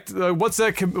expect? What's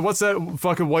that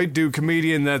fucking white dude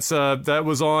comedian that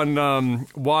was on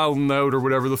Wild 'N Out or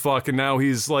whatever the fuck, and now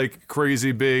he's like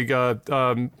crazy big.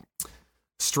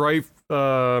 Strife.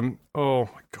 Oh my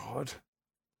God.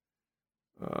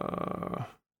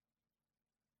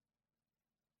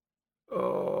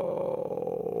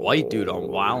 White dude on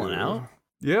Wild 'N Out?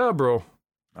 Yeah, bro.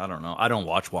 I don't know. I don't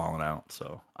watch Wild 'N Out,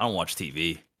 so I don't watch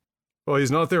TV. Well,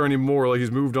 he's not there anymore. Like, he's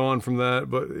moved on from that,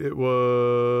 but it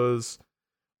was...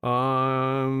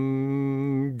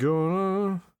 I'm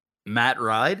gonna... Matt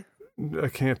Ride?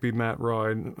 It can't be Matt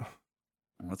Ride.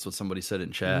 That's what somebody said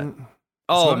in chat.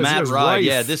 Matt Ride. Rife,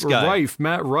 yeah, this guy. Rife.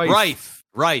 Matt Rife.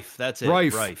 Rife. That's it.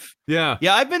 Rife. Yeah.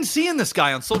 Yeah, I've been seeing this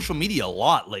guy on social media a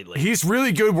lot lately. He's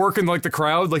really good working, like, the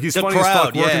crowd. Like, he's funny as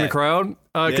fuck working the crowd.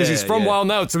 Because he's from Wild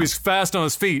 'N Out, so he's fast on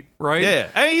his feet, right? Yeah.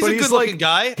 I mean, he's a good-looking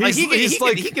guy. Like,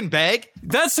 he can bag.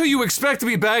 That's who you expect to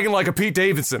be bagging like a Pete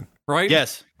Davidson, right?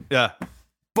 Yes. Yeah.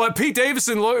 But Pete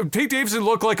Davidson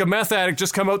looked like a meth addict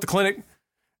just come out the clinic.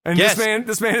 And this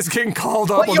man is getting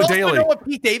called up on the daily. You know what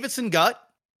Pete Davidson got?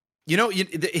 You know,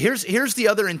 here's the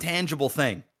other intangible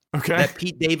thing that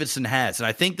Pete Davidson has, and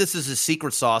I think this is his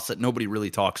secret sauce that nobody really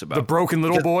talks about. The broken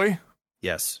little boy?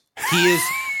 Yes.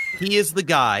 He is the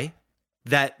guy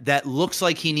that looks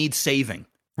like he needs saving.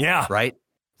 Yeah. Right?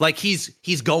 Like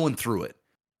he's going through it.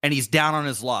 And he's down on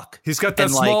his luck. He's got that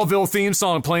Smallville theme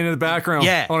song playing in the background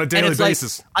on a daily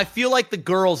basis. Like, I feel like the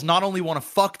girls not only want to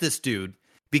fuck this dude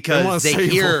because they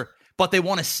hear, but they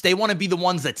want to be the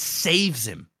ones that saves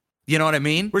him. You know what I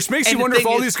mean? Which makes you wonder if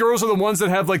all these girls are the ones that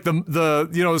have like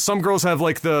the some girls have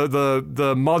like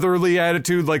the motherly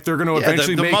attitude, like they're going to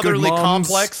eventually the make motherly good moms,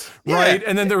 complex, right?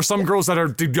 And then there are some girls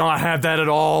that do not have that at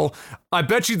all. I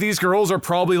bet you these girls are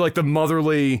probably like the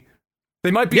motherly. They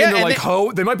might be in their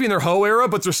they might be in their hoe era,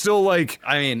 but they're still like.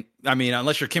 I mean,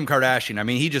 unless you're Kim Kardashian, I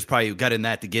mean, he just probably got in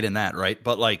that to get in that, right?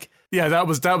 But like, Yeah, that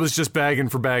was just bagging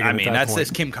for bagging. I mean,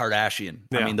 that's Kim Kardashian.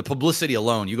 Yeah. I mean, the publicity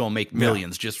alone, you're gonna make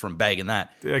millions just from bagging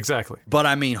that. Exactly. But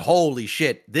I mean, holy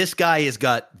shit, this guy has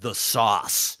got the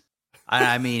sauce.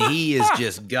 I mean, he has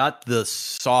just got the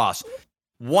sauce.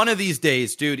 One of these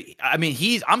days, dude. I mean,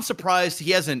 I'm surprised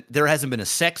there hasn't been a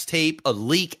sex tape, a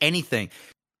leak, anything.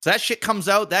 So that shit comes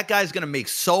out, that guy's gonna make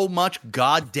so much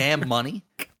goddamn money.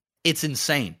 It's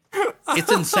insane.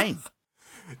 It's insane.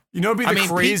 You know,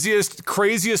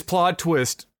 craziest plot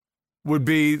twist would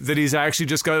be that he's actually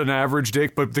just got an average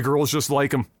dick, but the girls just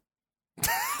like him.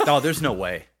 Oh, there's no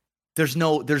way. There's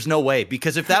no way,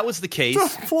 because if that was the case,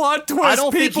 the plot twist, I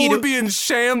don't think people would be in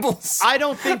shambles. I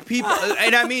don't think people,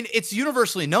 and I mean, it's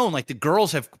universally known. Like the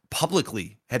girls have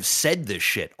publicly said this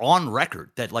shit on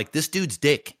record that like this dude's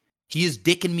dick, he is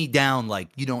dicking me down like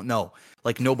you don't know,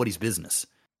 like nobody's business.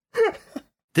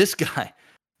 This guy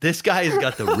has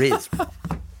got the riz.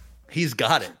 He's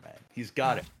got it, man. He's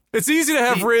got it. It's easy to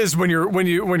have riz when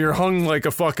you're hung like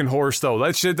a fucking horse, though.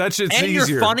 That shit's and easier.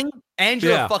 You're funny, and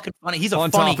you're fucking funny. He's a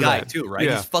funny guy too, right?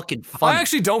 Yeah. He's fucking funny. I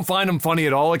actually don't find him funny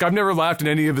at all. Like I've never laughed at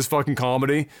any of his fucking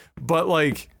comedy, but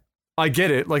like I get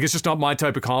it. Like it's just not my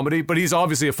type of comedy. But he's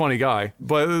obviously a funny guy.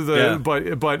 But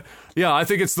I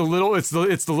think it's the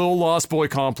little lost boy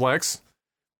complex.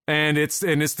 And it's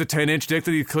the 10-inch dick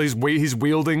that he's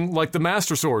wielding like the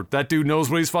Master Sword. That dude knows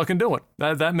what he's fucking doing.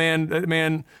 That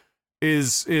man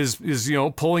is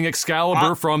pulling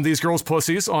Excalibur from these girls'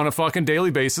 pussies on a fucking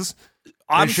daily basis.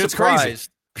 I'm surprised crazy.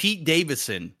 Pete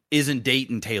Davidson isn't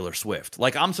dating Taylor Swift.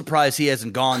 Like I'm surprised he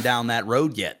hasn't gone down that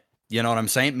road yet. You know what I'm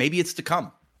saying? Maybe it's to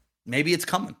come. Maybe it's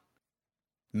coming.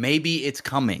 Maybe it's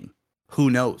coming.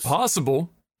 Who knows? Possible.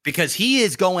 Because he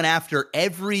is going after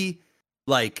every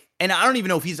and I don't even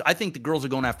know if I think the girls are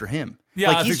going after him.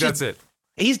 Yeah, I think that's it.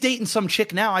 He's dating some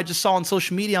chick now. I just saw on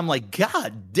social media. I'm like,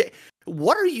 God,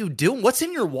 what are you doing? What's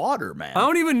in your water, man? I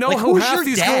don't even know who half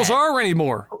these girls are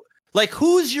anymore. Like,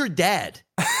 who's your dad?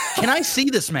 Can I see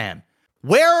this man?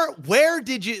 Where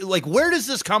does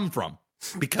this come from?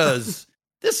 Because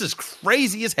this is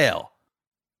crazy as hell.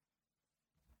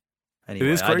 Anyway,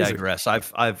 it is crazy. I digress.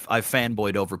 I've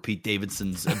fanboyed over Pete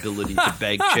Davidson's ability to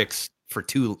bag chicks for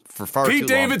far too long. Pete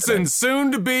Davidson,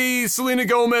 soon to be Selena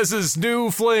Gomez's new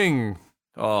fling.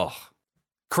 Oh,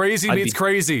 crazy meets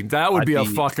crazy. That would be a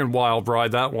fucking wild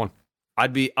ride. That one.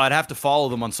 I'd have to follow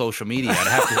them on social media.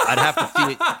 I'd have to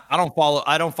see it. I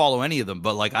don't follow any of them,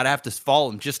 but like I'd have to follow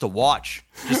them just to watch,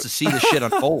 just to see the shit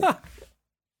unfold.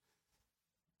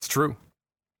 It's true.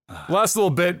 Last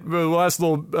little bit,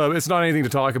 it's not anything to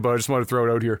talk about. I just want to throw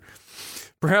it out here.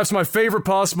 Perhaps my favorite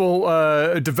possible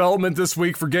development this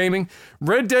week for gaming: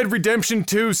 Red Dead Redemption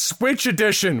 2 Switch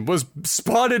Edition was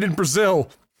spotted in Brazil.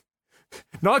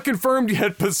 Not confirmed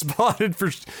yet, but spotted.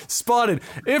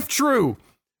 If true,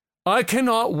 I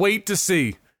cannot wait to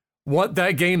see what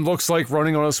that game looks like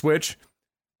running on a Switch.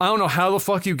 I don't know how the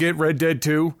fuck you get Red Dead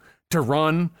 2 to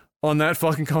run on that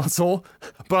fucking console,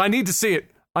 but I need to see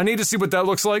it. I need to see what that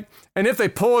looks like. And if they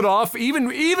pull it off,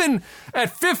 even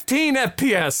at 15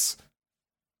 FPS,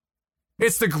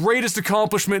 it's the greatest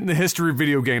accomplishment in the history of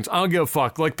video games. I don't give a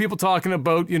fuck. Like people talking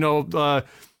about,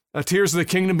 Tears of the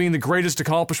Kingdom being the greatest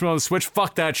accomplishment on the Switch.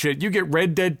 Fuck that shit. You get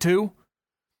Red Dead 2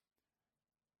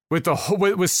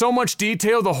 with so much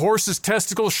detail, the horse's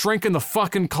testicles shrink in the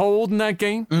fucking cold in that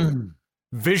game.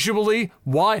 Visually,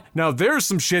 why? Now there's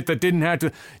some shit that didn't have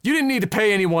to. You didn't need to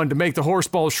pay anyone to make the horse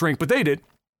balls shrink, but they did.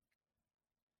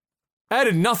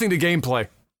 Added nothing to gameplay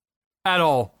at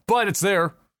all, but it's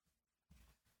there.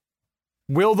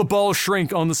 Will the balls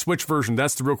shrink on the Switch version?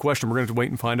 That's the real question. We're going to have to wait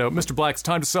and find out. Mr. Black, it's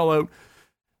time to sell out.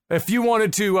 If you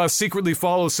wanted to secretly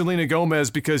follow Selena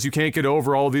Gomez because you can't get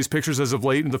over all of these pictures as of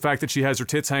late and the fact that she has her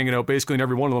tits hanging out basically in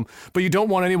every one of them, but you don't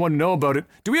want anyone to know about it,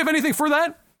 do we have anything for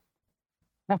that?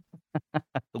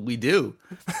 We do.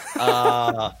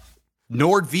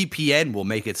 NordVPN will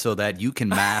make it so that you can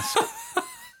mask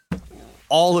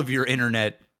all of your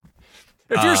internet.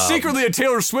 If you're secretly a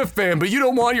Taylor Swift fan, but you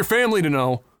don't want your family to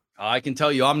know. I can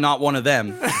tell you I'm not one of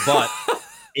them. But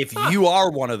if you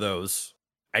are one of those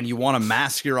and you want to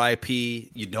mask your IP,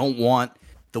 you don't want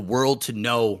the world to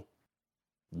know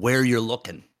where you're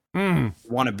looking. You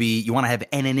want to have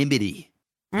anonymity.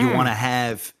 You want to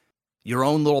have your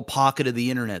own little pocket of the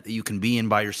internet that you can be in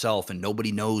by yourself and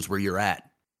nobody knows where you're at.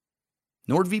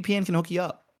 NordVPN can hook you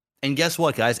up. And guess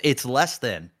what, guys? It's less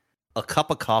than a cup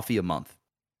of coffee a month.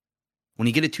 When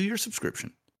you get a 2-year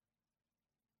subscription,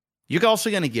 you're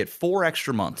also going to get 4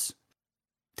 extra months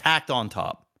tacked on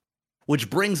top, which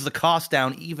brings the cost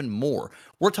down even more.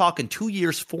 We're talking 2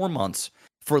 years, 4 months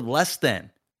for less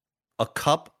than a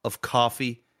cup of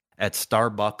coffee at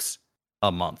Starbucks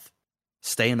a month.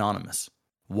 Stay anonymous.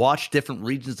 Watch different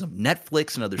regions of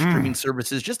Netflix and other streaming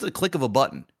services just at the click of a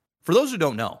button. For those who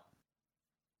don't know,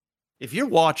 if you're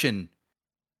watching,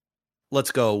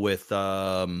 let's go with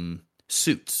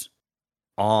Suits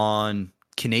on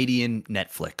Canadian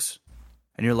Netflix,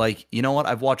 and you're like, you know what?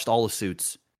 I've watched all of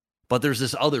Suits, but there's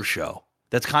this other show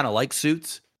that's kind of like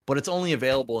Suits, but it's only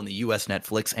available in the US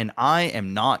Netflix, and I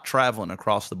am not traveling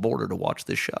across the border to watch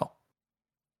this show.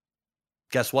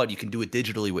 Guess what? You can do it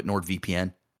digitally with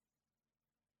NordVPN.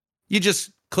 You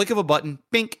just click of a button,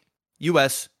 bink,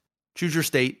 US, choose your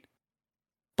state,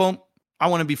 boom. I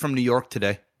want to be from New York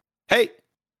today. Hey,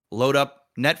 load up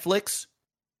Netflix,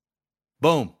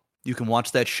 boom. You can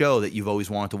watch that show that you've always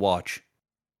wanted to watch.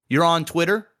 You're on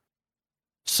Twitter,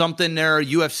 something there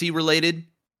UFC related.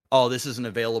 Oh, this isn't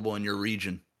available in your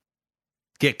region.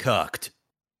 Get cucked.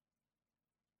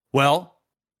 Well,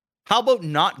 how about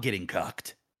not getting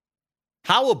cucked?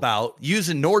 How about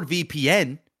using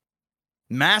NordVPN,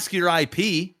 mask your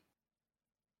IP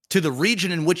to the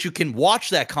region in which you can watch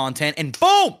that content, and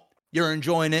boom, you're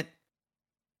enjoying it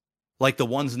like the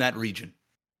ones in that region.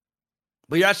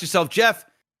 But you ask yourself, Jeff,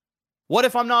 what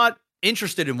if I'm not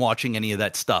interested in watching any of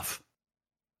that stuff?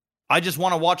 I just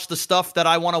want to watch the stuff that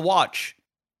I want to watch.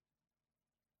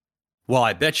 Well,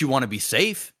 I bet you want to be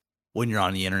safe when you're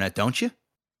on the internet, don't you?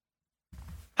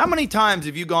 How many times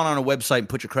have you gone on a website and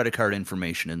put your credit card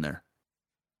information in there?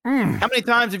 How many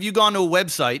times have you gone to a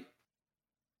website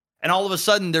and all of a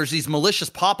sudden there's these malicious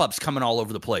pop-ups coming all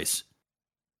over the place?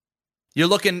 You're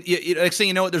looking, next thing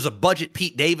you know, there's a budget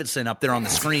Pete Davidson up there on the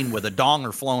screen with a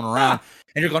donger flowing around.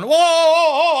 And you're going,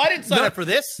 whoa, I didn't sign up for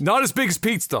this. Not as big as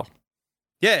Pete's, though.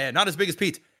 Yeah, not as big as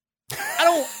Pete's.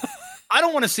 I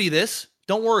don't want to see this.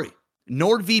 Don't worry.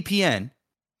 NordVPN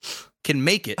can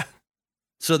make it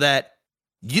so that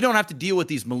you don't have to deal with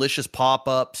these malicious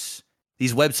pop-ups.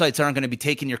 These websites aren't going to be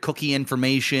taking your cookie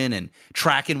information and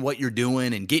tracking what you're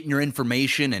doing and getting your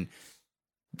information. And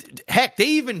heck, they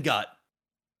even got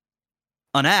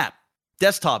an app,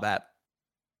 desktop app,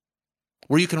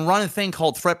 where you can run a thing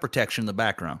called threat protection in the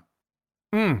background.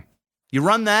 You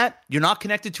run that, you're not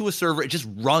connected to a server, it just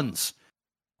runs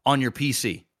on your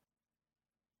PC.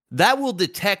 That will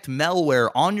detect malware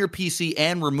on your PC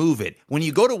and remove it. When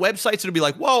you go to websites, it'll be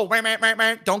like, whoa,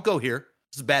 don't go here.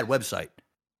 This is a bad website.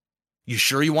 You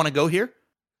sure you want to go here?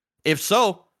 If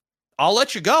so, I'll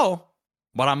let you go,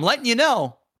 but I'm letting you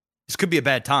know this could be a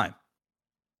bad time.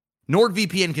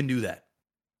 NordVPN can do that.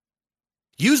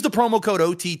 Use the promo code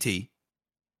OTT.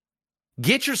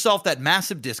 Get yourself that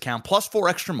massive discount plus 4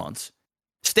 extra months.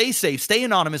 Stay safe, stay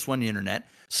anonymous on the internet.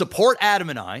 Support Adam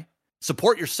and I.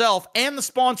 Support yourself and the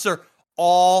sponsor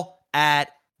all at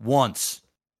once.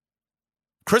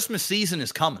 Christmas season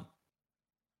is coming.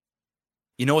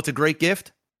 You know what's a great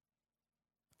gift?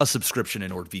 A subscription in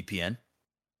NordVPN.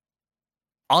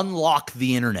 Unlock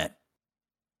the internet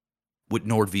with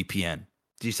NordVPN.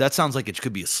 Geez, that sounds like it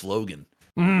could be a slogan.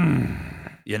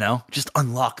 You know, just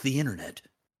unlock the internet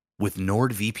with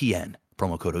NordVPN.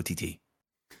 Promo code OTT.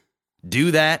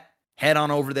 Do that. Head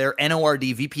on over there,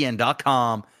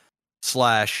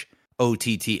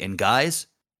 nordvpn.com/OTT. And guys,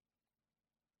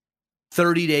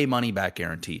 30-day money-back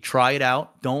guarantee. Try it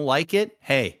out. Don't like it?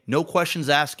 Hey, no questions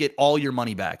asked. Get all your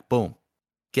money back. Boom.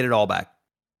 Get it all back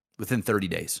within 30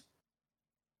 days.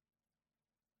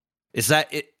 Is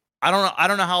that it? I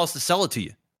don't know how else to sell it to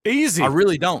you. Easy. I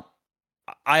really don't.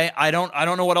 I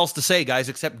don't know what else to say, guys,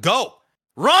 except go.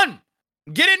 Run.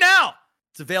 Get it now.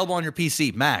 It's available on your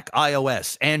PC, Mac,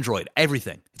 iOS, Android,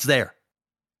 everything. It's there.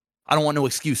 I don't want no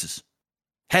excuses.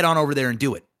 Head on over there and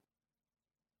do it.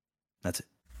 That's it.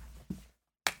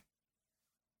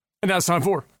 And now it's time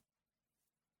for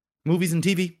movies and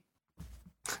TV.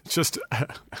 Just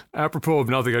apropos of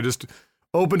nothing, I just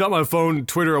opened up my phone,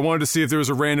 Twitter. I wanted to see if there was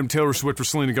a random Taylor Swift or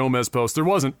Selena Gomez post. There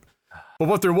wasn't. But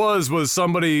what there was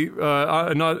somebody,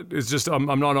 I'm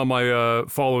not on my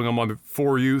following on my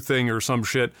For You thing or some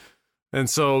shit. And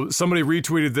so somebody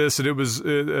retweeted this, and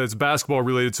it's basketball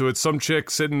related to it. Some chick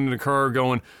sitting in a car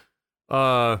going,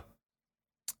 me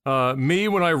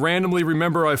when I randomly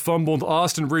remember I fumbled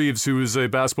Austin Reeves, who is a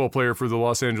basketball player for the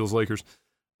Los Angeles Lakers.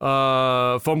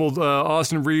 Fumbled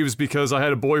Austin Reeves because I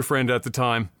had a boyfriend at the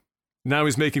time. Now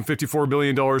he's making $54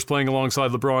 million playing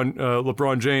alongside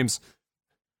LeBron James.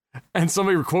 And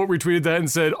somebody quote retweeted that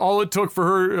and said, all it took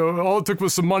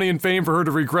was some money and fame for her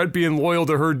to regret being loyal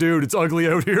to her dude. It's ugly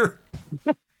out here.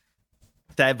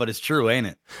 Sad, but it's true, ain't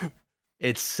it?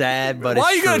 It's sad, but it's true.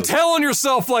 Why are you going to tell on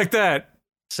yourself like that?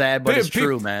 Sad, but it's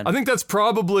true, man. I think that's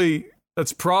probably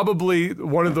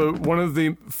one of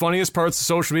the funniest parts of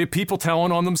social media. People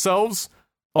telling on themselves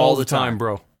all the time,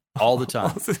 bro. All the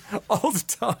time. All the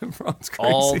time, bro. It's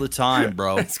crazy. All the time,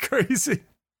 bro. It's crazy.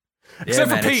 Yeah,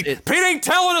 Except man, for Pete. Pete ain't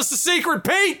telling us the secret,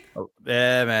 Pete!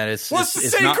 Yeah, man. What's the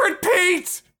secret,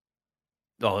 Pete?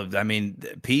 Oh, I mean,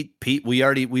 Pete, we've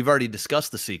already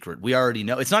discussed the secret. We already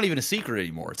know. It's not even a secret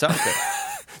anymore. It's out there.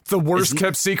 The worst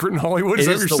kept secret in Hollywood. It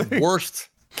is the worst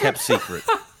kept secret.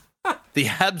 The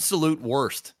absolute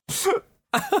worst.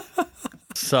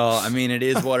 So, I mean, it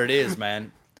is what it is,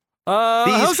 man.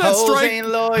 How's that strike? Ain't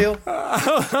loyal.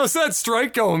 How's that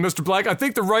strike going, Mr. Black? I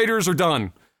think the writers are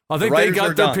done. I think they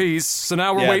got their piece, so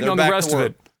now we're waiting on the rest of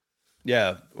it.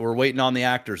 Yeah, we're waiting on the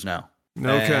actors now.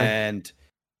 Okay. And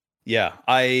yeah,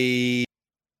 I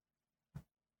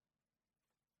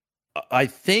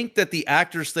think that the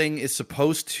actors thing is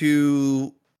supposed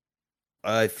to.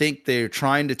 I think they're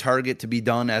trying to target to be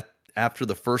done after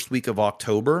the first week of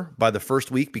October, by the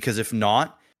first week, because if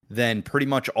not, then pretty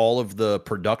much all of the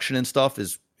production and stuff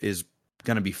is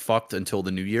going to be fucked until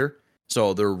the new year.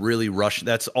 So they're really rushing.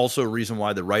 That's also a reason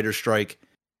why the writer's strike,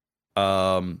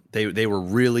 they were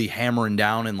really hammering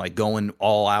down and like going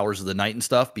all hours of the night and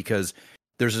stuff, because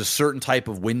there's a certain type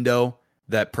of window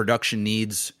that production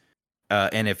needs.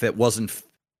 And if it wasn't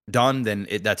done, then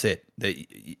that's it.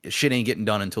 Shit ain't getting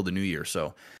done until the new year.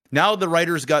 So now the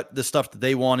writers got the stuff that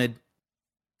they wanted,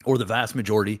 or the vast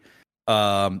majority.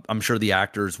 I'm sure the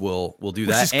actors will do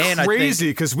that. Which is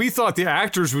crazy, because we thought the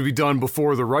actors would be done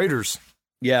before the writers.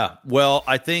 Yeah, well,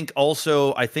 I think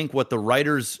what the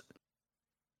writers,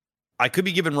 I could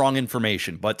be given wrong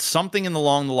information, but something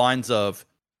along the lines of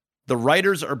the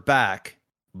writers are back,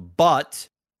 but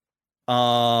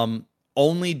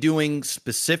only doing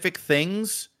specific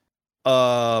things.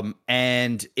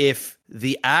 And if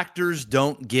the actors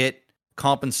don't get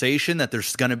compensation, that there's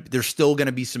still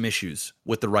gonna be some issues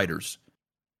with the writers.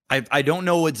 I don't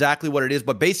know exactly what it is,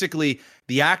 but basically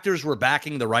the actors were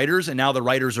backing the writers, and now the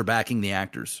writers are backing the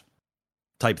actors,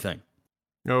 type thing.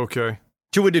 Okay.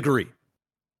 To a degree.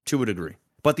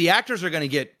 But the actors are gonna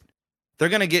get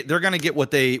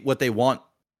what they want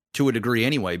to a degree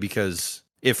anyway, because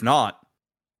if not,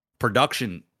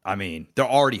 production, I mean, they're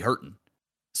already hurting.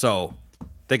 So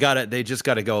they just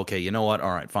gotta go, okay, you know what?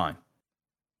 All right, fine.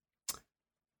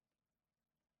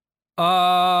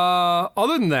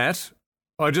 Other than that,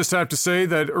 I just have to say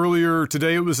that earlier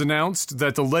today it was announced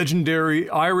that the legendary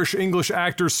Irish-English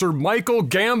actor Sir Michael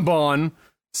Gambon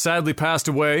sadly passed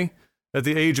away at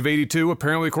the age of 82,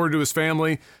 apparently according to his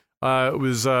family. It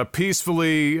was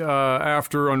peacefully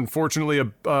after, unfortunately,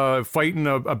 fighting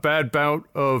a bad bout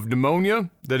of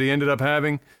pneumonia that he ended up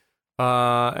having,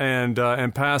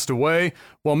 and passed away.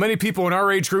 While many people in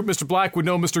our age group, Mr. Black, would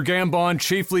know Mr. Gambon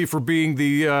chiefly for being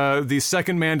the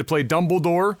second man to play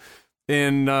Dumbledore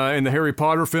in the Harry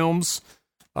Potter films.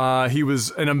 He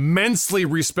was an immensely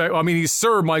he's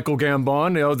Sir Michael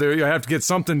Gambon. You have to get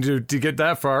something to get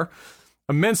that far.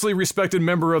 Immensely respected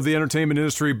member of the entertainment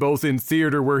industry, both in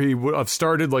theater, where he would have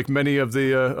started, like many of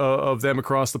them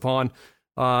across the pond,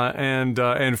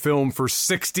 and film for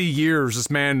 60 years. This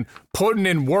man putting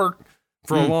in work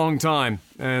for a long time,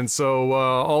 and so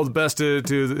all the best to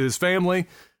his family.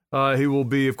 He will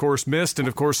be, of course, missed, and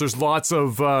of course, there's lots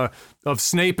of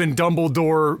Snape and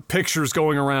Dumbledore pictures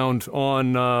going around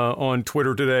on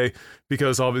Twitter today,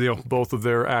 because both of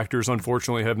their actors,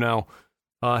 unfortunately, have now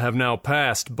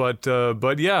passed.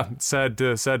 But yeah, sad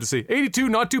to see. 82,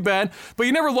 not too bad, but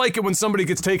you never like it when somebody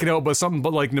gets taken out by something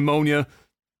but like pneumonia.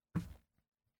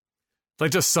 That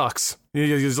just sucks.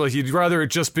 You'd rather it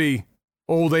just be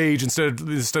old age instead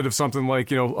of something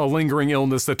like, a lingering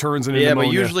illness that turns into pneumonia.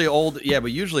 But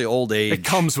usually old age. It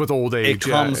comes with old age. It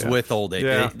comes with old age.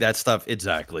 Yeah. That stuff,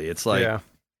 exactly. It's like,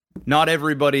 not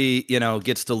everybody,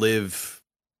 gets to live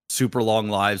super long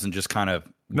lives and just kind of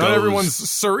Not everyone's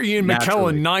Sir Ian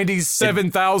McKellen,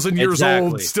 97,000 years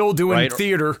old, still doing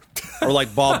theater. Or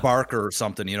like Bob Barker or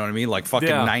something, you know what I mean? Like fucking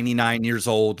 99 years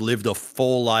old, lived a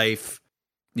full life.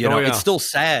 It's still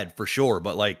sad for sure,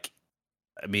 but like,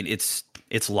 I mean, it's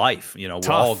life, we're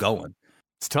all going.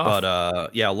 It's tough. But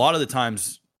a lot of the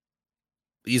times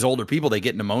these older people, they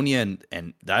get pneumonia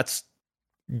and that's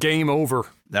game over.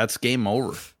 That's game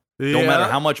over. Yeah. No matter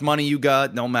how much money you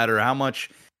got, no matter how much,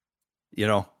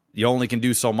 you only can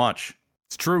do so much.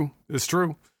 It's true.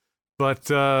 But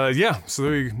so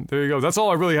there you go. That's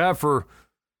all I really have for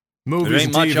movies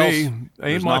and TV.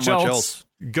 Ain't much else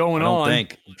going on. I'm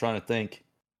trying to think.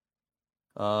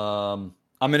 I'm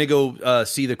gonna go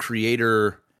see The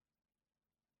Creator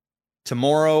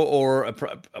tomorrow or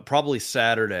probably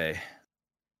Saturday.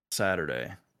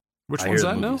 Which one's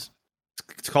that now?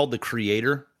 It's called The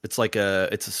Creator. It's like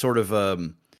it's a sort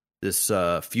of this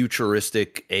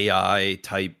futuristic AI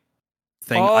type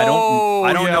thing.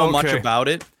 I don't know much about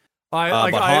it.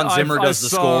 But Hans Zimmer does the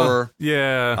score.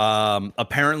 Yeah.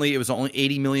 Apparently, it was only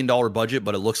 $80 million budget,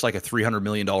 but it looks like a $300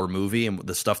 million movie, and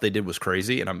the stuff they did was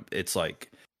crazy. And it's like,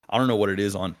 I don't know what it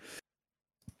is on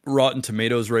Rotten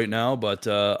Tomatoes right now, but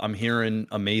I'm hearing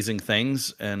amazing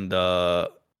things, and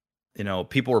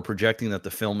people are projecting that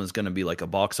the film is going to be like a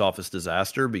box office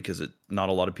disaster because not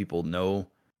a lot of people know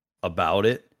about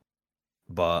it.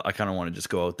 But I kind of want to just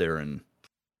go out there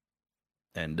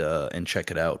and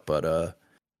check it out. But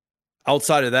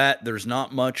outside of that, there's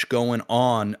not much going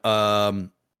on.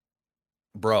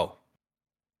 Bro,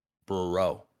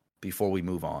 before we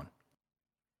move on,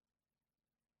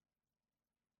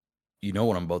 you know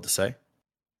what I'm about to say?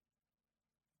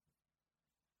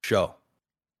 Show.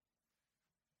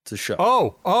 It's a show.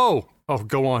 Oh,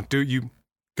 go on. Dude, you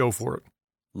go for it.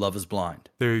 Love is Blind.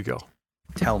 There you go.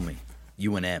 Tell me,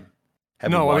 you and M.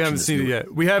 No, we haven't seen it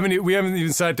yet. We haven't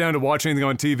even sat down to watch anything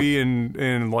on TV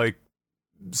in like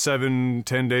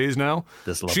 7-10 days now.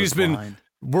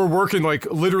 We're working like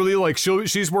literally like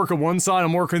she's working one side,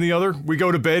 I'm working the other. We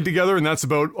go to bed together, and that's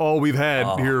about all we've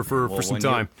had here for some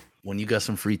time. When you got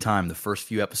some free time, the first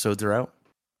few episodes are out.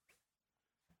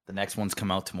 The next ones come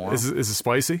out tomorrow. Is it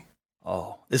spicy?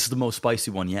 Oh, this is the most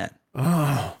spicy one yet.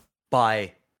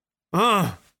 By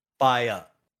a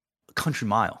country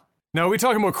mile. Now, are we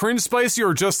talking about cringe spicy,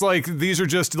 or just like these are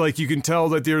just like you can tell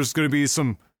that there's going to be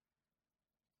some,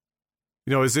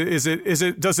 does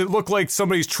it look like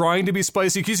somebody's trying to be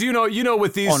spicy? Because you know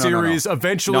with these series,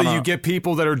 eventually you get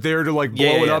people that are there to like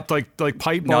blow it up like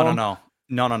pipe bomb.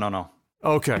 No.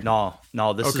 Okay. No.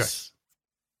 This is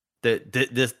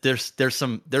there's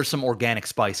some organic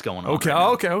spice going on. Okay.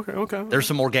 Right Okay. There's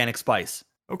some organic spice.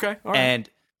 Okay. All right. And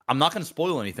I'm not going to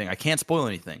spoil anything. I can't spoil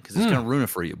anything because it's going to ruin it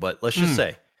for you. But let's just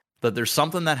say that there's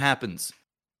something that happens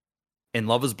in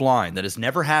Love is Blind that has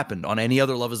never happened on any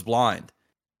other Love is Blind.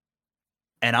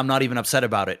 And I'm not even upset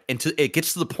about it. And it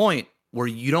gets to the point where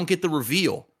you don't get the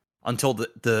reveal until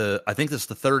I think this is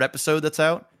the third episode that's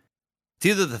out. It's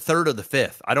either the third or the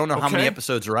fifth. I don't know how many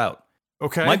episodes are out.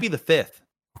 Okay. Might be the fifth.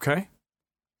 Okay.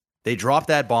 They drop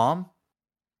that bomb.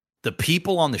 The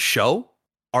people on the show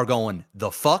are going, the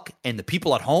fuck? And the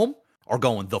people at home are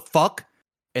going, the fuck?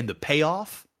 And the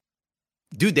payoff?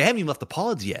 Dude, they haven't even left the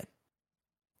pods yet.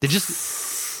 They're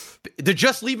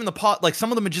just leaving the pod. Like,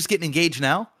 some of them are just getting engaged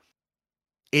now.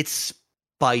 It's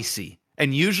spicy.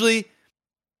 And usually,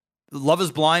 Love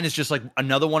is Blind is just like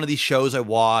another one of these shows I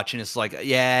watch, and it's like,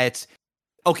 yeah, it's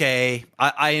okay.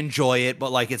 I enjoy it,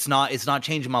 but like it's not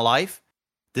changing my life.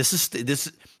 This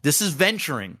is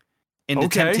venturing into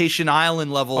Temptation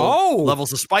Island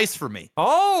levels of spice for me.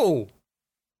 Oh,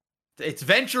 it's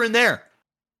venturing there.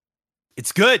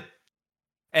 It's good.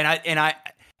 And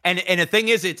the thing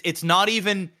is, it's not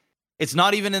even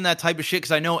in that type of shit,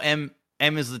 because I know M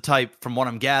is the type, from what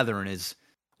I'm gathering, is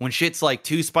when shit's like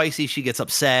too spicy, she gets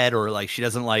upset, or like she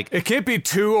doesn't like. It can't be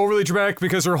too overly dramatic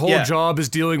because her whole job is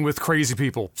dealing with crazy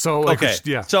people. So like,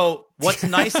 So what's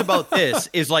nice about this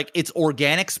is like it's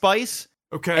organic spice.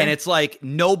 Okay. And it's like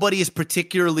nobody is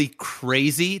particularly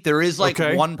crazy. There is like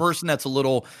one person that's a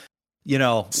little,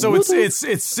 So it's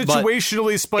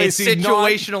situationally spicy. It's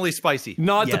situationally spicy.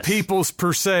 Not the people's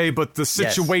per se, but the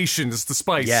situations, the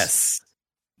spice.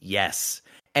 Yes.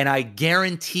 And I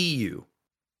guarantee you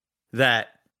that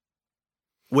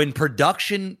when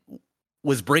production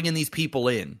was bringing these people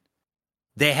in,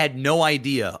 they had no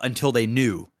idea until they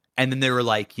knew. And then they were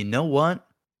like, you know what?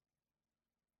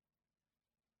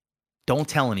 Don't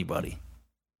tell anybody.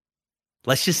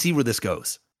 Let's just see where this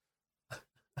goes.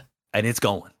 And it's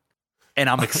going. And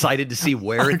I'm excited to see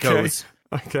where it goes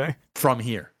from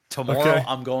here. Tomorrow,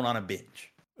 I'm going on a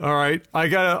binge. All right.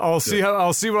 I'll see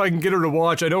what I can get her to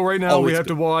watch. I know right now we have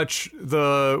to watch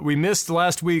we missed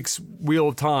last week's Wheel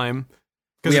of Time.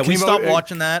 We stopped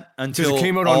watching that until it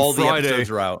came out all on Friday. The episodes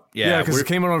are out. Yeah, because it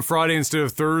came out on Friday instead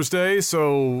of Thursday,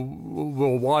 so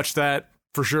we'll watch that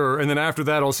for sure. And then after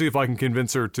that, I'll see if I can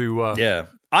convince her to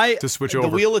to switch over.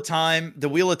 The Wheel of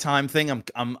Time thing,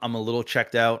 I'm a little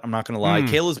checked out. I'm not gonna lie.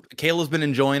 Kayla's been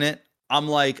enjoying it.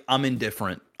 I'm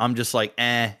indifferent. I'm just like,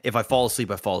 if I fall asleep,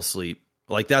 I fall asleep.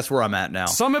 Like, that's where I'm at now.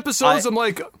 Some episodes I'm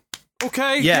like,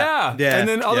 okay, yeah. And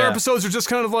then other episodes are just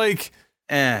kind of like,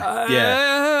 and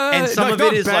some of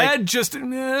it is bad, like just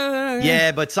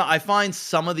but I find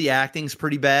some of the acting's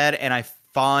pretty bad, and I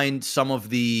find some of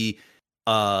the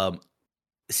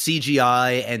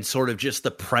CGI and sort of just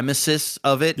the premises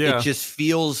of it, it just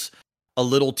feels a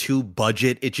little too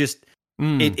budget. It just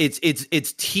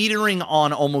it's teetering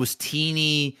on almost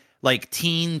teen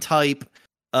type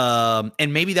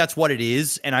And maybe that's what it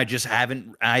is, and I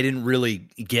didn't really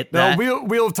get that. No,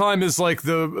 Wheel of Time is like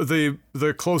the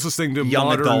closest thing to young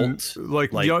modern,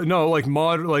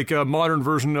 adult, modern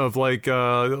version of like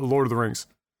Lord of the Rings.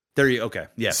 Okay,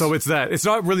 yes. So it's that. It's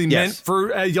not really meant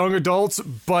for young adults,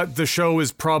 but the show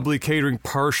is probably catering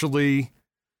partially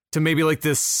to maybe like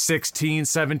this 16,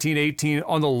 17, 18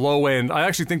 on the low end. I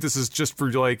actually think this is just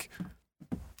for like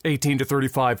 18 to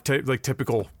 35, like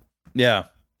typical. Yeah.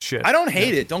 Shit. I don't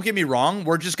hate it. Don't get me wrong.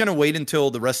 We're just gonna wait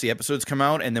until the rest of the episodes come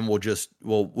out, and then we'll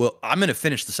I'm gonna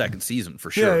finish the second season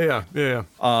for sure. Yeah.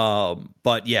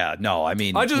 But yeah, no. I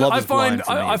mean, I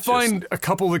find a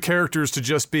couple of the characters to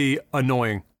just be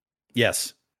annoying.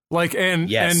 Yes. Like and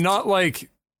not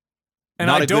like. And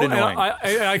not I don't. Good annoying.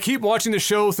 I keep watching the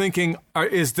show thinking,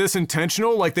 is this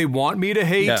intentional? Like they want me to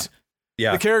hate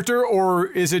the character, or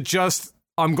is it just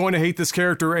I'm going to hate this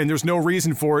character and there's no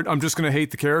reason for it? I'm just going to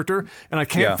hate the character, and I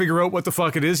can't figure out what the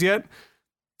fuck it is yet.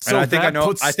 So and I think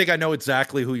I know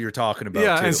exactly who you're talking about.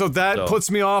 Yeah, too, and so that puts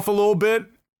me off a little bit,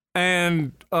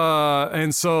 and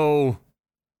so.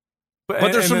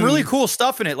 But there's some really cool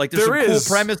stuff in it. Like there's some cool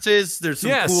premises. There's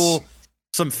some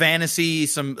some fantasy.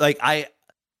 Some like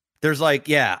There's like,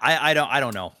 I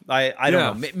don't know. I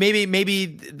don't know.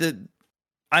 Maybe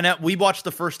I know we watched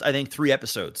the first, I think 3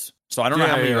 episodes. So I don't know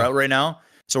how many are out right now.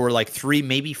 So we're like 3,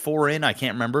 maybe 4 in. I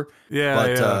can't remember.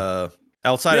 But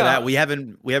outside of that, we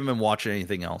haven't been watching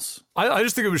anything else. I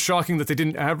just think it was shocking that they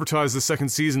didn't advertise the second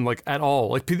season like at all.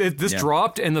 Like this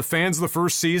dropped, and the fans of the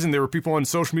first season, there were people on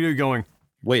social media going,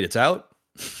 "Wait, it's out?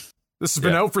 This has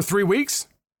been out for 3 weeks?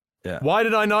 Yeah. Why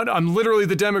did I not? I'm literally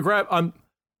the demographic.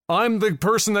 I'm the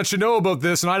person that should know about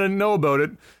this, and I didn't know about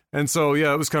it." And so,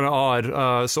 it was kind of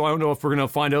odd. So I don't know if we're going to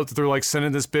find out that they're like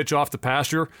sending this bitch off the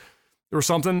pasture or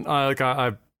something.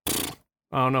 I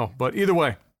don't know. But either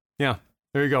way, there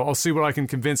you go. I'll see what I can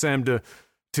convince Em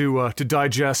to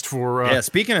digest for.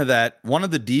 Speaking of that, one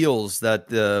of the deals that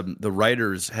the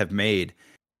writers have made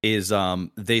is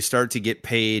they start to get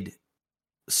paid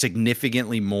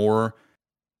significantly more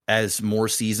as more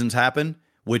seasons happen,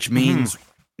 which means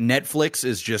Netflix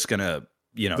is just gonna,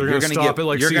 they're gonna stop it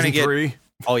like season 3.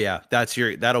 Oh yeah,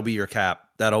 that'll be your cap.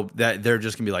 They're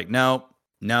just gonna be like, no.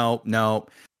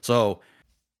 So,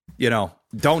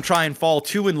 don't try and fall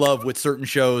too in love with certain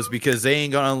shows because they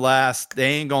ain't gonna last. They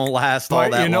ain't gonna last all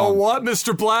that long. But you know what,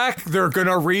 Mr. Black? They're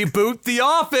gonna reboot The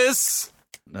Office.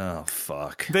 Oh,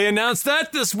 fuck. They announced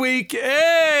that this week.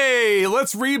 Hey,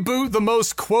 let's reboot the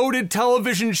most quoted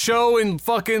television show in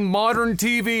fucking modern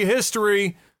TV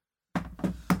history.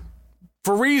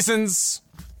 For reasons.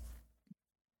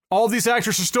 All these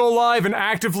actors are still alive and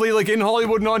actively like in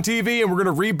Hollywood and on TV, and we're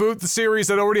going to reboot the series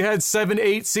that already had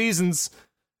 7-8 seasons.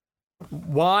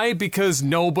 Why? Because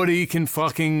nobody can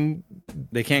fucking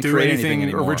they can't do create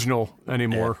anything original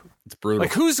anymore. Yeah, it's brutal.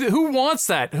 Like who wants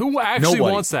that? Who actually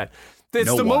wants that?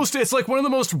 It's like one of the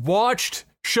most watched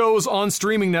shows on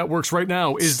streaming networks right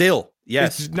now. It's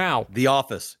now The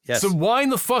Office. Yes. So why in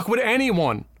the fuck would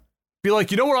anyone be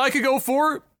like, you know what I could go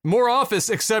for? More Office,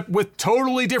 except with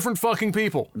totally different fucking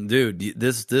people. Dude,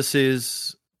 this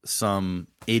is some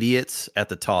idiots at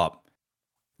the top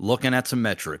looking at some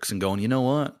metrics and going, you know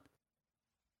what?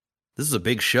 This is a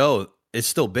big show. It's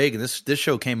still big. This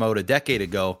show came out a decade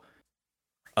ago.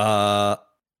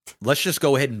 Let's just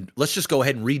go ahead and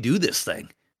redo this thing.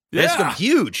 Yeah. It's gonna be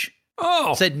huge.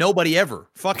 Oh, said nobody ever.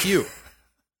 Fuck you.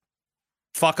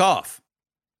 Fuck off.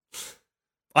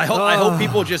 I hope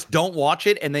people just don't watch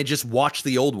it and they just watch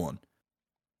the old one.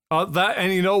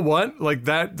 And you know what? Like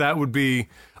that would be.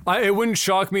 It wouldn't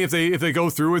shock me if they go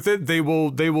through with it. They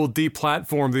will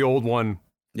deplatform the old one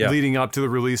leading up to the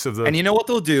release of the. And you know what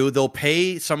they'll do? They'll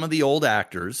pay some of the old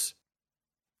actors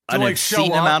an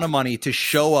obscene amount of money to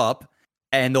show up.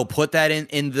 And they'll put that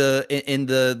in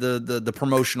the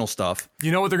promotional stuff.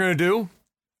 You know what they're gonna do?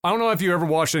 I don't know if you ever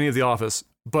watched any of The Office,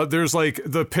 but there's like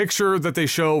the picture that they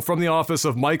show from The Office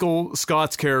of Michael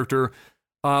Scott's character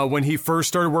when he first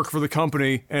started working for the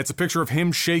company, and it's a picture of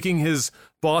him shaking his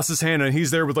boss's hand, and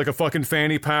he's there with like a fucking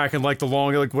fanny pack and like the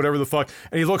long like whatever the fuck,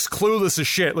 and he looks clueless as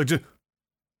shit, like just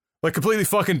like completely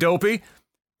fucking dopey.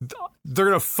 They're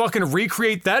gonna fucking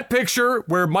recreate that picture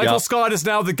where Michael Scott is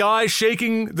now the guy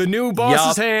shaking the new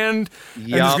boss's hand.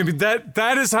 And there's gonna be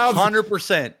that is how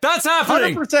 100%. That's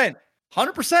happening. 100%.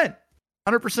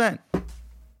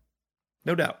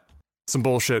 No doubt. Some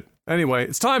bullshit. Anyway,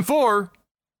 it's time for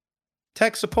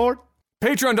tech support.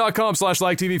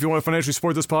 Patreon.com/LikeTV if you want to financially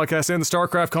support this podcast and the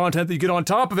StarCraft content that you get on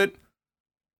top of it.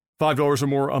 $5 or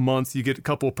more a month. You get a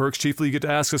couple of perks. Chiefly, you get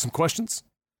to ask us some questions.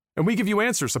 And we give you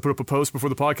answers. I put up a post before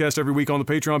the podcast every week on the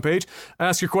Patreon page.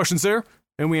 Ask your questions there.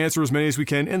 and we answer as many as we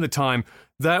can in the time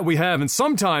that we have. And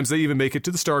sometimes they even make it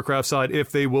to the StarCraft side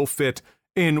if they will fit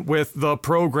in with the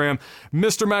program.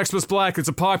 Mr. Maximus Black, it's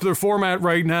a popular format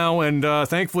right now, and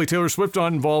thankfully Taylor Swift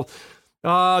not involved.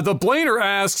 The Blainer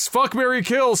asks, fuck, marry,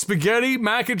 kill, spaghetti,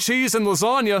 mac and cheese, and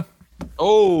lasagna.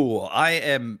 Oh, I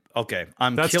am okay.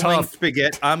 That's killing tough.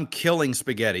 spaghetti. I'm killing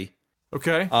spaghetti.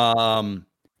 Okay.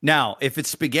 Now, if it's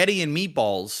spaghetti and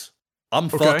meatballs, I'm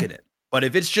fucking it. But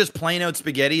if it's just plain out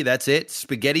spaghetti, that's it.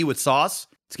 Spaghetti with sauce,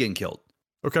 it's getting killed.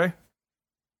 Okay.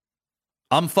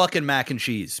 I'm fucking mac and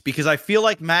cheese because I feel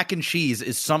like mac and cheese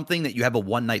is something that you have a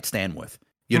one night stand with.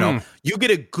 You know, you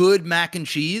get a good mac and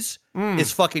cheese,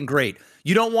 it's fucking great.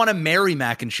 You don't want to marry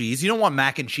mac and cheese. You don't want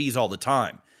mac and cheese all the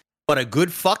time. But a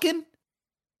good fucking,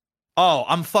 oh,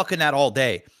 I'm fucking that all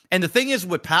day. And the thing is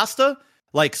with pasta,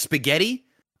 like spaghetti,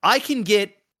 I can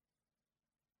get,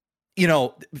 you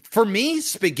know, for me,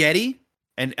 spaghetti,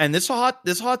 and this is a hot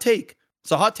take.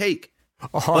 It's a hot take.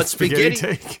 A hot spaghetti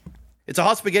take. It's a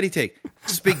hot spaghetti take.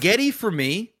 Spaghetti for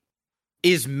me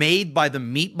is made by the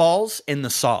meatballs and the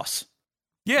sauce.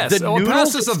 Yes,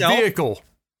 pasta's a vehicle.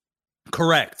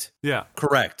 Correct. Yeah.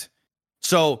 Correct.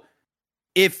 So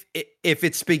if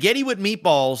it's spaghetti with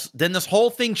meatballs, then this whole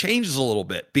thing changes a little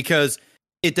bit because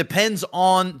it depends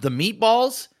on the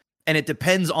meatballs and it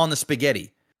depends on the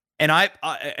spaghetti. And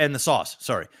and the sauce,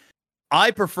 sorry.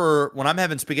 I prefer, when I'm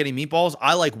having spaghetti meatballs,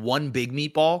 I like one big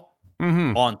meatball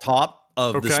on top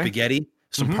of the spaghetti,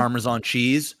 some Parmesan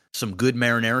cheese, some good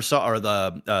marinara sauce, or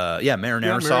the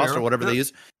marinara sauce or whatever they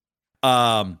use.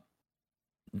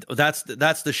 That's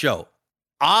the show.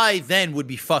 I then would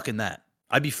be fucking that.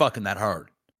 I'd be fucking that hard.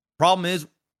 Problem is,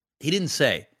 he didn't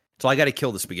say, so I got to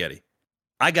kill the spaghetti.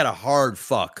 I got to hard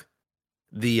fuck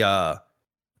the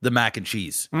mac and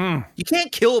cheese. You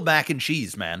can't kill mac and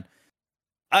cheese, man.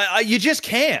 You just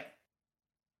can't.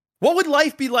 What would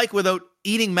life be like without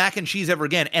eating mac and cheese ever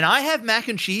again? And I have mac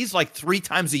and cheese like 3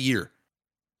 times a year.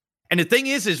 And the thing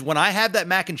is when I have that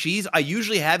mac and cheese, I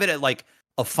usually have it at like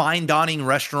a fine dining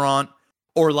restaurant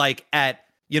or like at,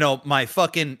 you know, my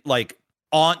fucking like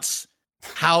aunt's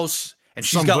house. And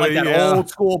she's got like that old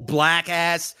school black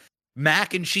ass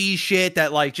mac and cheese shit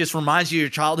that like just reminds you of your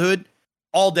childhood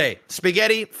all day.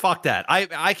 Spaghetti, fuck that.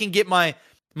 I can get my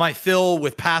fill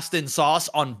with pasta and sauce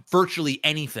on virtually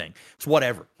anything. It's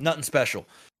whatever. Nothing special.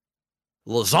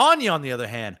 Lasagna, on the other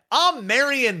hand, I'm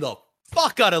marrying the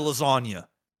fuck out of lasagna.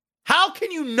 How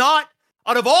can you not,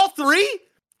 out of all 3,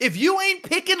 if you ain't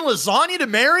picking lasagna to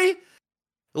marry,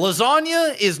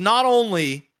 lasagna is not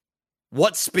only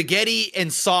what spaghetti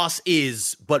and sauce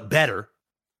is, but better.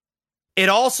 It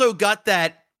also got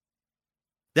that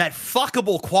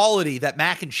fuckable quality that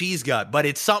mac and cheese got, but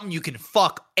it's something you can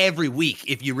fuck every week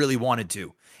if you really wanted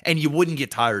to, and you wouldn't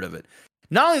get tired of it.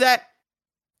 Not only that,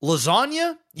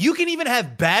 lasagna, you can even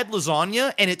have bad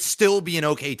lasagna and it still be an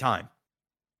okay time.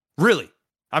 Really.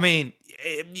 I mean,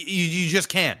 you just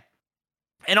can.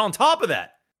 And on top of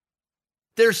that,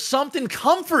 there's something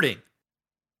comforting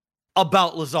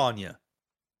about lasagna.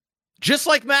 Just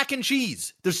like mac and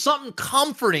cheese, there's something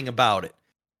comforting about it.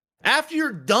 After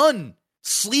you're done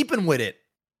sleeping with it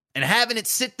and having it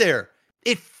sit there,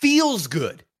 it feels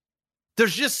good.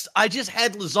 I just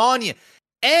had lasagna,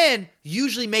 and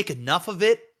usually make enough of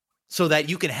it so that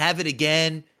you can have it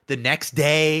again the next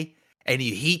day, and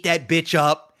you heat that bitch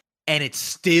up and it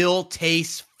still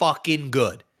tastes fucking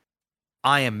good.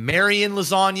 I am marrying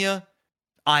lasagna,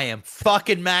 I am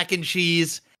fucking mac and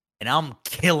cheese, and I'm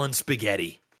killing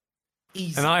spaghetti.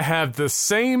 Easy. And I have the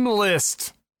same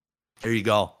list. There you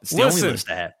go. It's the only list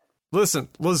I have. Listen,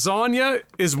 lasagna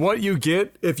is what you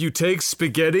get if you take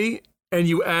spaghetti and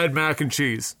you add mac and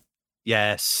cheese.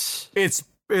 Yes. It's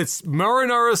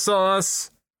marinara sauce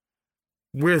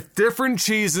with different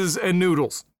cheeses and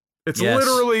noodles. It's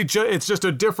literally it's just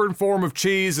a different form of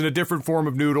cheese and a different form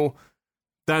of noodle.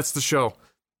 That's the show.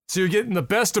 So you're getting the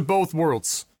best of both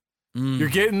worlds. You're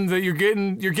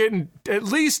getting at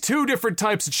least 2 different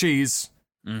types of cheese.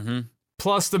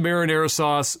 Plus the marinara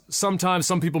sauce. Sometimes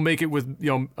some people make it with,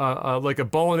 you know, like a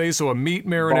bolognese, so a meat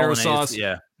marinara sauce.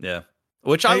 Yeah.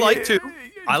 Which I like too.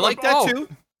 I like that too.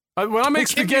 When I make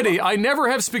spaghetti, I never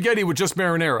have spaghetti with just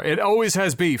marinara. It always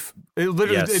has beef. It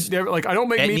literally, like I don't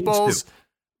make meatballs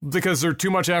because they're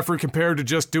too much effort compared to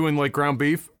just doing like ground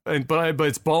beef. But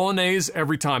it's bolognese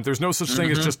every time. There's no such thing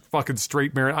as just fucking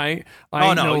straight marinara.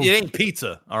 It ain't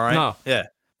pizza. All right. No.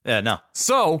 Yeah. No.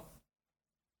 So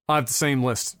I have the same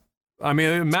list. I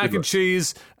mean, mac and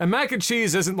cheese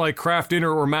isn't like Kraft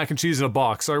Dinner or mac and cheese in a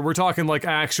box. We're talking like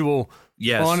actual,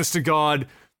 honest to God,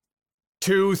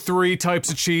 2-3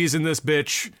 types of cheese in this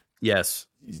bitch. Yes.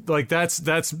 like that's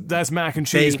mac and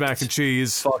cheese, Baked, mac and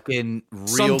cheese. Fucking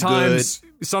real good.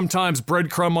 Sometimes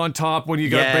breadcrumb on top when you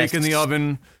got bacon in the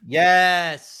oven.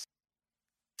 Yes.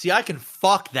 See, I can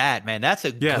fuck that, man. That's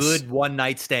a Yes. good one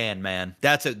night stand, man.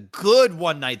 That's a good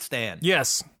one night stand.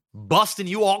 Yes. Busting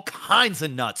you all kinds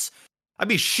of nuts. I'd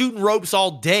be shooting ropes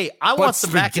all day. I want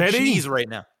some mac and cheese right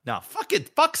now. No,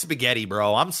 fuck spaghetti,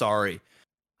 bro. I'm sorry.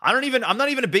 I'm not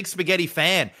even a big spaghetti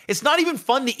fan. It's not even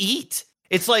fun to eat.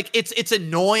 It's like, it's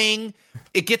annoying.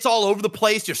 It gets all over the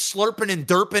place. You're slurping and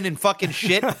derping and fucking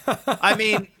shit. I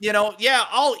mean, yeah,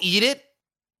 I'll eat it.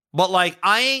 But like,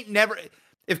 I ain't never,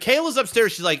 if Kayla's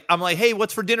upstairs, she's like, I'm like, hey,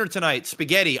 what's for dinner tonight?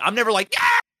 Spaghetti. I'm never like,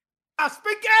 yeah,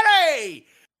 spaghetti.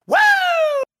 Woo!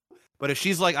 But if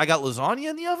she's like, I got lasagna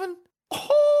in the oven.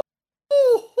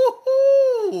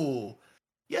 Oh,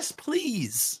 yes,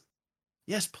 please.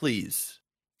 Yes, please.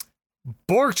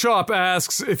 Borkchop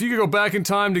asks, if you could go back in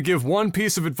time to give one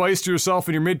piece of advice to yourself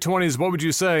in your mid-20s, what would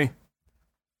you say?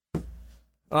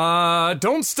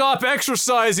 Don't stop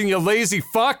exercising, you lazy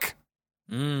fuck.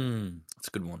 That's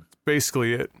a good one.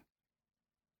 Basically it.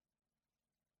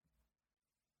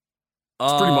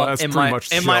 That's pretty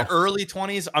much in my early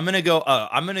 20s, I'm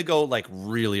gonna go like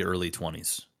really early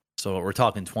 20s. So we're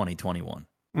talking 2021.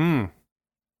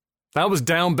 That was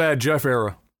down bad Jeff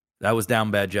era. That was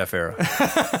down bad Jeff era.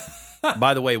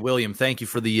 By the way, William, thank you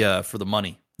for the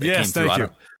money. Yes, thank you.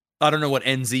 I don't know what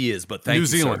NZ is, but thank you, New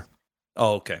Zealand. Sir.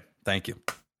 Oh, okay. Thank you.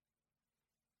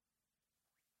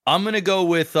 I'm gonna go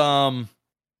with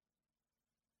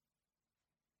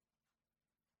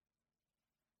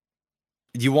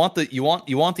You want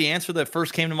the answer that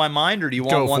first came to my mind, or do you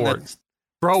want one that's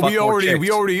bro? We already. Yeah,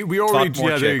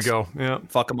 there you go. Yeah,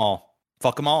 fuck them all.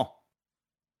 Fuck them all.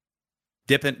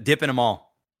 Dipping them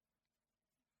all.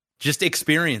 Just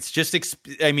experience.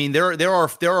 I mean, there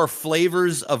are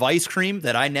flavors of ice cream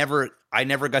that I never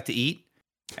got to eat,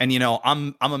 and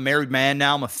I'm a married man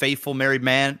now. I'm a faithful married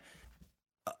man.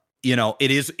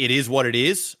 It is what it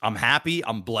is. I'm happy.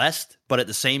 I'm blessed, but at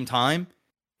the same time,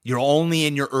 you're only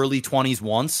in your early 20s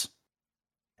once.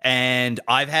 And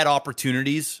I've had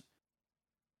opportunities.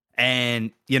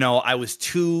 And, I was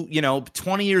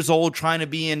 20 years old trying to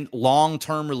be in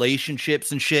long-term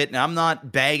relationships and shit. And I'm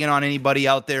not bagging on anybody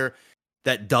out there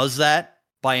that does that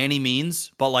by any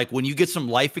means. But like when you get some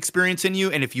life experience in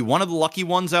you, and if you're one of the lucky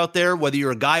ones out there, whether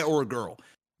you're a guy or a girl,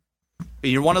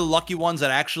 you're one of the lucky ones that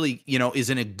actually,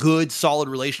 is in a good, solid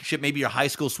relationship, maybe your high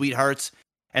school sweethearts,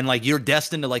 and like you're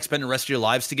destined to like spend the rest of your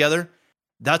lives together.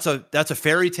 That's a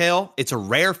fairy tale. It's a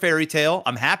rare fairy tale.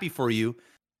 I'm happy for you,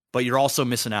 but you're also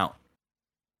missing out.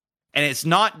 And it's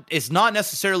not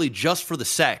necessarily just for the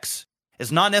sex.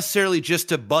 It's not necessarily just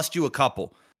to bust you a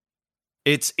couple.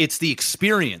 It's the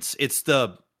experience. It's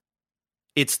the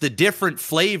different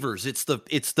flavors. It's the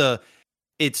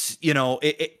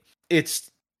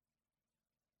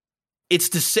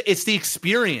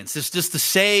experience. It's just to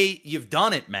say you've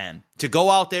done it, man. To go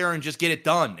out there and just get it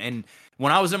done. And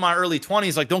when I was in my early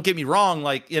 20s, like, don't get me wrong,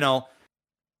 like,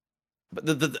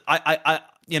 but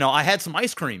I had some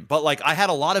ice cream, but like I had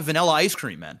a lot of vanilla ice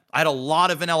cream, man. I had a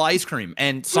lot of vanilla ice cream,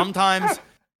 and sometimes,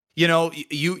 you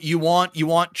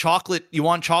want chocolate, you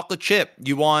want chocolate chip,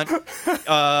 you want what's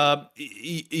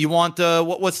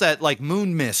that, like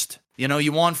moon mist,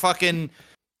 you want fucking.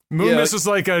 Moon Mist is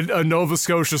like a Nova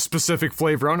Scotia specific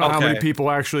flavor. I don't know how many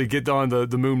people actually get on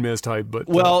the Moon Mist type, but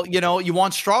you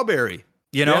want strawberry.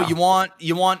 You want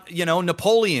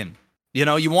Napoleon.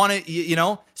 You want it.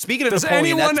 Speaking of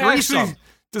Napoleon,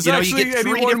 does anyone you get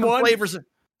three different want flavors.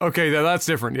 Okay, that's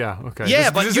different. Yeah. Okay. Yeah,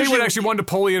 does anyone actually want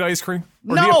Napoleon ice cream?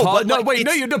 Or no,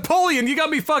 you're Napoleon. You got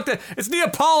me fucked up. It's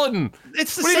Neapolitan.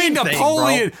 It's the what same do you mean, thing,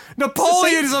 Napoleon? Bro.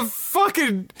 Napoleon is a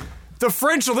fucking the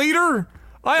French leader.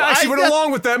 I actually went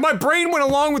along with that. My brain went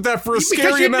along with that for a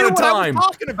scary amount of time. I was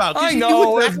talking about. I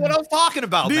know. That's what I was talking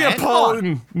about,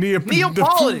 Neapolitan. Man.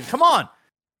 Neapolitan. Come on.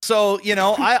 So,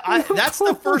 that's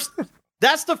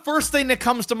the first thing that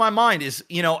comes to my mind is,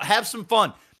 have some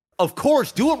fun. Of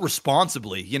course, do it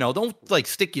responsibly. Don't like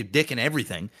stick your dick in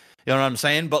everything. You know what I'm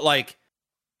saying? But like,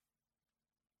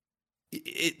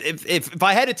 if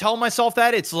I had to tell myself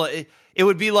that, it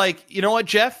would be like, you know what,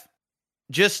 Jeff?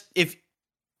 Just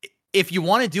if you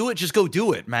want to do it, just go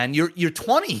do it, man. You're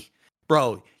 20,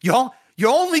 bro. You're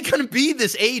only going to be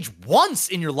this age once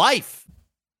in your life.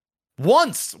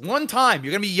 One time.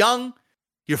 You're going to be young.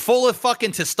 You're full of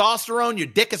fucking testosterone. Your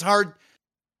dick is hard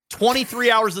 23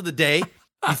 hours of the day.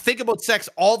 You think about sex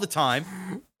all the time.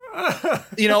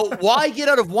 Why get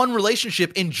out of one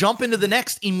relationship and jump into the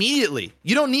next immediately?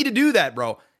 You don't need to do that,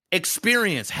 bro.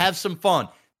 Experience. Have some fun.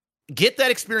 Get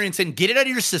that experience in. Get it out of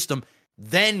your system.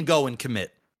 Then go and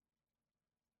commit.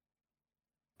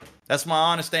 That's my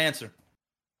honest answer.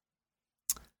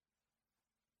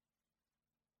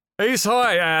 Ace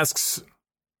High asks,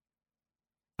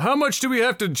 how much do we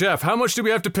have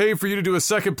to pay for you to do a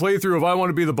second playthrough of I Want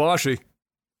to Be the Boshi?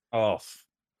 Oh.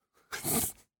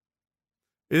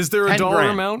 Is there a dollar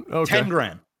amount? Okay. 10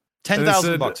 grand.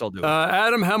 $10,000 I'll do it.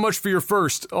 Adam, how much for your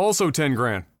first? Also 10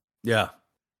 grand. Yeah.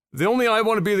 The only I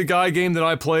Want to Be the Guy game that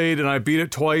I played, and I beat it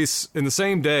twice in the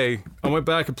same day, I went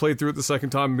back and played through it the second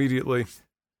time immediately,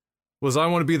 was I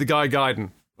Want to Be the Guy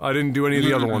Gaiden. I didn't do any of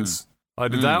the other ones. I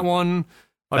did that one.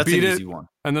 I beat it,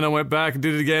 and then I went back and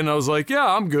did it again, and I was like, yeah,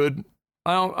 I'm good.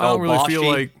 I don't really feel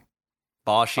like...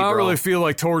 Boshi, I don't really feel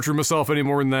like torturing myself any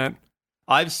more than that.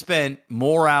 I've spent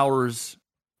more hours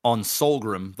on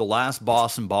Solgrim, the last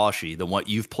boss in Boshi, than what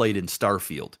you've played in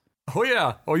Starfield. Oh,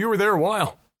 yeah. Oh, you were there a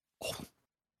while.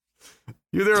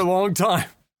 You were there a long time.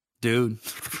 Dude,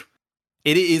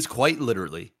 it is quite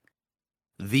literally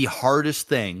the hardest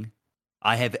thing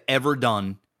I have ever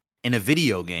done in a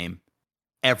video game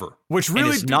ever. Which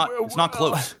really... it's not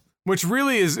close. Which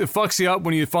really it fucks you up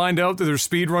when you find out that there's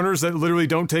speedrunners that literally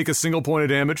don't take a single point of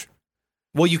damage.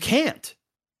 Well, you can't.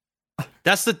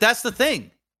 That's the thing.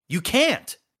 You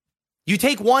can't. You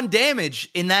take one damage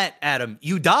in that, Adam,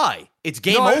 you die. It's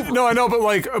game over. No, I know,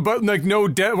 but no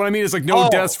death. What I mean is no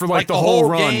deaths for the whole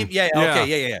run. Game? Yeah,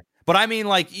 okay, yeah. But I mean,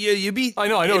 you beat. I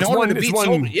know. It's one.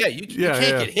 You can't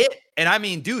get hit. And I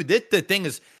mean, dude, the thing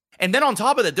is, and then on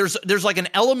top of that, there's like an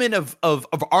element of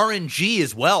RNG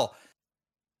as well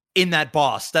in that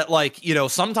boss. That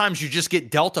sometimes you just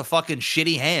get dealt a fucking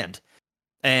shitty hand,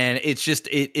 and it's just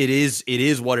it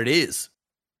is what it is.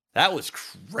 That was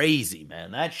crazy,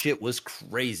 man. That shit was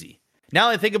crazy. Now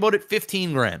I think about it,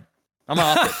 15 grand. I'm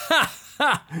off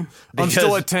it. I'm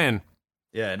still at 10.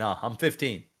 Yeah, no, I'm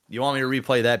 15. You want me to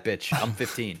replay that bitch? I'm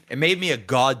 15. It made me a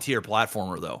god tier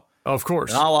platformer, though. Of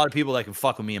course. Not a lot of people that can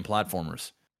fuck with me in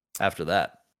platformers after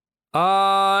that.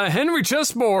 Henry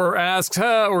Chesmore asks,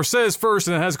 or says first,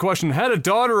 and has a question, had a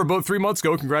daughter about 3 months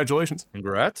ago. Congratulations.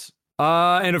 Congrats.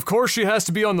 And of course she has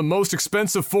to be on the most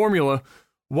expensive formula.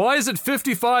 Why is it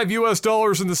 $55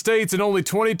 US in the States and only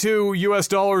 $22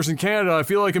 US in Canada? I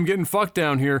feel like I'm getting fucked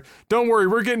down here. Don't worry,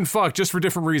 we're getting fucked just for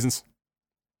different reasons.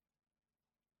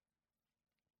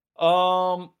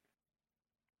 Yeah,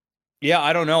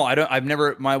 I don't know. I've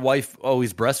never, my wife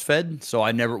always breastfed, so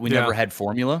we never had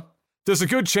formula. There's a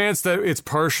good chance that it's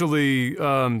partially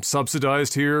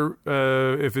subsidized here.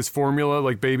 If it's formula,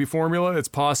 like baby formula, it's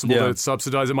possible that it's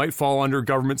subsidized. It might fall under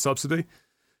government subsidy.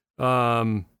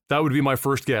 That would be my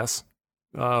first guess.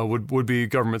 Would be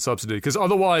government subsidy, because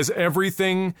otherwise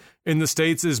everything in the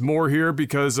States is more here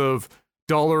because of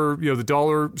the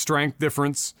dollar strength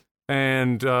difference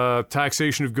and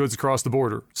taxation of goods across the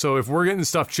border. So if we're getting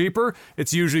stuff cheaper,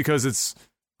 it's usually because it's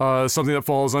something that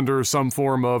falls under some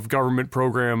form of government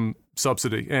program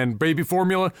subsidy. And baby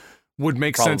formula would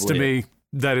make sense to me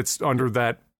that it's under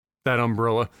that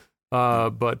umbrella.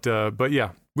 But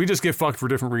yeah, we just get fucked for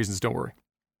different reasons. Don't worry.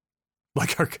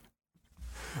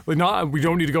 We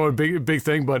don't need to go a big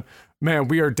thing, but man,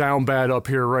 we are down bad up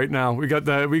here right now. We got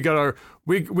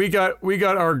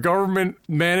our government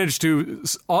managed to,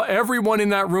 everyone in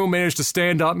that room managed to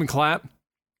stand up and clap.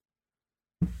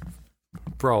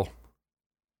 Bro.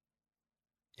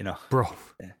 Bro.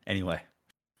 Anyway.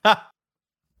 And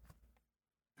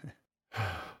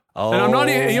I'm not,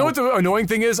 you know what the annoying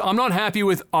thing is? I'm not happy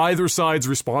with either side's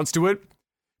response to it.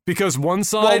 Because one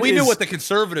side well, we knew what the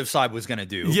conservative side was going to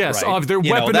do. Yes, right? They're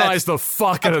weaponized the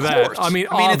fuck out of that. I mean,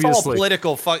 obviously. It's all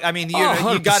political fuck. I mean, you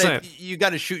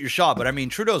got to shoot your shot. But I mean,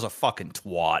 Trudeau's a fucking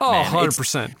twat, man.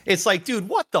 100%. It's like, dude,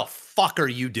 what the fuck are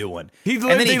you doing? He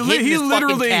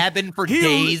literally cabin for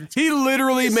days. He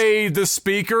literally made the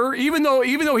speaker, even though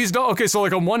he's not okay. So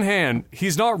on one hand,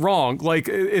 he's not wrong. Like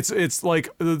it's like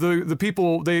the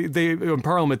people they in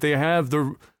Parliament, they have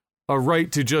a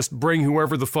right to just bring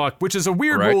whoever the fuck, which is a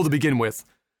weird rule to begin with.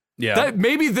 Yeah. That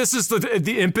maybe this is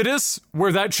the impetus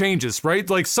where that changes, right?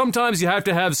 Like sometimes you have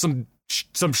to have some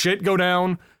shit go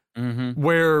down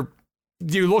where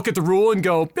you look at the rule and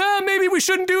go, maybe we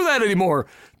shouldn't do that anymore.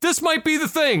 This might be the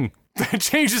thing that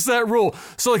changes that rule.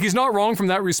 So he's not wrong from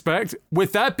that respect.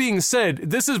 With that being said,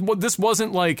 this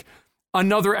wasn't like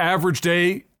another average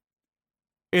day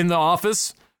in the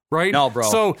office. Right? No,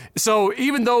 bro. So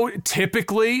even though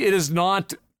typically it is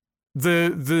not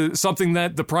the something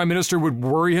that the prime minister would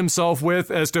worry himself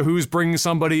with as to who's bringing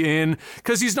somebody in,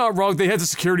 because he's not wrong. They had the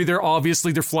security there.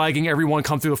 Obviously, they're flagging everyone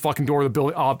come through the fucking door of the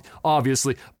building.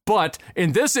 Obviously, but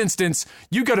in this instance,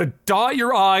 you got to dot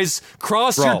your I's,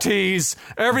 cross your T's.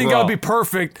 Everything got to be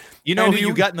perfect. You know who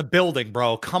you got in the building,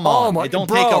 bro. Come on. It don't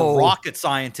take a rocket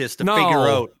scientist to figure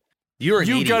out You're an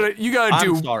idiot. You gotta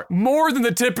do sorry. more than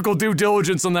the typical due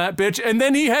diligence on that bitch. And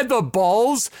then he had the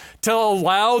balls to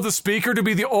allow the speaker to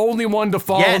be the only one to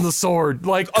fall on the sword.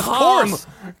 Like, of course,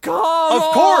 bro.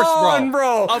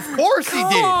 Of course he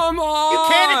did. Come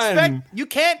on. You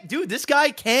can't, dude. This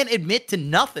guy can't admit to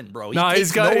nothing, bro.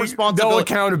 He's got no responsibility, no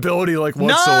accountability, like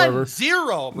whatsoever. None,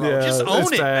 zero, bro. Yeah, just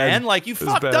own it, bad. man. Like you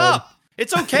fucked up.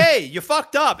 It's okay. You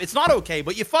fucked up. It's not okay,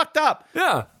 but you fucked up.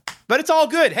 Yeah, but it's all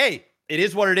good. Hey. It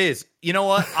is what it is. You know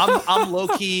what? I'm low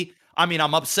key. I mean,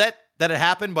 I'm upset that it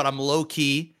happened, but I'm low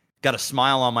key. Got a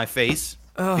smile on my face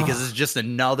because it's just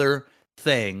another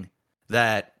thing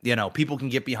that, you know, people can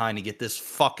get behind to get this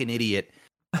fucking idiot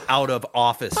out of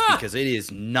office because it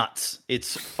is nuts.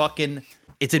 It's fucking.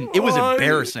 It was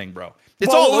embarrassing, bro.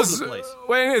 It's all over the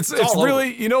place. It's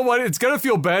really, you know what? It's gonna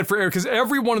feel bad for Eric because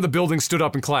every one of the buildings stood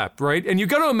up and clapped, right? And you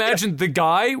got to imagine the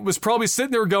guy was probably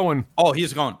sitting there going, "Oh,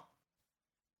 he's going."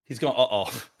 He's going,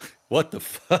 what the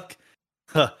fuck?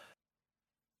 Huh.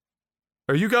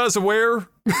 Are you guys aware?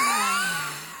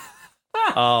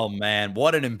 Oh, man.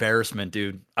 What an embarrassment,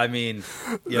 dude. I mean,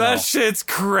 that shit's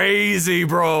crazy,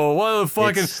 bro. What the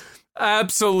fucking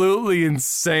absolutely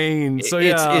insane. So,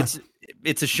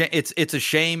 it's a shame. It's a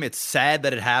shame. It's sad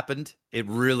that it happened. It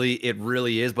really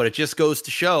is. But it just goes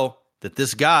to show that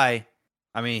this guy,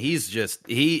 I mean, he's just,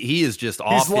 he is just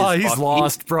off. He's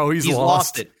lost, bro. He's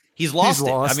lost it. He's lost it.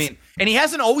 I mean, and he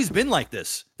hasn't always been like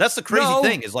this. That's the crazy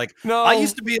thing is like, I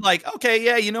used to be like, okay,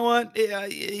 yeah, you know what? Yeah,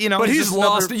 you know, but he's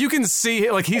lost. You can see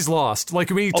like he's lost.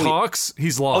 Like when he talks,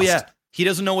 he's lost. Oh yeah. He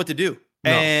doesn't know what to do.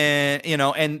 No. And, you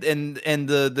know, and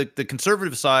the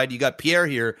conservative side, you got Pierre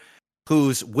here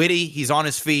who's witty. He's on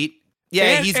his feet.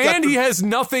 Yeah. He has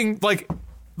nothing like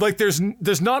there's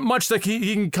not much that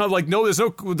he can kind of like, no, there's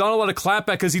not a lot of clapback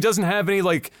because he doesn't have any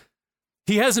like,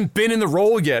 he hasn't been in the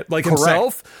role yet, like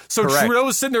himself. So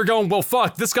Trudeau's sitting there going, "Well,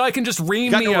 fuck, this guy can just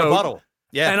ream me out." Rebuttal.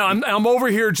 Yeah, and I'm over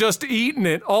here just eating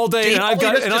it all day, and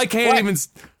I can't even.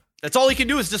 That's all he can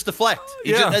do is just deflect.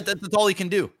 That's all he can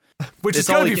do. Which is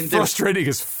gotta be frustrating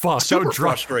as fuck. Super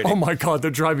frustrating. Oh my god,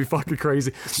 that drive me fucking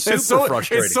crazy. Super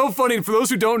frustrating. It's so funny. For those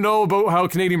who don't know about how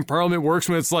Canadian Parliament works,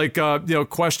 when it's like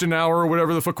question hour or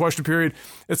whatever the fuck question period,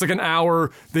 it's like an hour.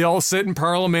 They all sit in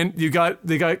Parliament. They got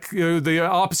the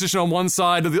opposition on one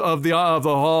side of the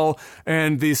hall,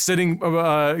 and the sitting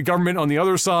government on the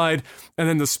other side, and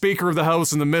then the Speaker of the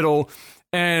House in the middle.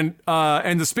 And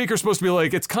the speaker's supposed to be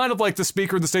like, it's kind of like the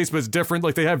Speaker of the States, but it's different.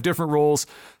 Like they have different roles,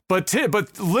 but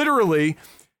literally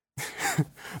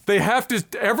they have to,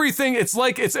 everything.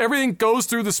 Everything goes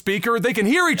through the speaker. They can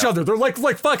hear each other. They're like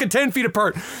fucking 10 feet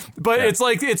apart, but it's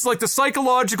like the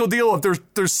psychological deal of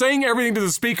they're saying everything to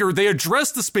the speaker. They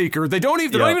address the speaker. They're not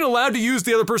even allowed to use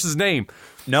the other person's name.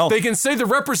 No, they can say the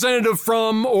representative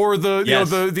from or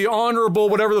the honorable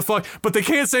whatever the fuck, but they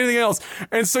can't say anything else.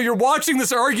 And so you're watching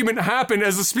this argument happen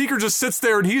as the speaker just sits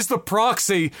there and he's the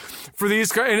proxy for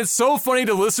these guys. And it's so funny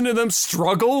to listen to them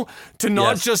struggle to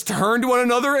not just turn to one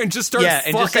another and just start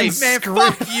and just say, "Man,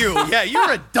 fuck you! Yeah,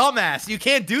 you're a dumbass. You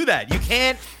can't do that. You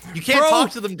can't talk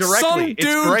to them directly."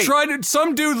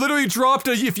 Some dude literally dropped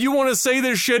a, "If you want to say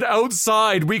this shit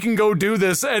outside, we can go do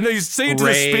this." And they say it to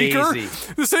the speaker.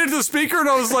 They say it to the speaker,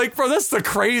 and I was like, bro, that's the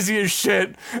craziest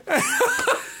shit.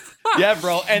 Yeah,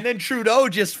 bro. And then Trudeau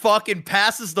just fucking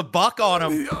passes the buck on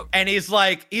him. And he's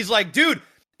like, dude,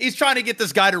 he's trying to get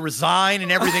this guy to resign,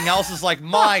 and everything else is like,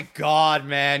 my God,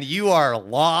 man, you are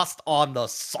lost on the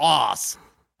sauce.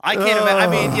 I can't imagine. I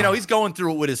mean, you know, he's going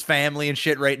through it with his family and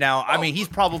shit right now. I mean, he's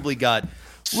probably got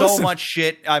so much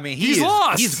shit. I mean, he's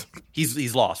lost.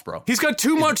 He's lost, bro. He's got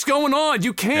too much going on.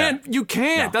 You can't.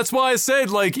 No. That's why I said,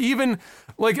 like, even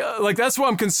like that's what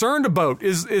I'm concerned about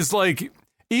is like,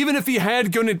 even if he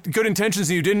had good intentions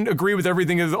and you didn't agree with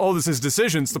everything of all his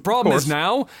decisions, the problem is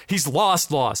now he's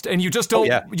lost, and you just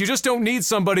don't need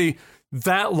somebody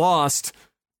that lost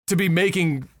to be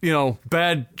making, you know,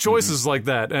 bad choices like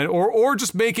that, and or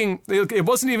just making, it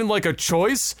wasn't even like a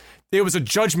choice, it was a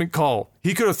judgment call.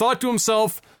 He could have thought to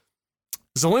himself,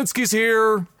 Zelensky's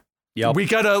here. Yep. We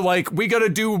gotta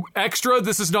do extra.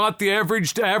 This is not the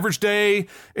average day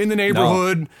in the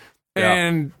neighborhood. No.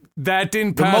 And that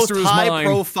didn't pass through his mind. The most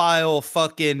high-profile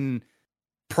fucking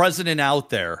president out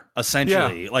there,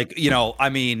 essentially. Yeah. Like, you know, I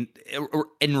mean,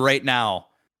 and right now,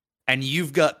 and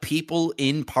you've got people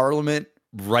in Parliament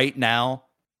right now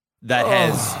that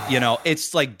has, you know,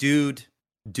 it's like, dude,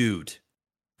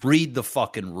 read the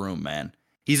fucking room, man.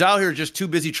 He's out here just too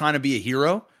busy trying to be a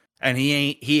hero, and he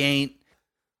ain't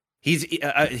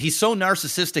He's so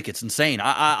narcissistic, it's insane.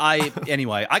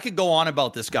 Anyway, I could go on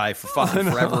about this guy for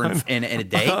fucking forever and a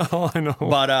day. I know.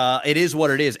 But it is what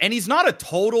it is. And he's not a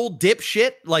total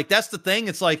dipshit. Like, that's the thing.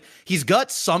 It's like, he's got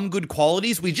some good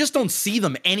qualities. We just don't see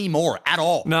them anymore at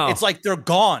all. No. It's like they're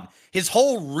gone. His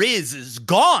whole riz is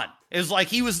gone. It's like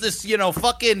he was this,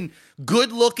 fucking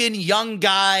good-looking young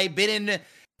guy,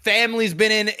 family's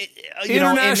been in,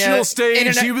 international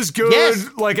stage. He was good. Yes,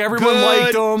 like, everyone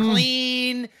liked him.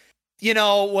 Clean.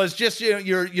 Was just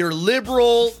you're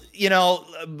liberal,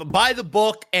 by the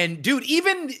book. And dude,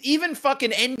 even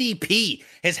fucking NDP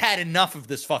has had enough of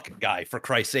this fucking guy, for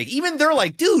Christ's sake. Even they're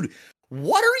like, dude,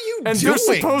 what are you doing? And they're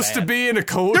supposed to be in a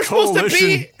coalition. They're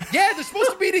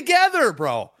supposed to be together,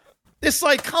 bro. It's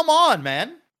like, come on,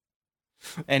 man.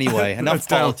 Anyway, enough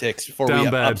politics before we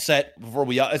upset.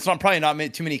 It's probably not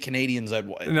too many Canadians. I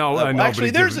know. Actually,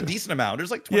 there's a decent amount.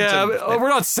 There's like 27. Yeah, we're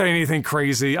not saying anything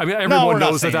crazy. I mean, everyone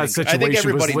knows that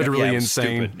situation was literally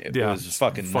insane. It was just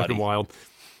fucking wild.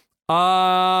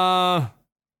 Let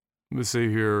me see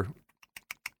here.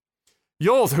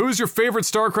 Yolt, who's your favorite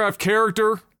StarCraft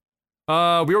character? We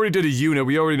already did a unit.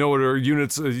 We already know what our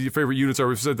units, your favorite units are.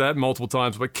 We've said that multiple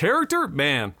times. But character,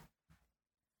 man.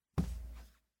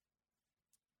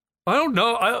 I don't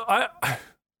know. I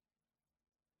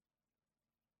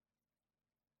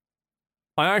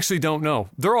actually don't know.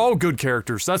 They're all good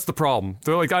characters. That's the problem.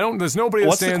 They're like, there's nobody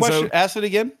that stands out. What's the question? Ask it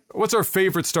again. What's our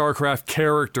favorite StarCraft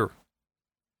character?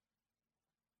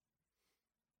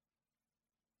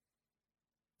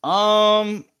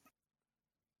 I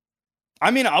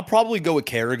mean, I'll probably go with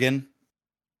Kerrigan.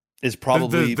 Is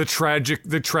probably the tragic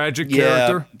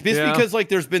character. Because like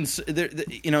there's been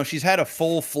she's had a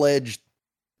full-fledged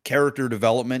character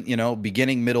development,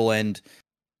 beginning, middle, end.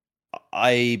 If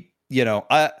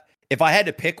I had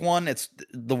to pick one, it's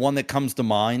the one that comes to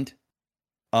mind.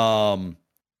 The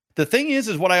thing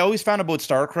is what I always found about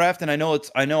StarCraft, and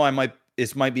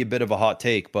it might be a bit of a hot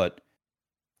take, but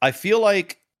I feel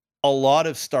like a lot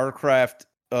of StarCraft,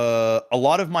 a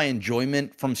lot of my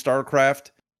enjoyment from StarCraft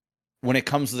when it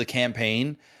comes to the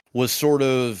campaign was sort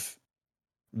of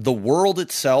the world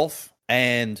itself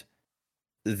and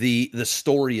the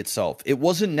story itself. It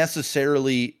wasn't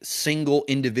necessarily single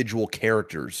individual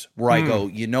characters where I go,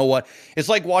 you know what? It's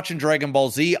like watching Dragon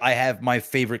Ball Z. I have my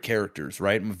favorite characters,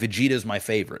 right? Vegeta's my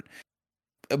favorite.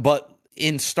 But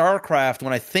in StarCraft,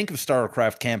 when I think of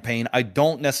StarCraft campaign, I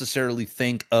don't necessarily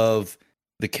think of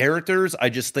the characters. I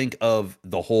just think of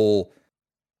the whole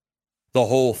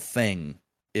thing,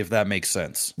 if that makes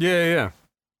sense. Yeah.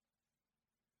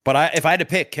 But if I had to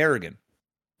pick, Kerrigan.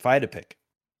 If I had to pick.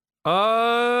 All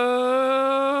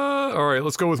right,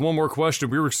 let's go with one more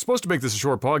question. We were supposed to make this a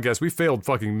short podcast. We failed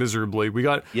fucking miserably. We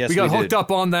got hooked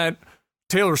up on that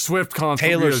Taylor Swift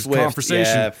conversation.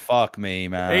 Yeah, fuck me,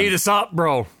 man. Ate us up,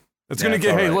 bro. It's going to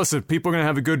get, listen, people are going to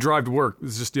have a good drive to work.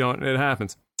 It's just, it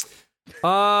happens. The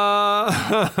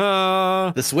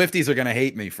Swifties are going to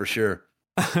hate me for sure.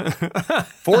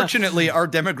 Fortunately, our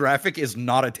demographic is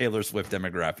not a Taylor Swift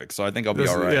demographic, so I think I'll be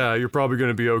all right. Yeah, you're probably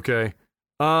going to be okay.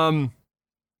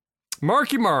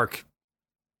 Marky Mark,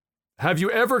 have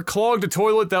you ever clogged a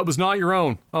toilet that was not your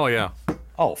own? Oh, yeah.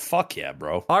 Oh, fuck yeah,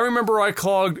 bro. I remember I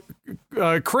clogged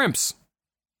Crimps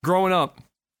growing up.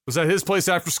 Was at his place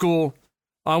after school.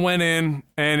 I went in,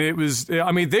 and it was,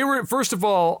 they were, first of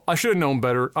all, I should have known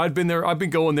better. I've been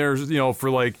going there,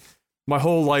 for like my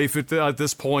whole life at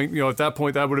this point. At that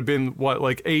point, that would have been,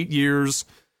 8 years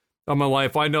of my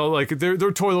life. I know, like, their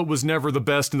toilet was never the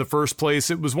best in the first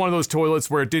place. It was one of those toilets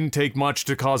where it didn't take much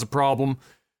to cause a problem.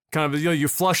 Kind of, you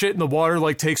flush it and the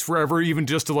water, takes forever, even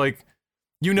just to,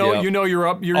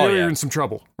 you're in some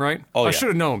trouble, right? I should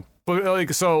have known. But,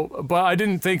 but I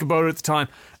didn't think about it at the time.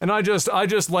 And I just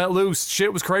let loose.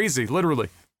 Shit was crazy, literally.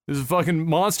 It was a fucking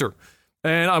monster.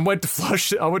 And I went to flush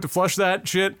that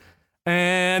shit,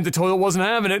 and the toilet wasn't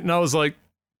having it, and I was like,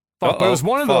 fuck. But it was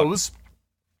one of those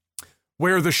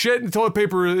where the shit and toilet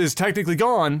paper is technically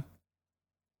gone,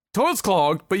 toilet's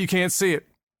clogged, but you can't see it.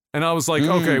 And I was like,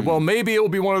 okay, well, maybe it will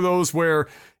be one of those where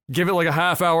give it like a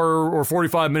half hour or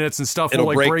 45 minutes and stuff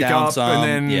will break up,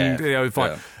 and then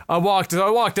fine. Yeah. I walked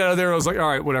out of there, and I was like, all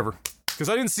right, whatever. Because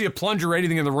I didn't see a plunger or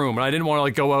anything in the room, and I didn't want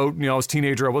to go out, I was a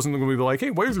teenager, I wasn't going to be like, hey,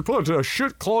 where's your plunger? A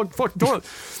shit clogged fucking toilet.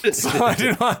 So I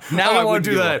didn't want to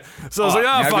do that. So I was like,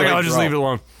 fuck it, I'll just leave it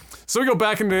alone. So we go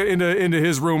back into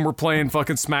his room. We're playing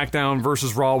fucking SmackDown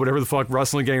versus Raw, whatever the fuck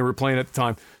wrestling game we were playing at the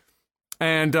time.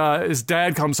 And his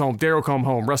dad comes home. Daryl come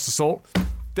home. Rest his soul.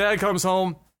 Dad comes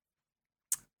home,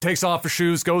 takes off his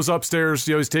shoes, goes upstairs.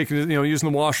 He's taking,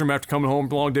 using the washroom after coming home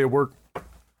from a long day of work.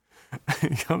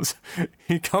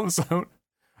 He comes out,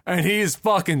 and he's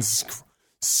fucking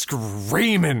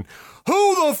screaming,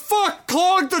 "Who the fuck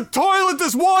clogged the toilet?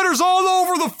 This water's all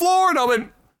over the floor." And I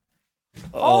went,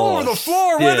 all over the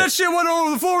floor. When that shit went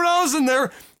over the floor when I was in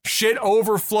there, shit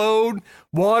overflowed.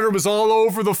 Water was all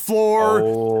over the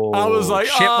floor. I was like,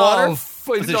 shit water?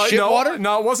 Was it shit water?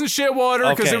 No, it wasn't shit water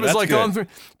because it was like on through,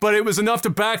 but it was enough to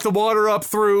back the water up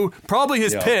through. Probably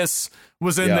his piss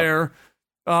was in there.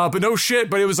 But no shit,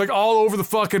 but it was like all over the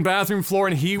fucking bathroom floor,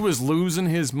 and he was losing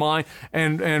his mind.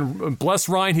 And bless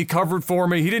Ryan, he covered for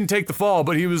me. He didn't take the fall,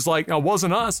 but he was like, "No, it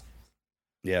wasn't us."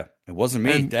 Yeah, it wasn't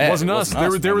me. It wasn't us.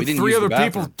 There were three other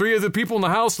people in the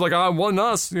house. Like, I wasn't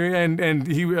us. And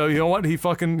he, you know what? He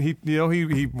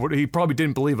probably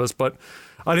didn't believe us, but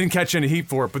I didn't catch any heat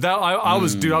for it. But I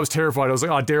was terrified. I was like,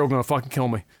 "Oh, Daryl's gonna fucking kill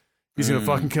me. He's gonna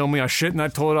fucking kill me." I shit in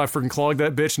that toilet. I freaking clogged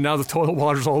that bitch. And now the toilet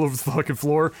water's all over the fucking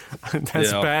floor.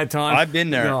 That's a bad time. I've been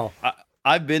there. No.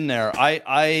 I've been there.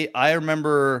 I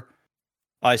remember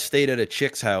I stayed at a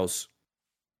chick's house.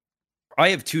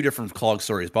 I have two different clog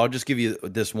stories, but I'll just give you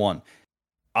this one.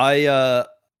 I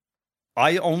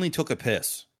only took a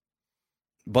piss,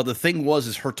 but the thing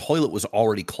is her toilet was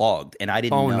already clogged, and I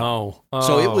didn't know. No! Oh.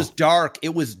 So it was dark.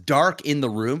 It was dark in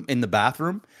the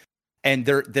bathroom, and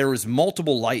there was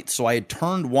multiple lights. So I had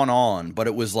turned one on, but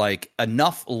it was like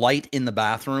enough light in the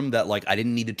bathroom that like I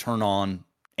didn't need to turn on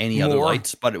any other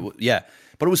lights. But it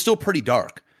was still pretty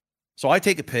dark. So I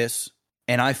take a piss.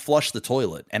 And I flush the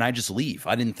toilet, and I just leave.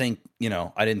 I didn't think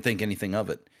anything of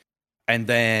it. And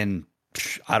then,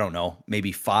 I don't know,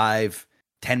 maybe 5-10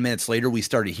 minutes later, we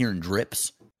started hearing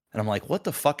drips. And I'm like, what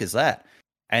the fuck is that?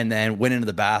 And then went into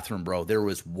the bathroom, bro. There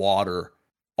was water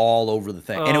all over the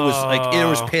thing. And it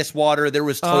was piss water. There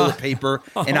was toilet paper.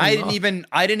 And I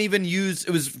didn't even use,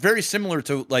 it was very similar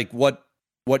to like what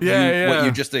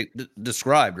you just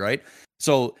described, right?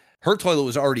 So her toilet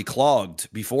was already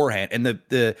clogged beforehand, and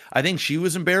I think she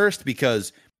was embarrassed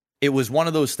because it was one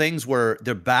of those things where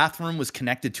the bathroom was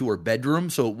connected to her bedroom,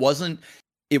 so it wasn't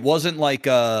like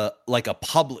a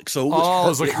public. So it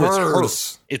was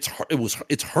hers.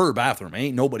 It's her bathroom. It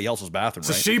ain't nobody else's bathroom.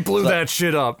 So right? she blew that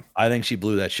shit up. I think she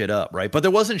blew that shit up, right? But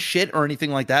there wasn't shit or anything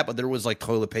like that. But there was like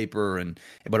toilet paper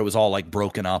but it was all like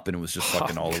broken up, and it was just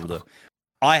fucking all over the.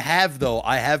 I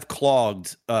have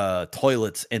clogged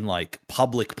toilets in like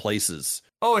public places.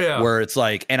 Oh yeah, where it's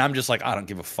like, and I'm just like, I don't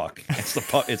give a fuck. It's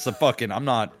the fucking.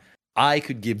 I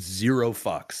could give zero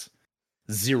fucks.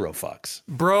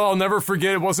 Bro, I'll never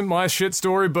forget. It wasn't my shit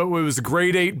story, but it was a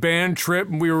grade 8 band trip,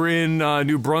 and we were in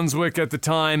New Brunswick at the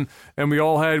time, and we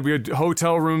had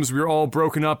hotel rooms. We were all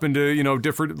broken up into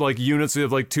different like units. We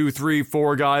have like 2, 3,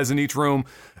 4 guys in each room,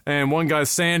 and one guy,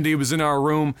 Sandy, was in our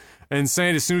room. And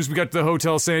Sandy, as soon as we got to the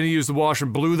hotel, Sandy used the washer,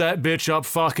 blew that bitch up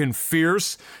fucking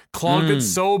fierce, clogged it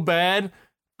so bad.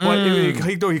 But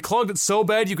he clogged it so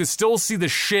bad you could still see the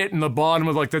shit in the bottom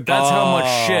of like that. That's how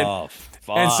much shit.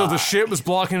 Fuck. And so the shit was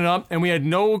blocking it up, and we had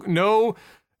no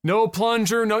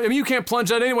plunger. No, I mean you can't plunge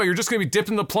that anyway. You're just gonna be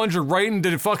dipping the plunger right into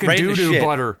the fucking doo-doo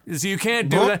butter. So you can't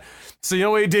do that. So you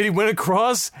know what he did? He went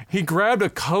across. He grabbed a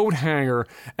coat hanger,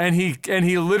 and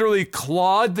he literally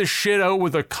clawed the shit out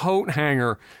with a coat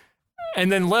hanger. And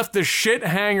then left the shit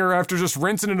hanger after just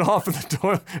rinsing it off in the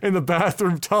toilet in the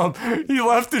bathroom tub. He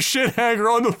left the shit hanger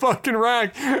on the fucking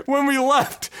rack when we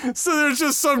left. So there's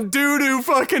just some doo-doo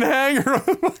fucking hanger on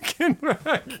the fucking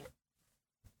rack.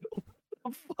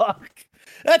 Fuck.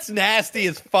 That's nasty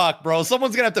as fuck, bro.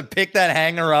 Someone's gonna have to pick that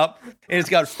hanger up, and it's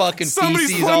got fucking feces all over it.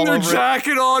 Somebody's putting their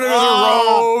jacket on it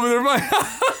or their robe.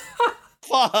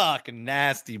 Fuck,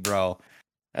 nasty, bro.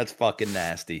 That's fucking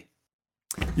nasty.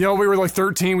 We were like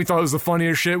 13. We thought it was the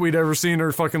funniest shit we'd ever seen in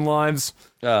our fucking lives.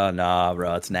 Oh, nah,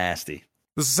 bro. It's nasty.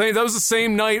 That was the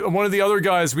same night. One of the other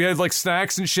guys, we had like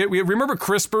snacks and shit. Remember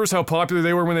Crispers, how popular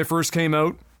they were when they first came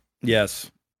out? Yes.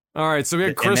 All right, so we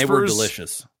had Crispers. And they were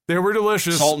delicious. They were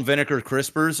delicious. Salt and vinegar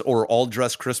Crispers or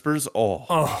all-dressed Crispers.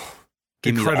 Oh,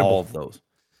 give me all of those.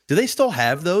 Do they still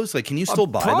have those? Like, can you still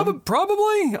buy them?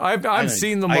 Probably. I've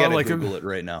seen them. I gotta Google it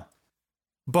right now.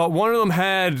 But one of them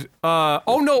had.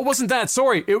 Oh no, it wasn't that.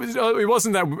 Sorry, it was. It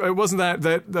wasn't that. It wasn't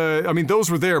that. I mean,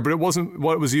 those were there, but it wasn't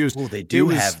what was used. Oh, they do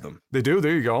have them. They do.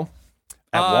 There you go.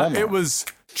 At Walmart. It was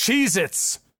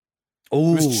Cheez-Its.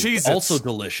 Oh, also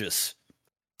delicious.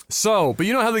 So, but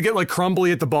you know how they get like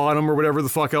crumbly at the bottom or whatever the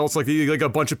fuck else, like you like a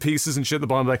bunch of pieces and shit at the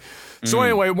bottom. So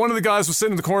anyway, one of the guys was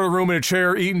sitting in the corner of the room in a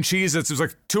chair eating Cheez-Its. It was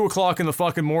like 2:00 in the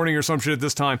fucking morning or some shit at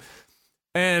this time.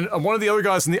 And one of the other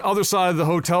guys on the other side of the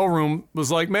hotel room was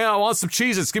like, "Man, I want some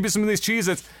Cheez-Its. Give me some of these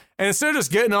Cheez-Its." And instead of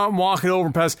just getting up and walking over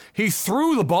and past, he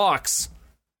threw the box.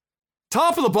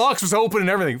 Top of the box was open and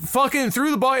everything. Fucking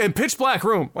threw the box in pitch black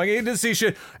room. Like, he didn't see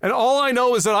shit. And all I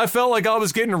know is that I felt like I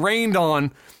was getting rained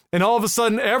on And all of a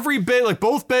sudden, every bed, like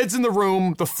both beds in the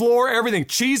room, the floor, everything,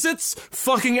 Cheez-Its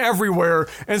fucking everywhere.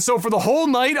 And so for the whole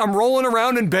night, I'm rolling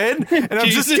around in bed, and I'm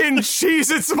just getting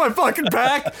Cheez-Its in my fucking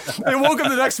back. And I woke up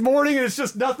the next morning, and it's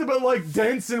just nothing but like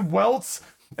dents and welts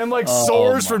and like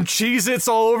sores from Cheez-Its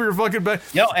all over your fucking bed.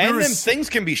 Yo, and them things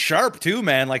can be sharp too,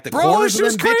 man. Like the corners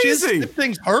of them bitches, them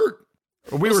things hurt.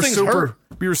 We were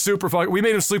super fucking. We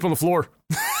made him sleep on the floor.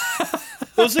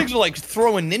 Those things are like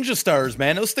throwing ninja stars,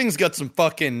 man. Those things got some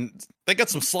they got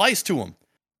some slice to them.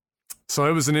 So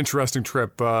it was an interesting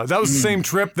trip. That was the same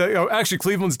trip that actually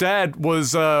Cleveland's dad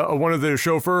was one of the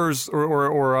chauffeurs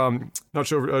or not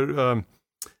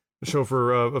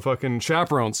chauffeur, fucking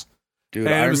chaperones. Dude,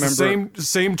 and I it was remember the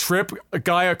same trip. A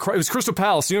guy, it was Crystal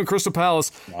Palace. You know, Crystal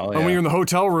Palace. Oh, yeah. And when you're in the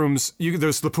hotel rooms,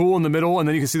 there's the pool in the middle, and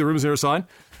then you can see the rooms on the other side.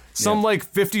 Some like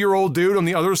 50-year-old dude on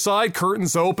the other side,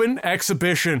 curtains open,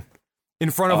 exhibition. In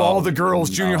front of all the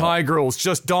girls, junior high girls,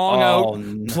 just dong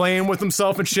out, playing with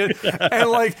himself and shit.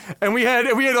 and we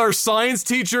had our science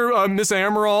teacher, Miss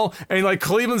Amaral, and like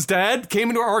Cleveland's dad came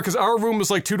into because our room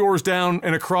was like 2 doors down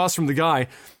and across from the guy.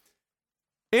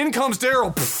 In comes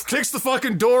Daryl, kicks the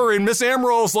fucking door in. Miss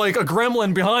Amaral's like a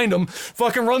gremlin behind him,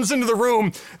 fucking runs into the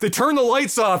room. They turn the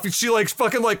lights off, and she like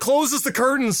fucking like closes the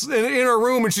curtains in her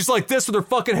room, and she's like this with her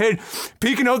fucking head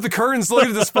peeking out the curtains, looking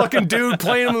at this fucking dude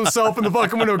playing with himself in the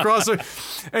fucking window across there.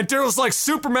 And Daryl's like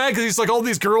super mad because he's like all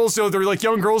these girls, you know, they're like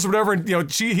young girls or whatever, and you know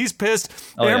he's pissed.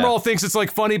 Amaral thinks it's like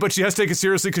funny, but she has to take it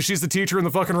seriously because she's the teacher in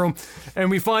the fucking room. And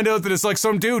we find out that it's like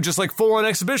some dude just like full on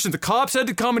exhibition. The cops had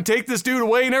to come and take this dude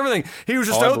away and everything. He was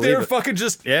just out there fucking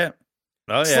just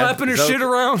slapping his shit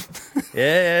around.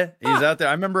 He's out there.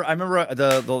 I remember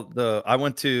I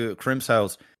went to Crim's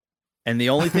house, and the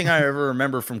only thing I ever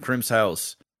remember from Crim's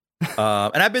house, and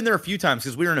I've been there a few times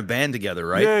because we were in a band together,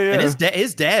 right? And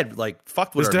his dad like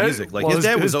fucked with our music. Like his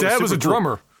dad was a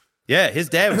drummer. Cool. Yeah, his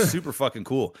dad was super fucking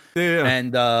cool.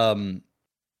 And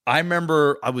I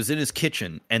remember I was in his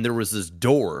kitchen, and there was this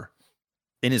door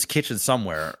in his kitchen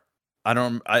somewhere. I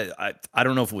don't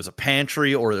know if it was a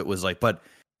pantry or it was like, but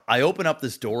I open up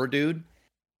this door, dude,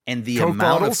 and the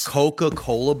amount of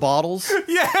Coca-Cola bottles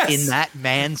in that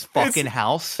man's fucking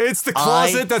house. It's the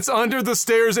closet that's under the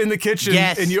stairs in the kitchen,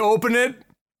 and you open it.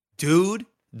 Dude,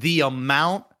 the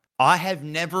amount,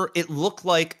 it looked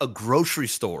like a grocery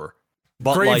store.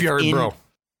 But graveyard, bro.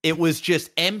 It was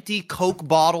just empty Coke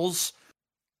bottles.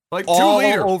 Like 2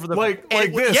 liter. Over the like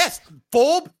this. Yes,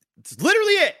 bulb. It's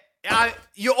literally it.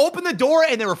 You open the door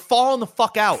and they were falling the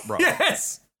fuck out, bro.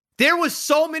 Yes. There was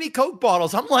so many Coke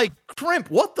bottles. I'm like, Crimp,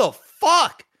 what the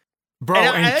fuck? Bro,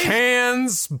 and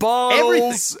cans,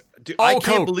 bottles, dude, I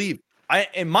can't believe.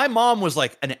 And my mom was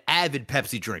like an avid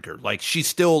Pepsi drinker. Like she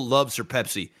still loves her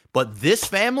Pepsi. But this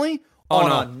family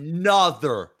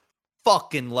another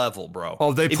fucking level, bro.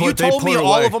 If you told me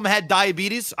all of them had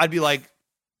diabetes, I'd be like,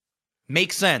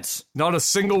 makes sense. Not a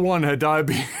single one had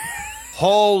diabetes.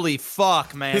 Holy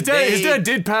fuck, man. His dad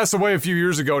did pass away a few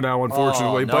years ago now,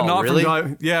 unfortunately. But not really?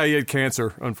 From he had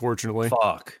cancer, unfortunately.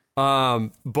 Fuck.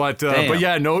 But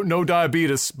yeah, no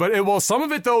diabetes. But some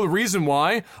of it though, the reason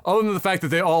why, other than the fact that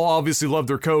they all obviously loved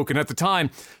their Coke, and at the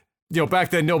time, you know, back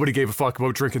then nobody gave a fuck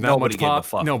about drinking that much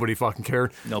pop. Nobody fucking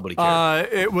cared. Nobody cared.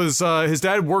 It was his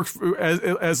dad worked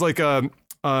as like a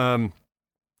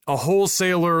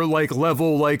wholesaler, like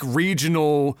level, like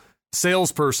regional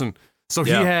salesperson. So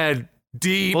he had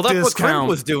deep discounts. Well, that's what Crimp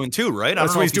was doing too, right?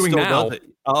 That's what he's doing now.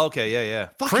 Oh, okay, yeah.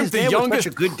 Fuck, his dad was such a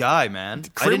good guy, man.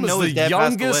 I didn't know his dad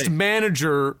passed away.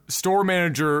 Youngest store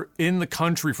manager in the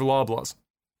country for Loblaws.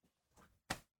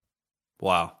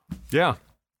 Wow. Yeah.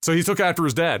 So he took after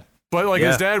his dad. But like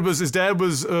his dad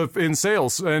was in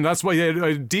sales, and that's why he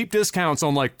had deep discounts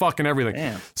on like fucking everything.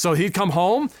 Damn. So he'd come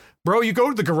home, bro. You go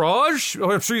to the garage.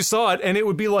 I'm sure you saw it, and it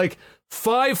would be like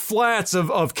 5 flats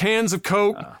of cans of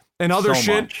Coke. And other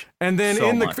shit, much. And then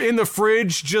in the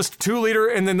fridge, just 2 liter,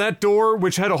 and then that door,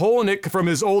 which had a hole in it from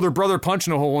his older brother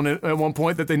punching a hole in it at one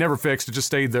point that they never fixed, it just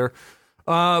stayed there.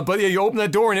 But yeah, you open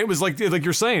that door, and it was like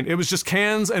you're saying, it was just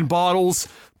cans and bottles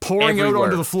pouring out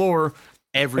onto the floor.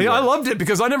 Everywhere. I loved it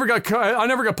because I never got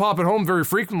pop at home very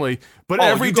frequently, but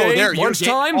every day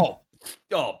lunchtime,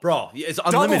 bro, it's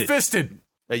unlimited. Double-fisted.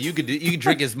 You can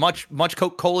drink as much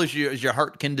Coca-Cola as your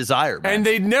heart can desire, man. And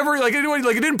they never it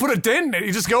didn't put a dent in it.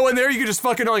 You just go in there, you could just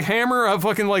fucking like hammer a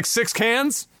fucking like 6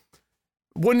 cans.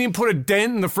 Wouldn't even put a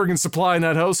dent in the friggin' supply in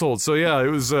that household. So yeah, it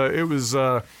was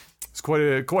quite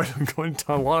a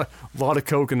lot of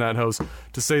Coke in that house,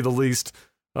 to say the least.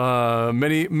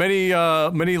 Many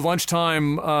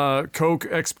lunchtime Coke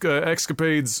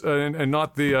escapades and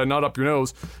not up your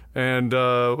nose. And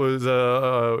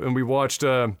we watched.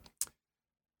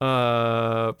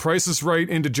 Price is Right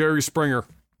into Jerry Springer.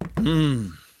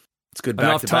 It's good back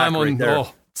Enough to time back right on there.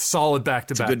 solid back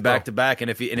to It's a back. good back to back, and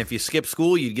if you skip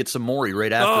school, you'd get some Maury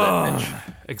right after that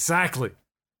bitch. Exactly.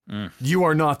 You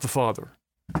are not the father.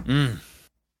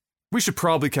 We should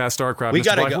probably cast StarCraft. We Mr.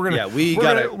 gotta Black.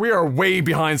 go. We are way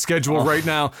behind schedule right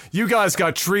now. You guys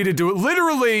got treated to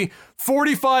literally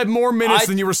 45 more minutes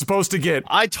than you were supposed to get.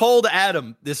 I told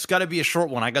Adam this has got to be a short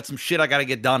one. I got some shit I got to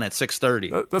get done at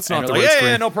 6:30. That's not the right right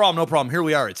screen. Yeah, no problem. Here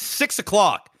we are. It's 6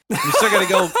 o'clock. We still gotta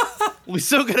go. We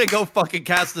still gotta go fucking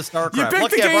cast the StarCraft. You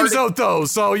picked the games out though,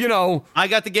 so you know. I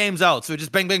got the games out, so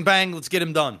just bang, bang, bang. Let's get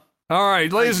him done. All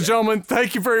right, ladies and gentlemen,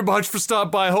 thank you very much for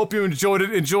stopping by. I hope you enjoyed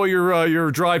it. Enjoy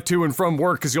your drive to and from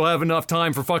work, because you'll have enough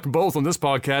time for fucking both on this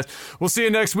podcast. We'll see you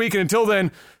next week, and until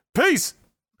then, peace.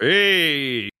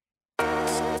 Hey.